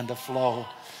anointing began to flow.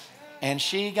 And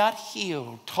she got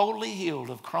healed, totally healed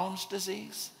of Crohn's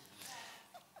disease.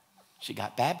 She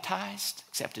got baptized,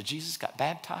 accepted Jesus, got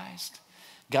baptized,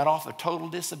 got off a total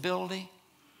disability,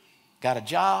 got a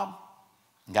job,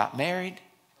 got married,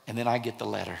 and then I get the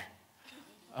letter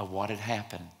of what had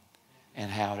happened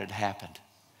and how it had happened.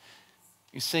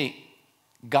 You see,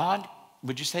 God,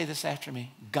 would you say this after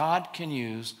me? God can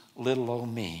use little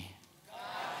old me. God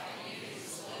can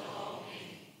use little old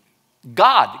me.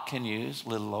 God can use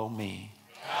little old me.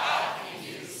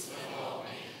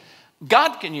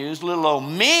 God can use little old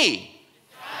me.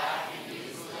 God can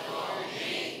use little old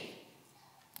me.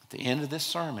 At the end of this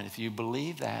sermon, if you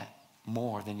believe that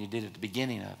more than you did at the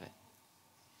beginning of it,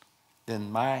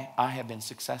 then I have been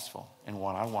successful in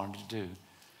what I wanted to do,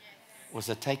 was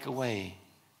to take away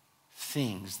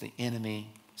things the enemy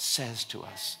says to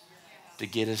us to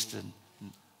get us to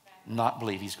not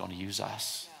believe he's going to use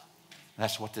us.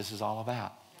 That's what this is all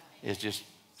about. It's just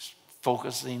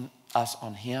focusing us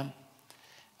on him,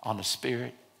 on the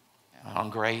Spirit, and on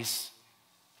grace.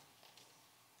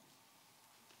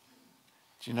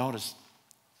 Do you notice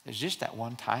there's just that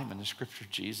one time in the scripture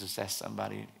Jesus asked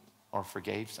somebody or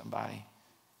forgave somebody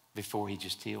before he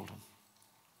just healed them.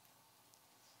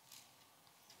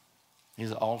 He's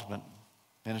the ultimate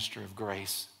minister of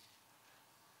grace.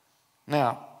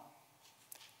 Now,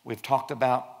 we've talked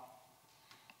about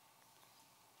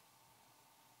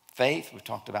faith. We've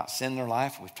talked about sin in their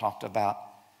life. We've talked about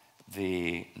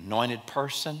the anointed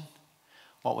person.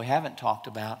 What we haven't talked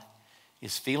about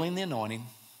is feeling the anointing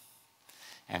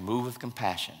and move with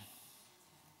compassion.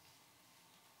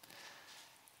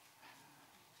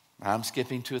 I'm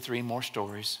skipping 2 or 3 more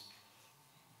stories.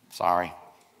 Sorry.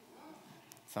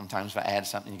 Sometimes if I add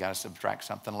something, you got to subtract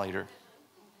something later.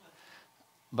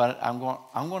 But I'm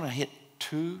going to hit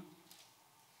 2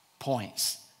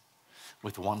 points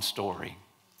with one story.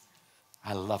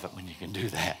 I love it when you can do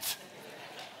that.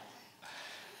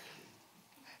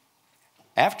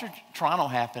 After Toronto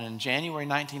happened in January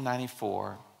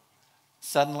 1994,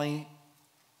 suddenly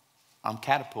I'm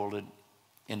catapulted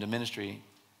into ministry.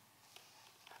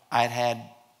 I'd had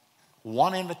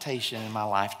one invitation in my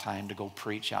lifetime to go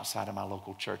preach outside of my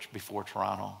local church before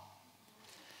Toronto.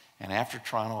 And after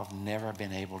Toronto, I've never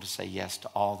been able to say yes to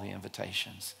all the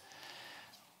invitations.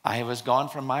 I was gone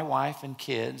from my wife and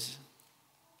kids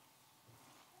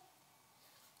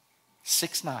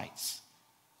 6 nights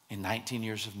in 19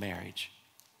 years of marriage.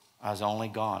 I was only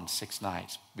gone 6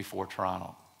 nights before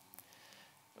Toronto.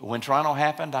 When Toronto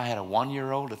happened, I had a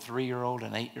 1-year-old, a 3-year-old,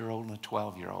 an 8-year-old, and a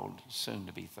 12-year-old, soon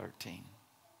to be 13.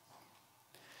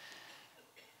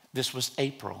 This was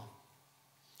April.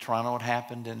 Toronto had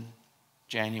happened in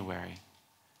January.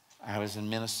 I was in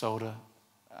Minnesota.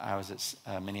 I was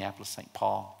at Minneapolis, St.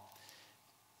 Paul.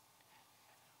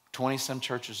 20-some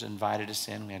churches invited us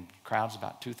in. We had crowds,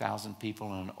 about 2,000 people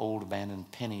in an old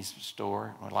abandoned Penny's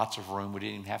store. With lots of room. We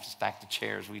didn't even have to stack the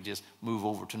chairs. We just move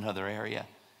over to another area.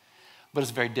 But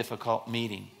it's a very difficult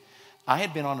meeting. I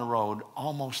had been on the road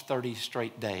almost 30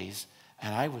 straight days,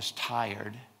 and I was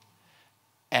tired,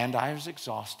 and I was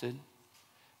exhausted,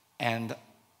 and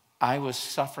I was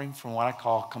suffering from what I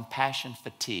call compassion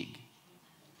fatigue.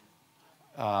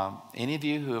 Any of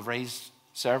you who have raised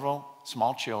several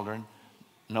small children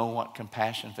know what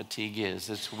compassion fatigue is.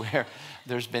 It's where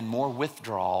there's been more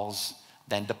withdrawals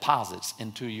than deposits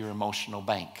into your emotional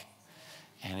bank.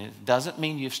 And it doesn't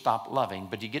mean you've stopped loving,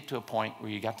 but you get to a point where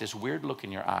you got this weird look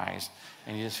in your eyes,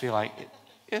 and you just feel like,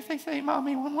 if they say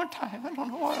mommy one more time, I don't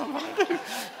know what I'm going to do.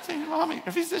 Say mommy.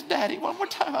 If he says daddy one more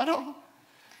time, I don't know.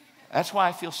 That's why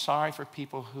I feel sorry for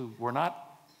people who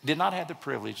did not have the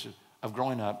privilege of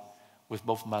growing up with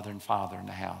both mother and father in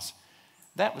the house.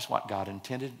 That was what God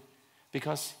intended,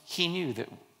 because he knew that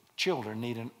children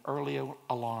need an early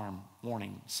alarm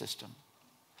warning system.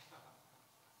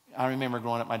 I remember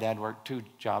growing up, my dad worked 2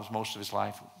 jobs most of his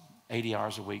life, 80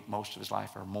 hours a week, most of his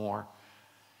life or more.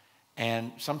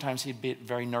 And sometimes he'd be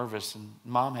very nervous. And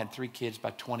mom had 3 kids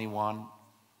by 21,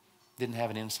 didn't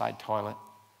have an inside toilet.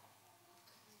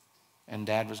 And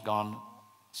dad was gone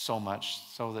so much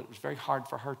so that it was very hard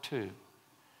for her too.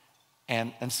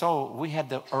 And so we had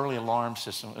the early alarm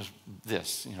system. It was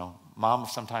this, mom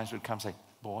sometimes would come and say,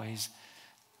 boys,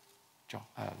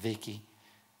 Vicky,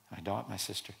 my daughter, my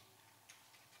sister,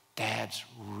 Dad's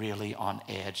really on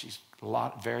edge. He's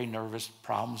very nervous,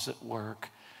 problems at work.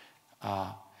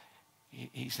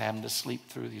 He's having to sleep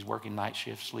through. He's working night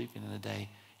shifts, sleeping in the day.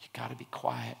 You got to be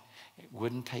quiet. It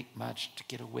wouldn't take much to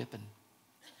get a whipping.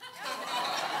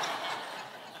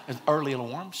 An early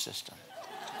alarm system.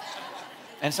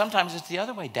 And sometimes it's the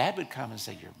other way. Dad would come and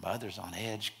say, your mother's on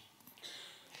edge.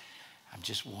 I'm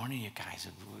just warning you guys,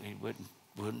 it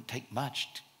wouldn't take much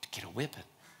to get a whipping.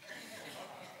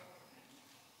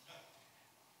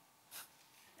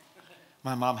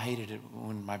 My mom hated it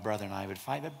when my brother and I would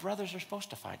fight, but brothers are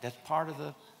supposed to fight. That's part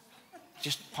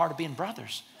of being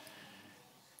brothers.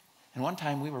 And one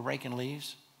time we were raking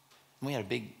leaves, and we had a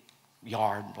big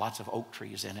yard, lots of oak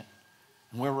trees in it.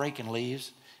 And we were raking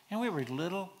leaves, and we were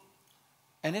little,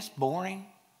 and it's boring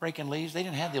raking leaves. They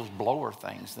didn't have those blower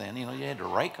things then, you had to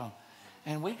rake them.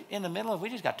 And we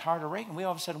just got tired of raking.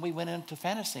 All of a sudden we went into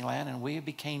fantasy land, and we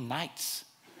became knights.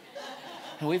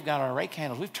 And we've got our rake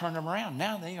handles. We've turned them around.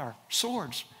 Now they are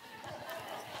swords.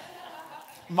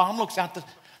 Mom looks out the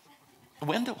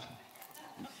window,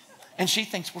 and she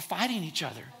thinks we're fighting each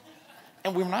other.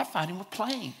 And we're not fighting, we're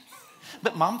playing.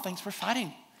 But Mom thinks we're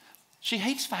fighting. She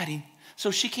hates fighting.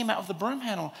 So she came out with the broom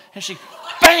handle, and she,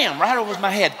 bam, right over my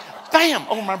head. Bam,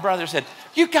 over my brother's head.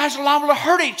 You guys are liable to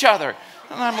hurt each other.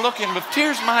 And I'm looking with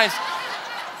tears in my eyes.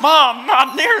 Mom,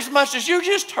 not near as much as you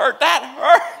just hurt. That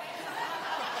hurt.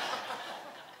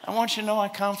 I want you to know I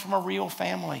come from a real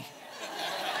family.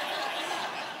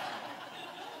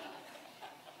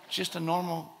 Just a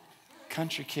normal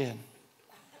country kid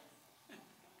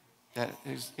that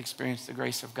has experienced the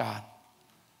grace of God.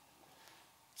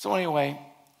 So anyway,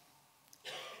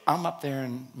 I'm up there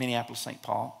in Minneapolis, St.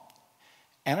 Paul,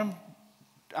 and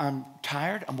I'm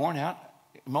tired, I'm worn out,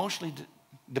 emotionally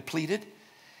depleted,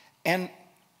 and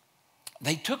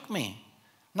they took me,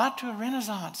 not to a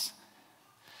Renaissance.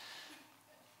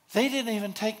 They didn't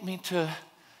even take me to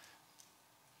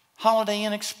Holiday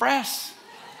Inn Express.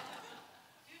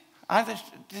 I just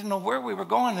didn't know where we were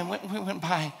going, and we went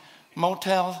by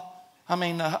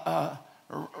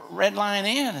Red Lion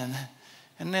Inn,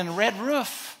 and then Red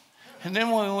Roof. And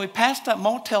then when we passed up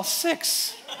Motel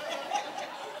 6,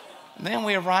 and then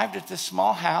we arrived at this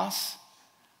small house.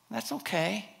 That's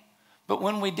okay. But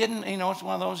when we didn't, it's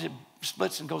one of those, it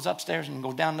splits and goes upstairs and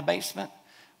goes down the basement.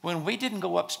 When we didn't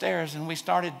go upstairs and we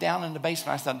started down in the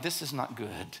basement, I thought, this is not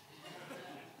good.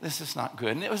 This is not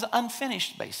good. And it was an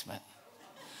unfinished basement.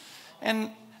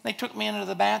 And they took me into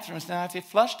the bathroom and said, now, if you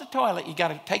flush the toilet, you got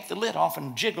to take the lid off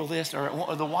and jiggle this,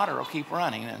 or the water will keep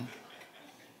running. And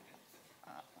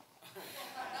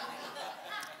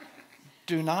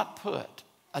do not put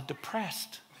a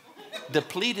depressed,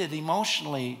 depleted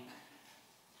emotionally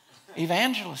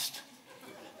evangelist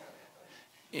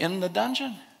in the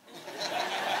dungeon.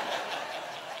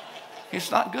 It's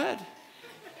not good.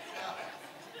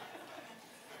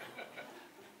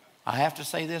 I have to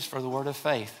say this for the word of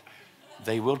faith.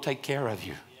 They will take care of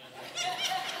you.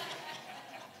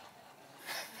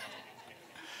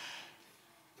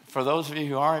 For those of you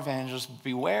who are evangelists,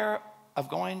 beware of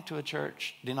going to a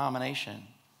church denomination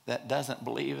that doesn't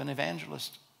believe in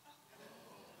evangelists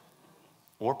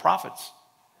or prophets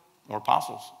or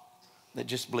apostles that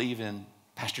just believe in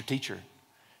pastor teacher,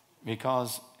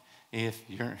 because if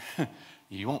you're,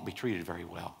 you won't be treated very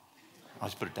well. I'll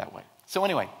just put it that way. So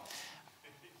anyway,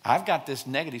 I've got this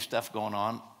negative stuff going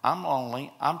on. I'm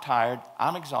lonely, I'm tired,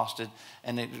 I'm exhausted,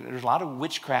 and there's a lot of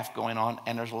witchcraft going on,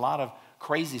 and there's a lot of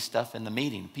crazy stuff in the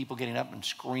meeting. People getting up and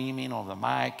screaming over the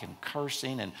mic and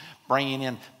cursing and bringing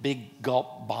in big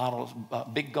gulp bottles,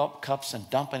 big gulp cups and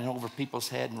dumping it over people's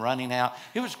head and running out.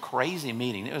 It was a crazy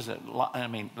meeting. It was a lot, I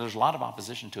mean, there's a lot of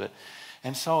opposition to it.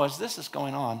 And so as this is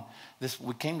going on,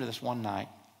 we came to this one night.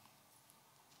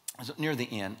 It was near the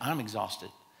end. I'm exhausted.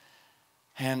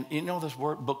 And you know this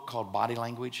book called Body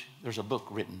Language? There's a book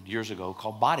written years ago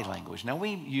called Body Language. Now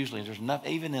we usually, there's enough,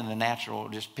 even in the natural,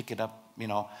 just pick it up, you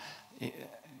know,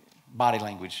 body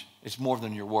language. It's more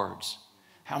than your words.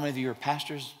 How many of you are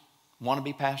pastors, want to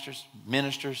be pastors,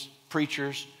 ministers,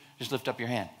 preachers? Just lift up your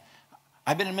hand.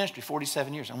 I've been in ministry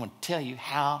 47 years. I'm going to tell you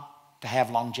how to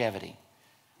have longevity.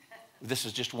 This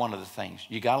is just one of the things.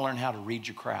 You got to learn how to read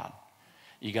your crowd.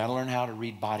 You got to learn how to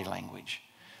read body language,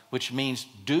 which means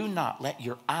do not let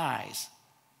your eyes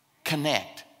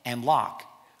connect and lock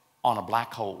on a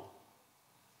black hole.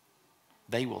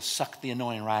 They will suck the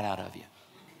anointing right out of you.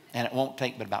 And it won't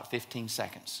take but about 15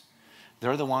 seconds.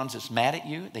 They're the ones that's mad at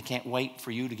you. They can't wait for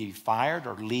you to get fired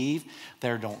or leave.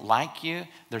 They don't like you.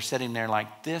 They're sitting there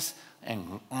like this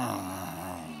and,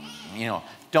 you know,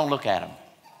 don't look at them.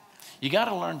 You got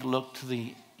to learn to look to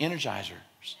the energizers.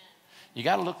 You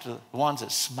got to look to the ones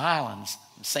that smiling,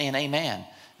 saying amen.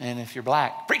 And if you're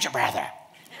black, preach it, brother.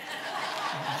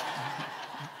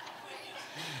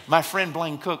 My friend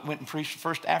Blaine Cook went and preached the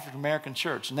first African-American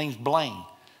church. His name's Blaine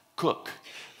Cook.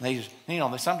 They just, you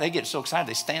know, they get so excited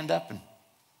they stand up, and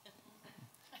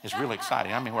it's really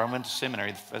exciting. I mean, where I went to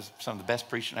seminary, some of the best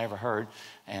preaching I ever heard,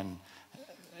 and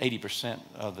 80%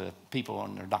 of the people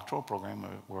in their doctoral program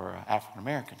were African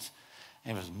Americans.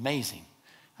 It was amazing.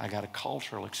 I got a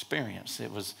cultural experience.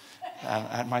 It was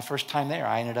my first time there.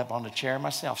 I ended up on the chair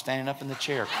myself, standing up in the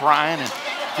chair, crying, and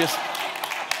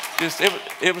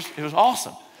it was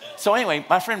awesome. So anyway,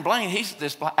 my friend Blaine, he's at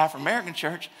this African American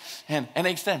church, and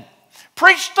they said,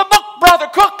 "Preach the book, Brother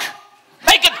Cook.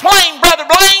 Make it plain, Brother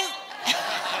Blaine."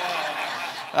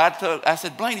 I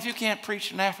said, "Blaine, if you can't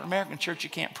preach in an African American church, you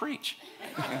can't preach."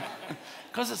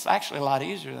 Because it's actually a lot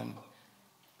easier than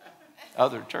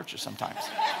other churches sometimes.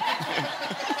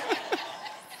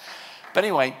 But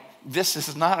anyway, this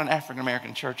is not an African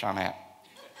American church I'm at.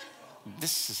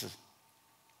 This is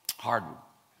a hard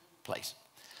place.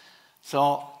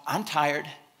 So I'm tired,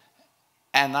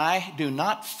 and I do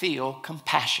not feel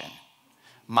compassion.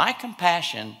 My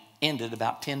compassion ended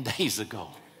about 10 days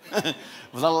ago.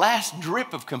 The last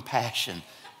drip of compassion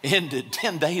ended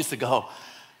 10 days ago.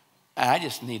 And I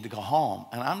just need to go home.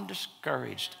 And I'm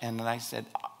discouraged. And then I said,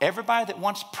 everybody that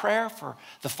wants prayer for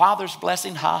the Father's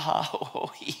blessing, ha ha,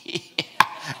 oh, yeah,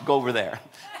 go over there.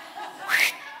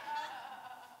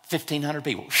 1,500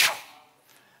 people.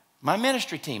 My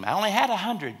ministry team, I only had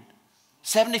 100.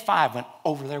 75 went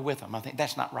over there with them. I think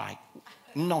that's not right.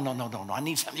 No. I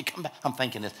need somebody to come back. I'm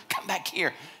thinking this. Come back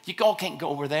here. You all can't go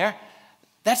over there.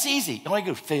 That's easy. All you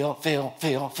do is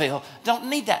fill. Don't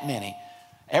need that many.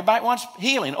 Everybody wants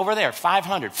healing over there.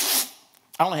 500.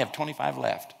 I only have 25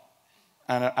 left.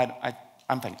 And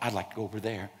I'm thinking, I'd like to go over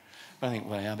there. But I think,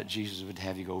 well, yeah, but Jesus would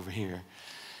have you go over here.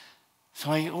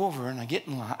 So I go over and I get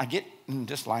in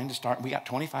this line to start. We got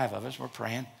 25 of us. We're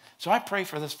praying. So I pray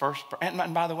for this first.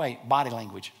 And by the way, body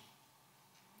language.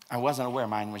 I wasn't aware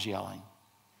mine was yelling.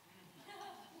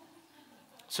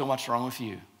 So what's wrong with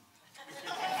you?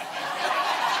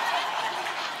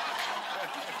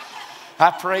 I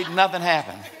prayed, nothing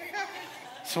happened.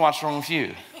 So what's wrong with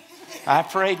you? I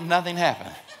prayed, nothing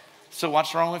happened. So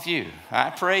what's wrong with you? I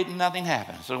prayed and nothing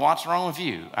happened. So what's wrong with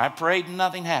you? I prayed and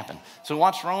nothing happened. So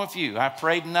what's wrong with you? I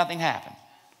prayed and nothing happened.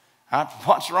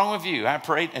 What's wrong with you? I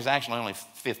prayed. It's actually only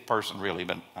fifth person really,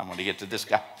 but I'm going to get to this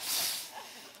guy.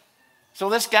 So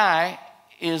this guy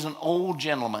is an old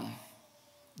gentleman,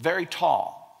 very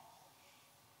tall,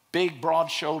 big, broad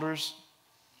shoulders,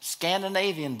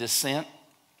 Scandinavian descent.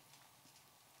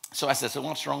 So I said, so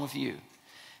what's wrong with you?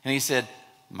 And he said,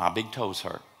 my big toes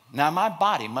hurt. Now, my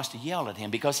body must have yelled at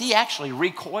him because he actually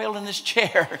recoiled in his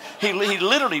chair. He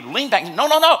literally leaned back and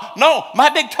said, no, my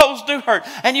big toes do hurt.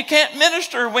 And you can't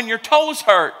minister when your toes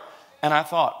hurt. And I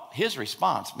thought, his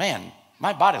response, man,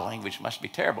 my body language must be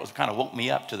terrible. It kind of woke me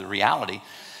up to the reality.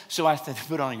 So I said,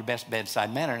 put on your best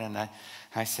bedside manner. And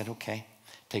I said, okay,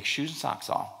 take shoes and socks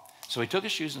off. So he took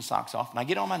his shoes and socks off. And I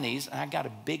get on my knees, and I got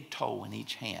a big toe in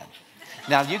each hand.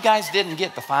 Now, you guys didn't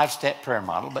get the 5-step prayer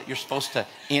model, but you're supposed to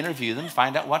interview them,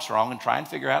 find out what's wrong, and try and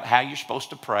figure out how you're supposed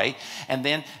to pray. And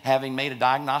then, having made a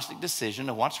diagnostic decision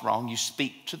of what's wrong, you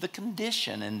speak to the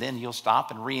condition, and then you'll stop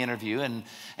and re-interview. And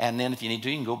then if you need to,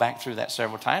 you can go back through that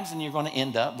several times, and you're going to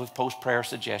end up with post-prayer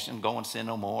suggestion, go and sin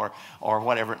no more, or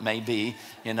whatever it may be,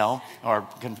 or,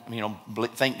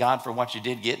 thank God for what you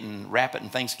did get and wrap it in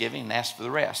Thanksgiving and ask for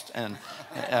the rest. And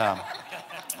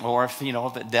or if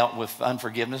it dealt with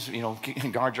unforgiveness,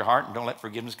 guard your heart and don't let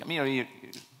forgiveness come.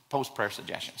 Post-prayer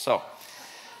suggestion. So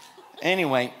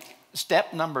anyway,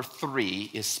 step number 3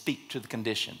 is speak to the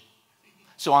condition.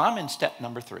 So I'm in step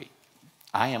number 3.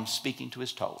 I am speaking to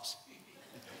his toes.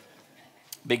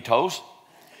 Big toes,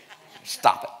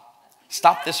 stop it.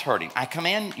 Stop this hurting. I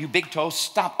command you big toes,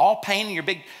 stop all pain in your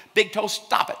big toes,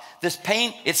 stop it. This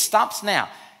pain, it stops now.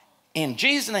 In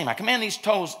Jesus' name, I command these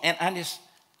toes, and I just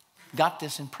got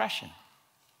this impression.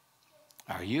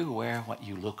 Are you aware of what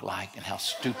you look like and how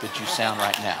stupid you sound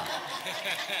right now?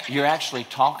 You're actually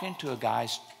talking to a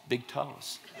guy's big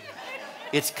toes.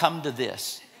 It's come to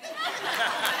this.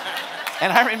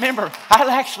 And I remember I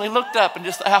actually looked up and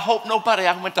I hope nobody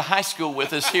I went to high school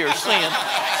with is here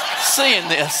seeing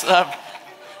this.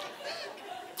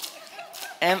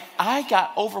 And I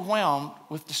got overwhelmed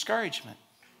with discouragement.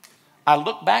 I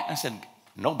looked back and I said,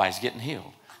 nobody's getting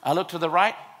healed. I looked to the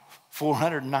right,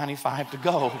 495 to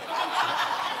go.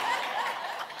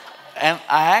 And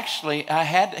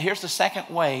here's the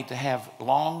second way to have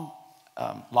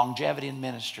longevity in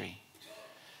ministry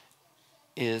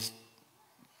is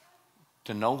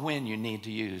to know when you need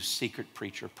to use secret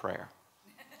preacher prayer.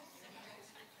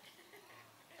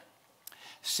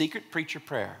 Secret preacher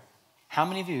prayer. How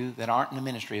many of you that aren't in the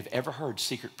ministry have ever heard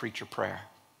secret preacher prayer?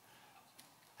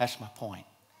 That's my point.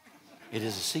 It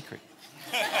is a secret.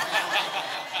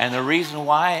 And the reason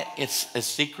why it's a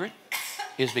secret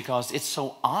is because it's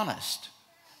so honest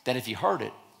that if you heard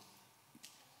it,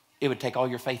 it would take all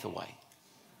your faith away.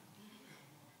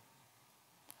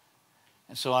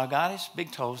 And so I got his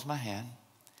big toes in my hand,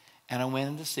 and I went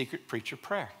into secret preacher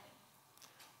prayer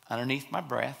underneath my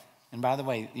breath. And by the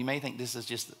way, you may think this is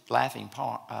just the laughing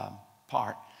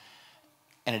part,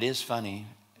 and it is funny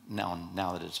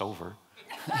now that it's over.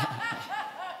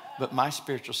 But my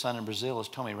spiritual son in Brazil has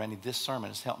told me, Randy, this sermon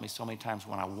has helped me so many times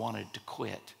when I wanted to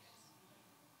quit,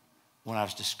 when I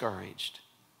was discouraged.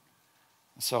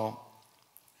 So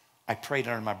I prayed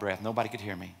under my breath. Nobody could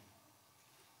hear me.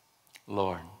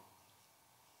 Lord,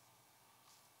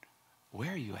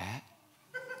 where are you at?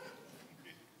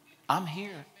 I'm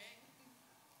here.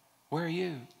 Where are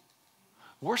you?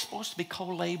 We're supposed to be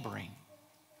co-laboring.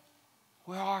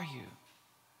 Where are you?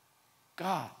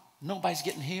 God, nobody's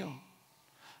getting healed.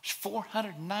 There's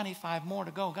 495 more to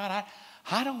go. God,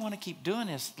 I don't want to keep doing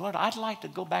this. Lord, I'd like to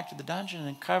go back to the dungeon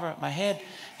and cover up my head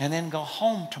and then go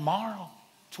home tomorrow.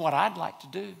 It's what I'd like to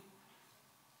do.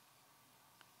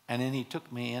 And then he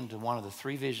took me into one of the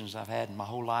 3 visions I've had in my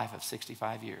whole life of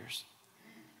 65 years.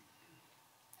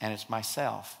 And it's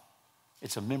myself.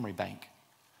 It's a memory bank.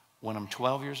 When I'm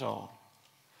 12 years old,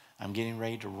 I'm getting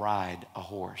ready to ride a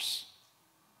horse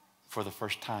for the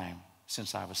first time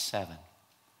since I was 7.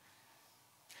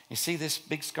 You see this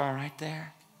big scar right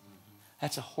there?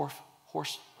 That's a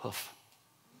horse hoof.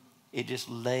 It just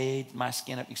laid my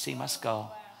skin up. You see my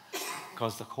skull?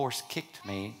 Because the horse kicked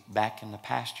me back in the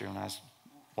pasture when I was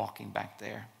walking back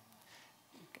there.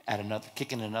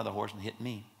 Kicking another horse and hit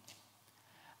me.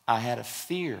 I had a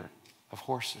fear of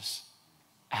horses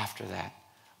after that.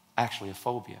 Actually, a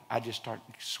phobia. I just started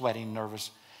sweating,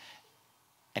 nervous.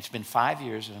 It's been 5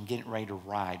 years and I'm getting ready to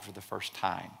ride for the first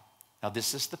time. Now,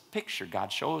 this is the picture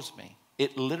God shows me.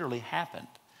 It literally happened.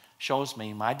 Shows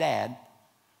me my dad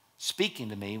speaking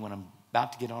to me when I'm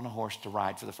about to get on a horse to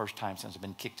ride for the first time since I've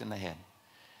been kicked in the head.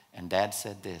 And Dad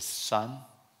said this, son,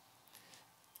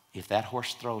 if that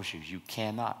horse throws you, you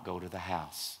cannot go to the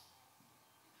house.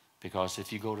 Because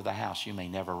if you go to the house, you may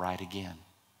never ride again.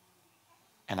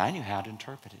 And I knew how to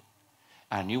interpret it.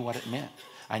 I knew what it meant.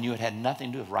 I knew it had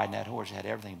nothing to do with riding that horse. It had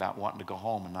everything about wanting to go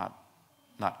home and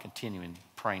not continuing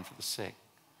praying for the sick.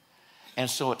 And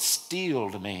so it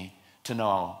steeled me to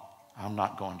know I'm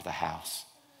not going to the house.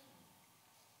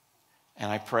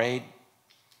 And I prayed,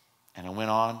 and I went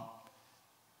on,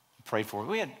 prayed for it.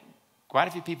 We had quite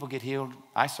a few people get healed.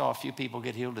 I saw a few people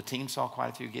get healed. The team saw quite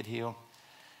a few get healed.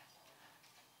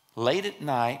 Late at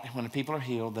night, when the people are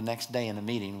healed, the next day in the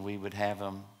meeting, we would have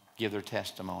them give their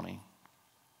testimony.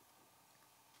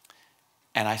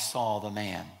 And I saw the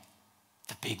man,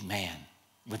 the big man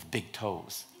with big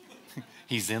toes.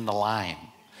 He's in the line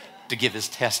to give his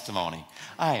testimony.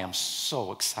 I am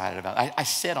so excited about it. I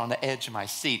sat on the edge of my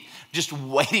seat just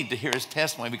waiting to hear his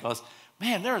testimony because,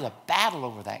 man, there was a battle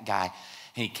over that guy.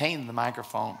 And he came to the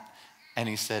microphone and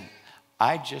he said,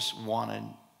 I just wanted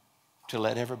to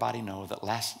let everybody know that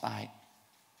last night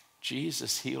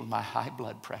Jesus healed my high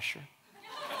blood pressure.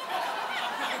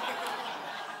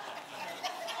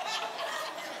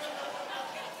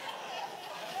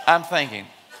 I'm thinking,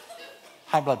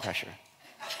 high blood pressure.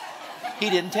 He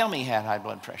didn't tell me he had high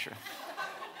blood pressure.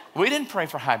 We didn't pray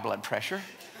for high blood pressure.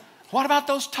 What about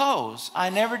those toes? I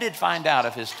never did find out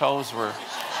if his toes were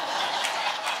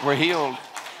healed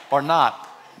or not.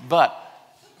 But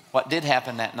what did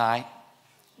happen that night,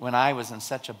 when I was in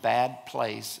such a bad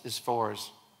place as far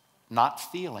as not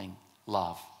feeling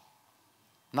love,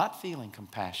 not feeling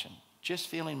compassion, just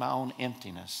feeling my own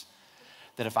emptiness,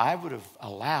 that if I would have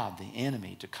allowed the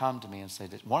enemy to come to me and say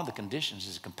that one of the conditions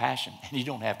is compassion, and you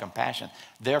don't have compassion,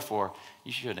 therefore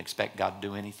you shouldn't expect God to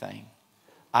do anything.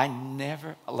 I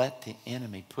never let the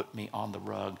enemy put me on the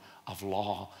rug of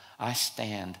law. I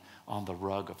stand on the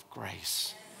rug of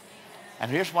grace. And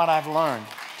here's what I've learned.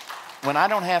 When I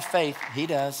don't have faith, he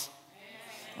does.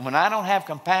 When I don't have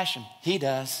compassion, he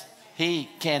does. He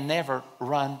can never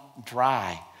run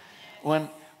dry. When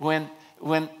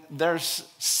there's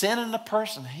sin in the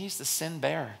person, he's the sin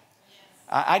bearer.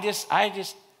 I just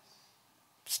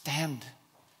stand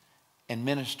and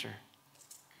minister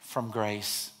from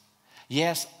grace.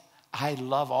 Yes, I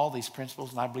love all these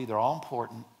principles and I believe they're all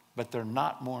important, but they're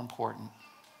not more important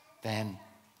than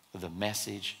the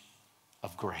message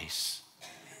of grace.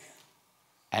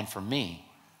 And for me,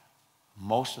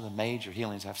 most of the major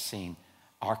healings I've seen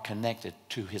are connected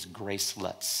to his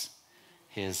gracelets,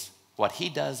 what he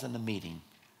does in the meeting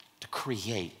to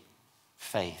create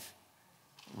faith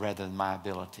rather than my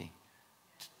ability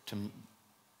to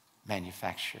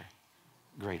manufacture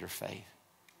greater faith.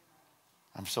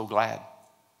 I'm so glad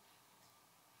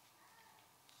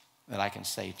that I can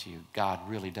say to you, God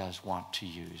really does want to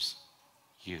use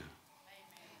you.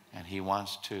 And he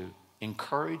wants to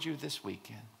encourage you this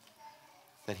weekend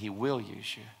that he will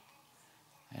use you.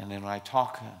 And then when I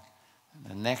talk,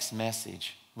 the next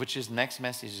message, is going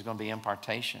to be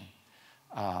impartation.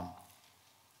 I'm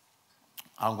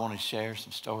going to share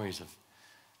some stories of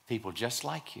people just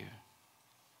like you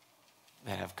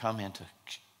that have come into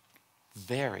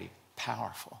very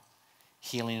powerful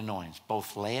healing anointings,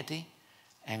 both laity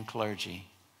and clergy.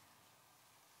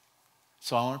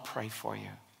 So I want to pray for you.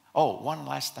 Oh, one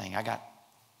last thing. I got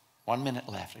 1 minute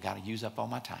left. I got to use up all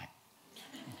my time.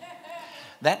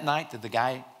 That night that the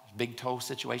guy's big toe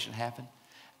situation happened,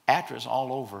 after it's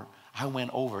all over, I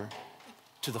went over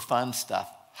to the fun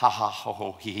stuff. Ha ha ho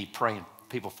ho he he, praying.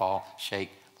 People fall,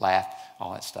 shake, laugh,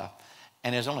 all that stuff.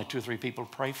 And there's only 2 or 3 people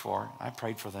to pray for. I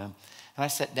prayed for them. And I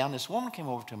sat down. This woman came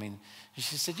over to me and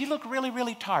she said, you look really,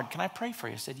 really tired. Can I pray for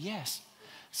you? I said, yes.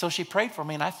 So she prayed for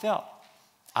me and I felt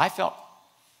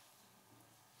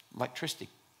electricity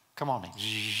come on me.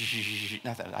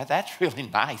 That's really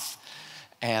nice.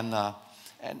 And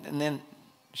then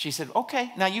she said,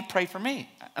 okay, now you pray for me.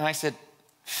 And I said,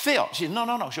 Phil. She said,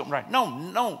 no. She opened right.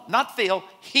 No, not Phil,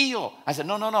 heal. I said,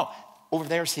 no. Over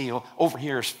there's heal. Over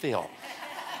here is Phil.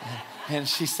 And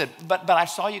she said, but I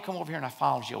saw you come over here and I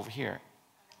followed you over here.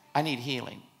 I need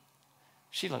healing.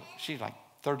 She's like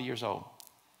 30 years old.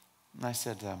 And I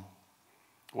said,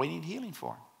 what do you need healing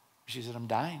for? She said, I'm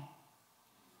dying.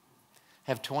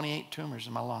 I have 28 tumors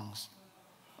in my lungs.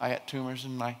 I got tumors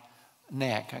in my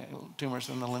neck. I got tumors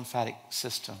in the lymphatic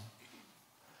system.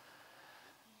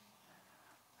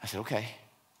 I said, okay.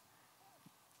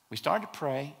 We started to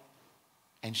pray,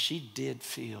 and she did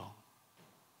feel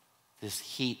this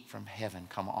heat from heaven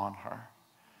come on her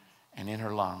and in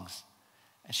her lungs.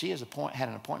 And she had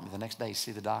an appointment the next day to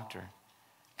see the doctor.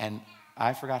 And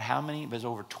I forgot how many, but it was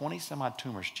over 20 some odd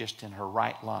tumors just in her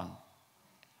right lung.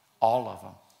 All of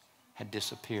them had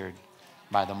disappeared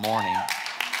by the morning.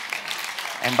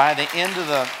 And by the end of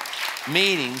the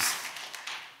meetings,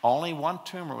 only one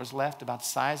tumor was left about the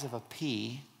size of a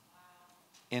pea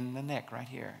in the neck right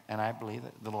here. And I believe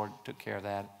that the Lord took care of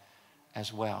that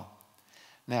as well.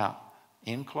 Now,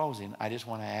 in closing, I just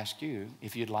want to ask you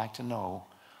if you'd like to know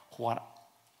what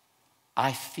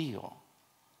I feel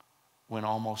when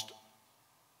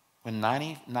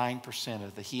 99%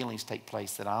 of the healings take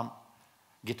place that I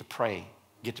get to pray,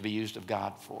 get to be used of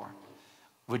God for.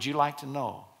 Would you like to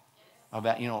know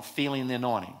about, feeling the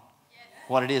anointing?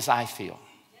 What it is I feel?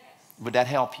 Would that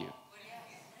help you?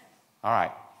 All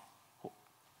right.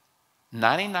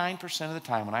 99% of the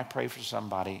time when I pray for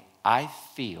somebody, I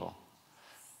feel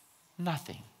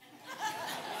nothing.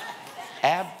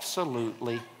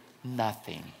 Absolutely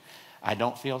nothing. I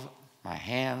don't feel my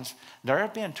hands. There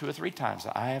have been 2 or 3 times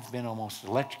that I have been almost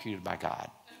electrocuted by God.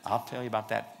 I'll tell you about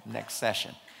that next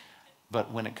session.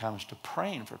 But when it comes to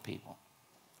praying for people,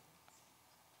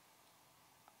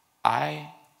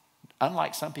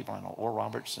 unlike some people I know, Oral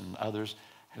Roberts and others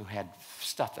who had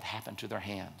stuff that happened to their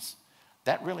hands,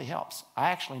 that really helps.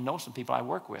 I actually know some people I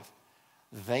work with.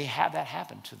 They have that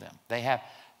happen to them. They have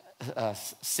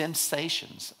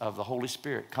sensations of the Holy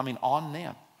Spirit coming on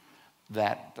them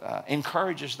that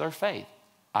encourages their faith.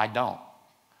 I don't.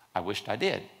 I wished I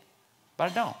did,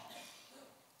 but I don't.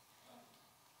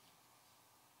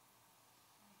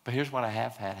 But here's what I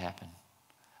have had happen.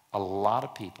 A lot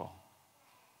of people,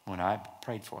 when I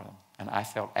prayed for them, and I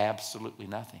felt absolutely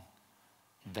nothing,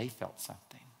 they felt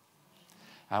something.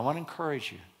 I want to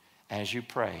encourage you, as you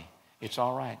pray, it's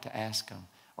all right to ask them,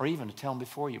 or even to tell them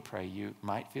before you pray, you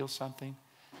might feel something.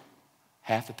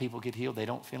 Half the people get healed, they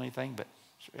don't feel anything, but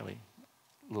it's really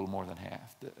a little more than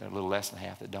half, a little less than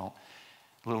half that don't.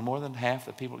 A little more than half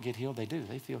the people that get healed, they do.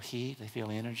 They feel heat, they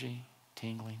feel energy,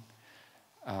 tingling.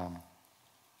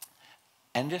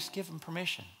 And just give them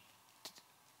permission.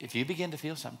 If you begin to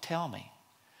feel something, tell me.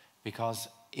 Because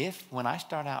when I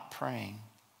start out praying,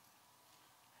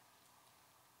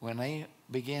 when they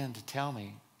begin to tell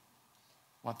me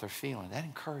what they're feeling, that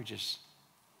encourages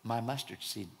my mustard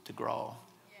seed to grow.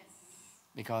 Yes.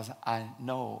 Because I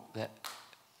know that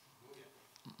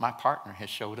my partner has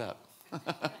showed up.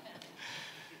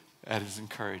 That is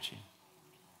encouraging.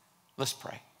 Let's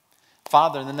pray.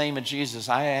 Father, in the name of Jesus,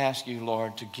 I ask you,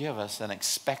 Lord, to give us an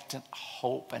expectant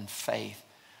hope and faith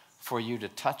for you to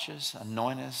touch us,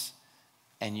 anoint us,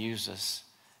 and use us,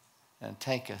 and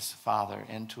take us, Father,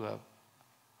 into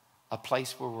a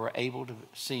place where we're able to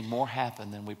see more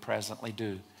happen than we presently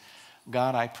do.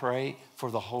 God, I pray for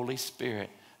the Holy Spirit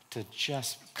to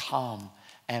just come,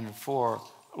 and for,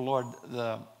 Lord,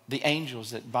 the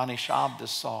angels that Bonnie Shabda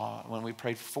saw when we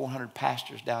prayed for 400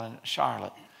 pastors down in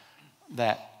Charlotte,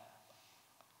 that,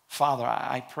 Father,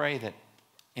 I pray that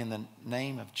in the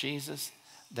name of Jesus,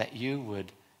 that you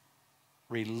would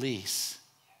release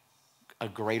a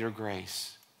greater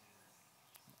grace,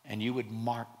 and you would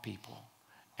mark people,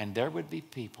 and there would be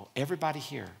people, everybody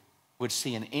here would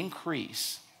see an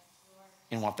increase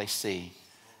in what they see.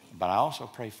 But I also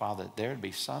pray, Father, that there would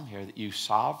be some here that you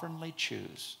sovereignly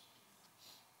choose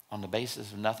on the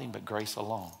basis of nothing but grace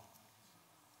alone,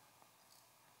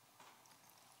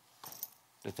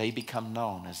 that they become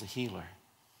known as a healer,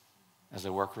 as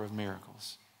a worker of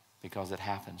miracles, because it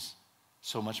happens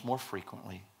so much more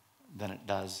frequently than it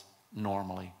does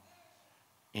normally.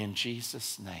 In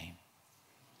Jesus' name,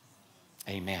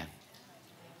 amen.